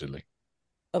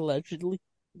 Allegedly.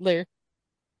 There.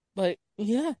 But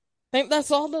yeah, I think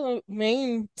that's all the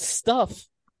main stuff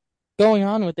going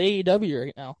on with AEW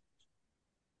right now.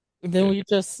 And then we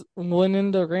just went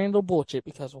into random bullshit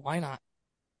because why not?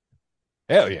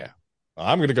 Hell yeah. Well,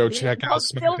 I'm going to go CM check out Punk's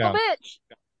still a SmackDown. bitch.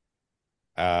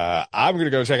 I'm going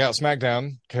to go check out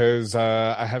SmackDown because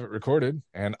I have it recorded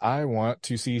and I want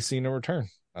to see Cena return.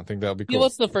 I think that'll be He cool.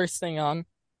 was the first thing on.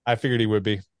 I figured he would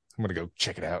be. I'm going to go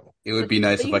check it out. It would be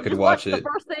nice if I could just watch the it.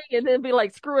 first thing and then be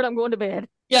like, screw it, I'm going to bed.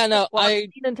 Yeah, no, Watch Cena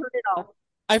and turn it off.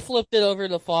 I flipped it over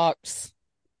to Fox.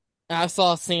 And I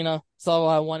saw Cena, so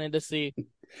I wanted to see.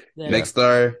 Then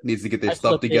Nexstar needs to get their I stuff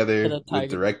flipped it together to the with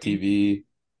Tiger. DirecTV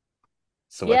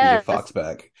so I can Yes. get Fox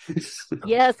back.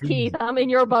 Yes, Keith, I'm in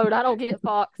your boat. I don't get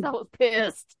Fox. I was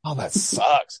pissed. Oh, that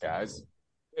sucks, guys.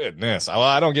 Goodness. Well,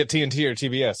 I don't get TNT or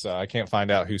TBS, so I can't find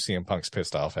out who CM Punk's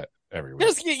pissed off at every week.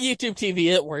 Just get YouTube TV,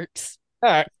 it works. All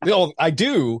right. Well, I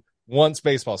do. Once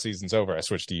baseball season's over, I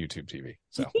switch to YouTube TV.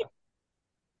 So,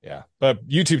 yeah. But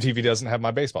YouTube TV doesn't have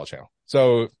my baseball channel.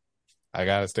 So, I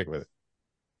got to stick with it.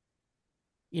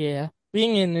 Yeah.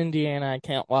 Being in Indiana, I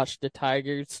can't watch the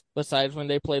Tigers besides when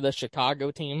they play the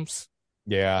Chicago teams.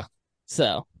 Yeah,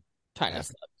 So, kind Yeah. of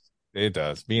sucks. it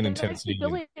does. Being in It makes me Tennessee.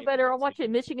 feel any better. I'm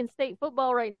watching Michigan State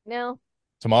football right now.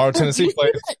 Tomorrow, Do you Tennessee see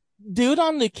plays. that dude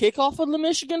on the kickoff of the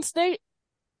Michigan State?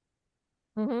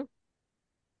 Mm-hmm.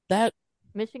 That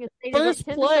Michigan State First is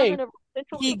up 10-7 play, over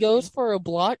Central he Michigan. goes for a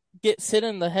block, gets hit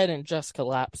in the head, and just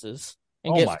collapses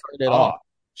and Oh gets my started God. off.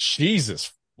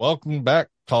 Jesus. Welcome back,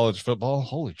 college football.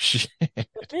 Holy shit.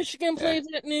 Michigan plays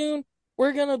at noon.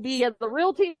 We're gonna be Yeah, the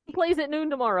real team plays at noon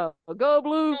tomorrow. Go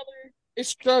Blue. is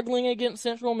struggling against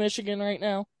Central Michigan right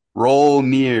now. Roll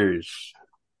Nears.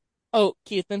 Oh,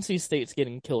 Keith, NC State's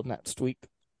getting killed next week.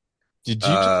 Did you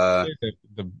just say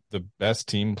that the best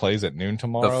team plays at noon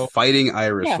tomorrow? The Fighting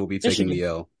Irish Yeah, will be taking Michigan. the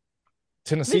L.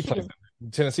 Tennessee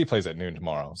Michigan. plays at noon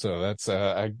tomorrow. So that's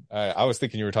I was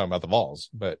thinking you were talking about the Vols,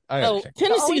 but I Oh, understand. The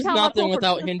only Tennessee's time I nothing pull for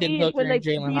without Tennessee Hendon is Hooker when they and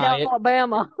Jalen beat Hyatt.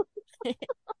 Alabama.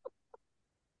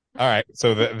 All right,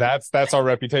 so that's our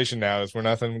reputation now. Is we're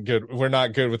nothing good. We're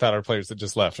not good without our players that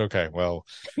just left. Okay, well,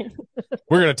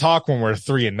 we're gonna talk when we're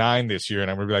 3-9 this year, and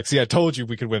I'm gonna be like, see, I told you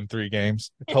we could win 3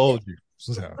 games. I told you.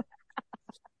 So,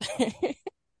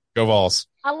 go Vols.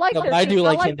 I like No, their I do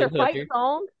like their Hendon fight Hooker.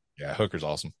 song. Yeah, Hooker's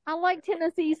awesome. I like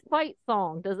Tennessee's fight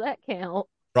song. Does that count?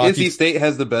 Rocky, NC State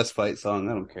has the best fight song.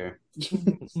 I don't care.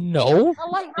 No, I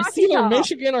like it's Rocky either Top.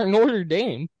 Michigan or Notre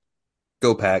Dame.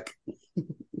 Go Pack.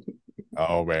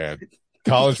 oh man,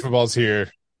 college football's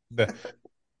here.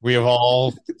 We have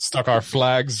all stuck our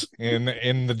flags in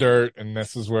the dirt, and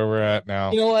this is where we're at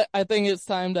now. You know what? I think it's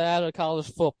time to add a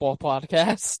college football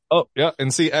podcast. Oh yeah,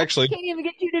 and see, actually, I can't even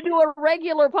get you to do a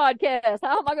regular podcast.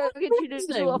 How am I going to get you to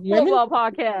Say, do a women? football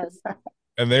podcast?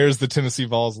 and there's the Tennessee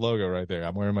Vols logo right there.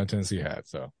 I'm wearing my Tennessee hat,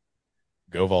 so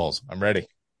go Vols. I'm ready.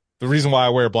 The reason why I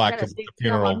wear I black gotta because it's do a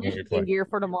funeral my when we Michigan play. gear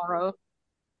for tomorrow.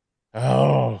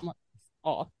 Oh,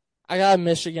 Oh, I got a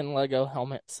Michigan Lego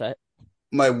helmet set.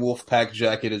 My Wolfpack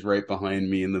jacket is right behind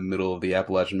me in the middle of the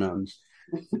Appalachian Mountains.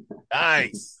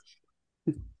 nice.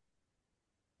 All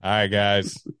right,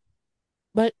 guys.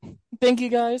 But thank you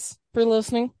guys for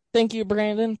listening. Thank you,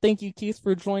 Brandon. Thank you, Keith,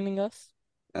 for joining us.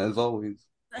 As always.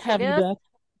 Have you Yes. back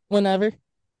whenever.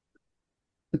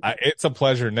 It's a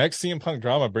pleasure. Next CM Punk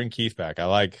drama, bring Keith back. I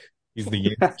like he's the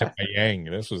yin to my yang.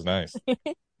 This was nice.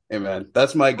 Hey man,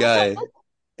 that's my guy.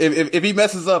 If he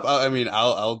messes up, I'll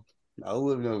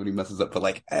let him know when he messes up.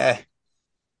 But Yeah.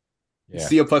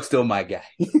 CM Punk's still my guy.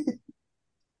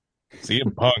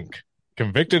 CM Punk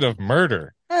convicted of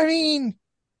murder. I mean,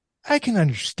 I can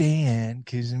understand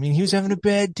because he was having a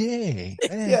bad day.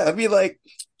 Yeah, I mean, like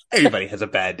everybody has a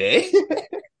bad day.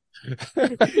 He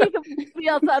could be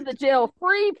outside the jail.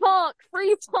 Free Punk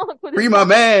with Free his my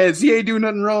mans. He ain't doing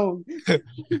nothing wrong. He'd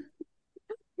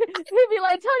be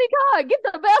like, Tony Khan, get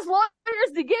the best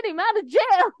lawyers to get him out of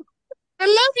jail. I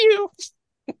love you.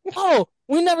 Oh,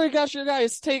 we never got your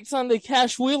guys' takes on the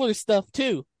Cash Wheeler stuff,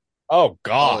 too. Oh Oh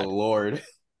God, Lord.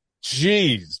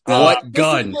 jeez. What This is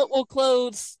gun? what we'll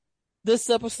close this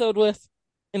episode with,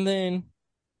 and then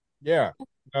Yeah.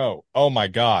 No. Oh my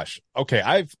gosh. Okay,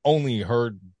 I've only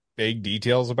heard vague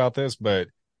details about this, but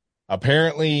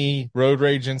apparently road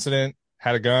rage incident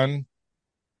had a gun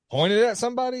pointed at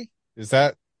somebody. Is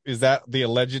that the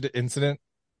alleged incident?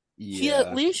 he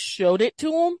at least showed it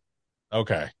to him.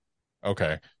 Okay.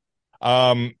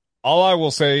 All I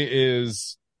will say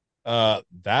is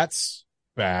that's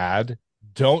bad,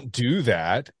 don't do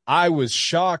that. I was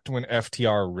shocked when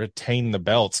FTR retained the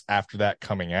belts after that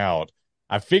coming out.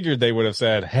 I figured they would have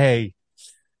said, hey,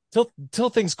 till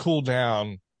things cool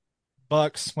down,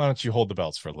 Bucks, why don't you hold the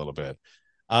belts for a little bit?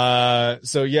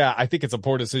 So yeah, I think it's a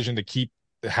poor decision to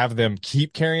have them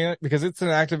keep carrying it because it's an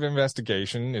active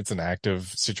investigation. It's an active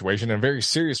situation and a very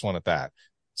serious one at that.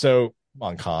 So come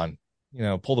on, Khan,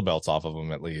 pull the belts off of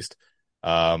them at least.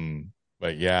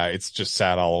 But yeah, it's just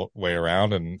sad all the way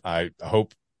around. And I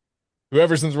hope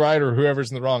whoever's in the right or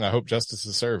whoever's in the wrong, I hope justice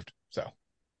is served. So.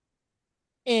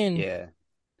 And Yeah.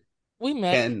 we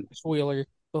met Wheeler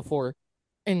before,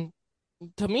 and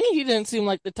to me, he didn't seem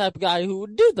like the type of guy who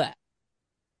would do that.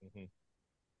 Mm-hmm.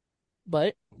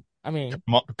 But, I mean...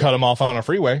 Cut him off on a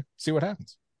freeway. See what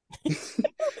happens.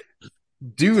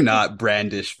 Do not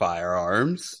brandish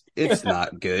firearms. It's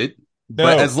not good. No.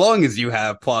 But as long as you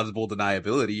have plausible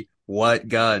deniability, what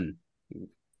gun?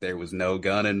 There was no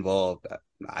gun involved.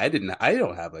 I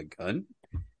don't have a gun.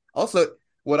 Also,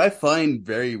 what I find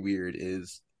very weird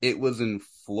is it was in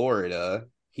Florida.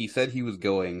 He said he was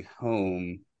going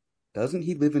home. Doesn't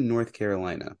he live in North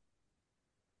Carolina?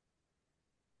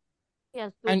 He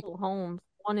has two homes,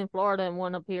 one in Florida and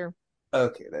one up here.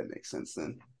 Okay, that makes sense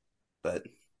then. But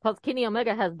because Kenny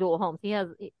Omega has dual homes.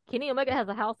 Kenny Omega has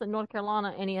a house in North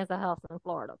Carolina and he has a house in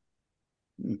Florida.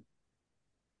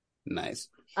 Nice.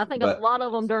 I think a lot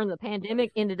of them during the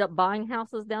pandemic ended up buying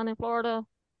houses down in Florida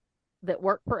that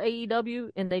work for AEW,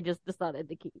 and they just decided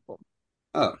to keep them.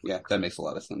 Oh, yeah, that makes a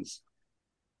lot of sense.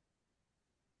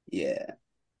 Yeah.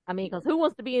 I mean, because who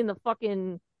wants to be in the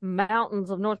fucking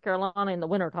mountains of North Carolina in the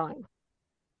wintertime?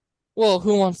 Well,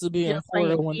 who wants to be in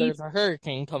Florida when there's a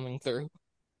hurricane coming through?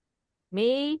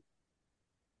 Me?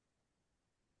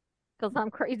 Because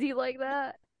I'm crazy like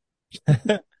that?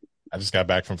 I just got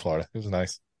back from Florida. It was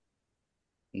nice.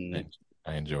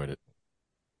 I enjoyed it.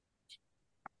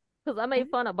 Because I made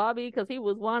fun of Bobby because he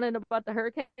was whining about the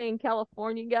hurricane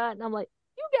California got, and I'm like,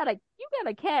 you got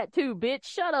a cat too, bitch.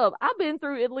 Shut up. I've been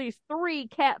through at least 3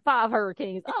 Cat 5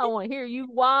 hurricanes. I don't want to hear you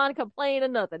whine, complain, or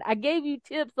nothing. I gave you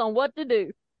tips on what to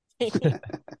do.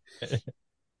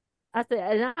 I said,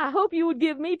 and I hope you would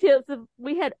give me tips if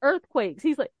we had earthquakes.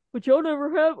 He's like, but y'all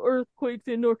never have earthquakes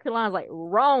in North Carolina. I was like,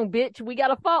 wrong, bitch. We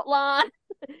got a fault line.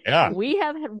 Yeah. We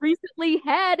have recently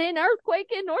had an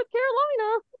earthquake in North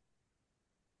Carolina.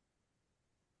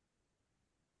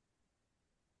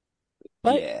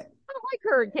 But yeah. I don't like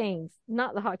hurricanes.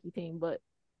 Not the hockey team, but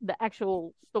the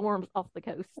actual storms off the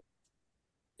coast.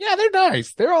 Yeah, they're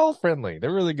nice. They're all friendly.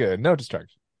 They're really good. No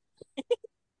distraction.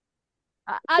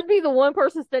 I'd be the one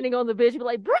person standing on the beach and be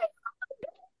like, bring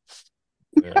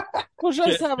it on. Yeah. We'll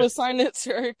just have a sign it's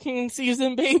hurricane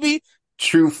season, baby.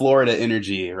 True Florida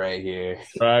energy right here.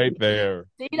 Right there.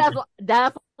 See,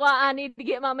 that's why I need to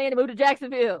get my man to move to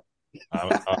Jacksonville.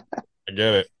 I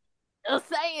get it. Just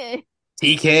saying.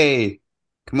 TK,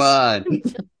 come on.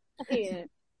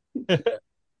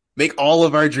 Make all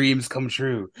of our dreams come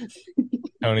true.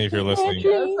 Tony, if you're listening.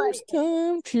 Dreams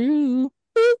come true.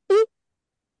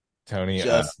 Tony,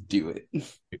 just do it.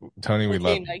 Tony, we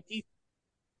love you.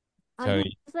 I'm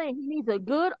just saying, he needs a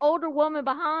good older woman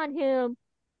behind him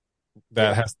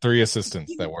that has 3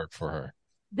 assistants that work for her.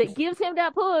 That gives him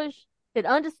that push, that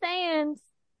understands,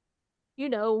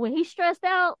 when he's stressed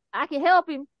out, I can help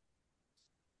him.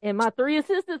 And my 3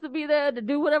 assistants will be there to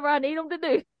do whatever I need them to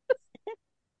do.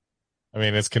 I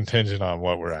mean, it's contingent on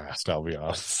what we're asked, I'll be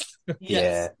honest.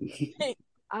 Yeah.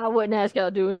 I wouldn't ask y'all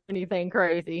to do anything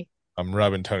crazy. I'm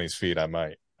rubbing Tony's feet. I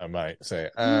might say,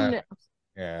 no.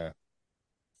 Yeah.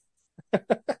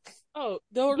 Oh,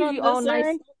 don't give you all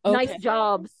nice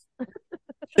jobs.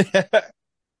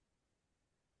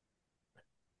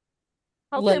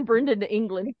 I'll send Brendan to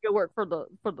England. He can work for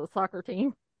the soccer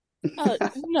team.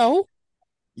 No.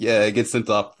 Yeah, it gets sent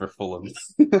off for Fulham.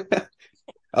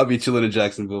 I'll be chilling in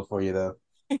Jacksonville for you, though.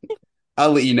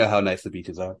 I'll let you know how nice the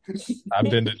beaches are.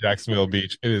 I've been to Jacksonville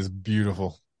Beach. It is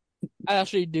beautiful. I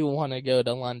actually do want to go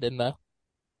to London, though.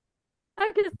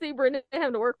 I can see Brendan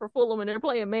having to work for Fulham and they're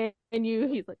playing Man U.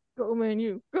 He's like, go Man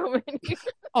U, go Man U.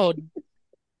 Oh,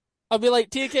 I'll be like,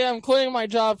 TK, I'm quitting my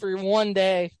job for one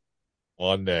day.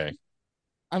 One day.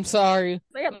 I'm sorry.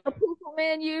 They have to poop for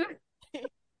Man U.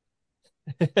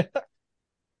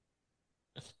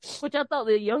 Which I thought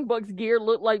the Young Bucks gear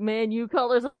looked like Man U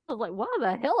colors. I was like, why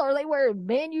the hell are they wearing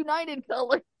Man United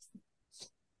colors?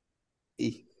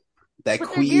 But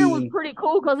Queen... their gear was pretty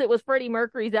cool because it was Freddie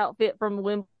Mercury's outfit from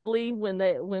Wembley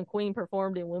when Queen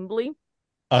performed in Wembley.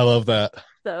 I love that.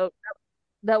 So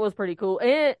that was pretty cool.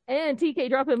 And TK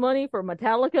dropping money for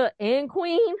Metallica and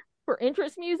Queen for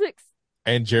entrance musics.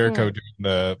 And Jericho doing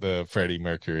the Freddie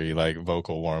Mercury like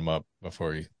vocal warm up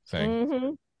before he sang. Mm-hmm.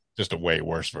 Just a way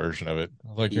worse version of it.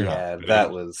 Like, you're not Yeah, ready.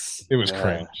 that was It was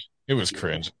cringe. It was yeah,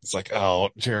 cringe. It's like, oh,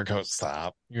 Jericho,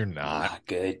 stop. You're not. not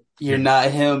good. You're You're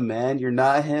not him, man. You're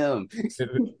not him.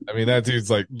 I mean, that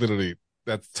dude's like literally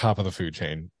that's top of the food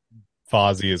chain.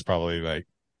 Fozzy is probably like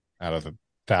out of the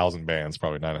 1,000 bands,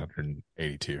 probably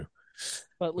 982.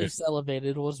 But at least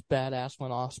Elevated was badass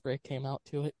when Osprey came out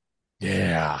to it.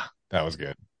 Yeah, that was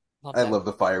good. I love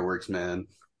the fireworks, man.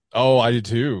 Oh, I did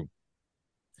too.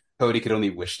 Cody could only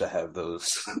wish to have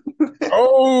those.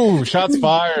 Oh, shots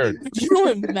fired. Could you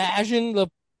imagine the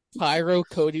pyro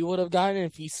Cody would have gotten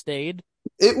if he stayed?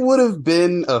 It would have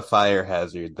been a fire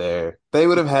hazard there. They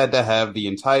would have had to have the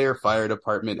entire fire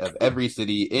department of every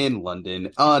city in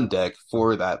London on deck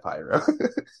for that pyro.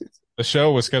 The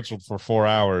show was scheduled for 4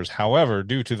 hours. However,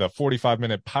 due to the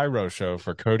 45-minute pyro show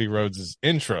for Cody Rhodes'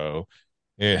 intro,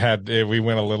 we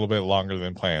went a little bit longer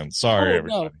than planned. Sorry,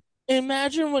 everybody. No.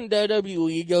 Imagine when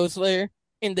WWE goes there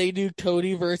and they do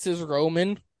Cody versus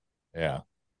Roman. Yeah.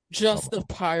 Just the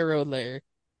pyro there.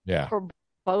 Yeah. For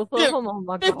both of them, oh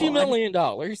my God. $50 million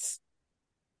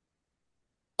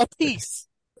a piece.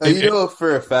 You know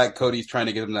for a fact Cody's trying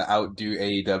to get them to outdo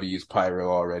AEW's pyro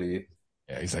already.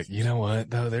 Yeah, he's like, you know what,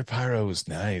 though? Their pyro was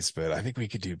nice, but I think we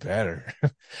could do better.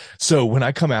 So when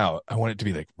I come out, I want it to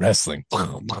be like wrestling.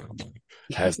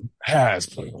 has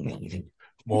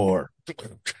more.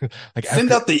 Like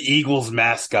Send out the Eagles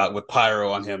mascot with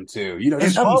pyro on him too. You know,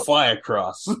 just have him fly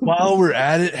across. While we're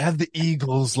at it, have the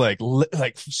Eagles like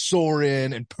soar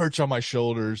in and perch on my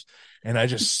shoulders, and I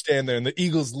just stand there, and the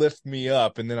Eagles lift me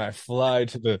up, and then I fly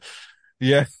to the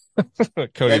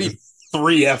Cody. I need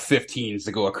 3 F-15s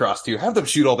to go across too. Have them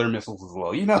shoot all their missiles as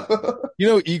well. You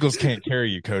know, Eagles can't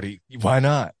carry you, Cody. Why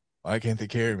not? Why can't they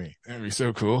carry me? That'd be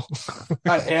so cool.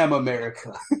 I am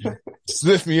America. Just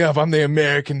lift me up. I'm the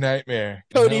American nightmare.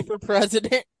 Cody for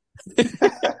president.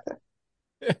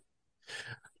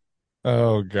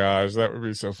 Oh gosh, that would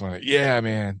be so funny. Yeah,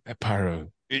 man, that pyro.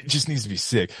 It just needs to be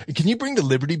sick. Can you bring the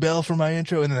Liberty Bell for my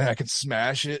intro, and then I can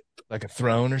smash it like a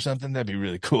throne or something? That'd be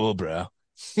really cool, bro.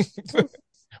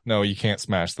 No, you can't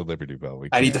smash the Liberty Bell.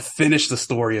 I need to finish the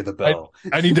story of the bell.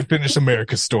 I need to finish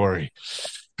America's story.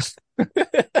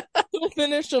 He'll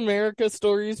finish America's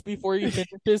stories before he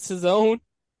finishes his own.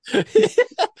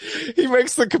 He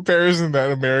makes the comparison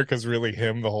that America's really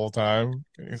him the whole time.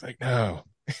 He's like, no,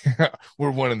 we're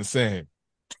one and the same.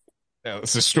 Now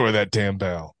let's destroy that damn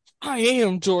bell. I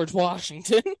am George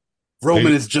Washington.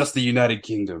 Roman is just the United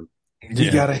Kingdom. Yeah.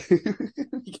 You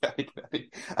gotta,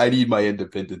 I need my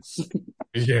independence.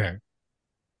 Yeah.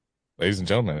 Ladies and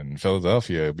gentlemen, in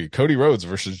Philadelphia, it'll be Cody Rhodes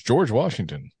versus George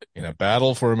Washington in a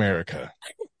battle for America.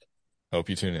 Hope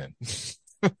you tune in.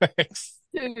 Thanks.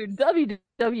 Dude,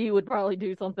 WWE would probably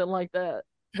do something like that.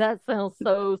 That sounds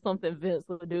so something Vince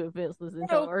would do if Vince was in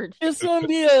charge. It's going to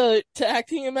be a tag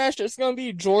team match. It's going to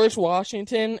be George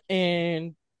Washington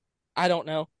and, I don't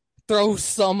know, throw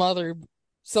somebody,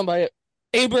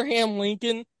 Abraham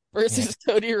Lincoln versus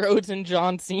Cody Rhodes and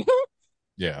John Cena.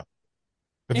 Yeah.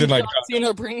 But And then, like, John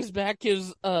Cena brings back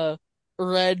his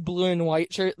red, blue, and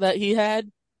white shirt that he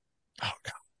had. oh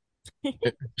god,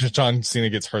 John Cena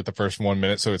gets hurt the first 1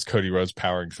 minute, so it's Cody Rhodes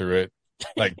powering through it.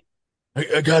 Like,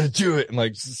 I gotta do it, and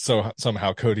like so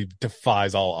somehow Cody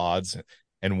defies all odds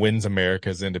and wins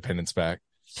America's independence back.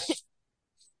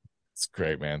 It's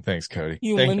great, man. Thanks, Cody.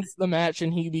 He wins the match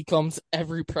and he becomes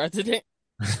every president.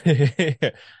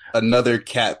 Another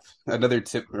tip,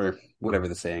 or whatever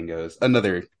the saying goes,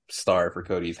 another star for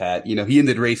Cody's hat. You know, he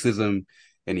ended racism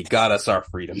and he got us our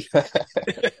freedom.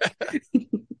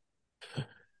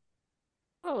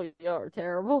 Oh, you're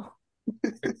terrible. I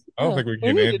don't think we We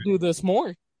can need end to do this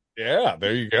more. Yeah,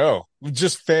 there you go.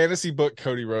 Just fantasy book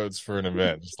Cody Rhodes for an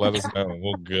event. Just let us know and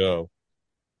we'll go.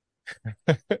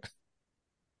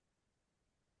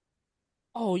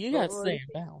 Oh, you got to stay in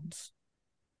bounds.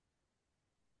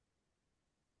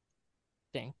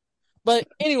 Dang. But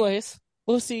anyways,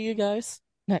 we'll see you guys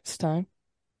next time.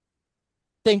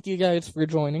 Thank you guys for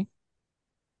joining.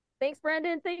 Thanks,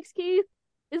 Brandon. Thanks, Keith.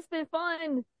 It's been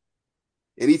fun.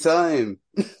 Anytime.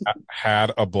 I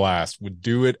had a blast. Would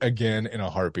do it again in a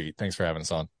heartbeat. Thanks for having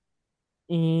us on.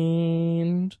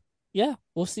 And yeah,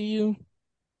 we'll see you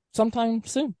sometime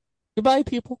soon. Goodbye,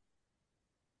 people.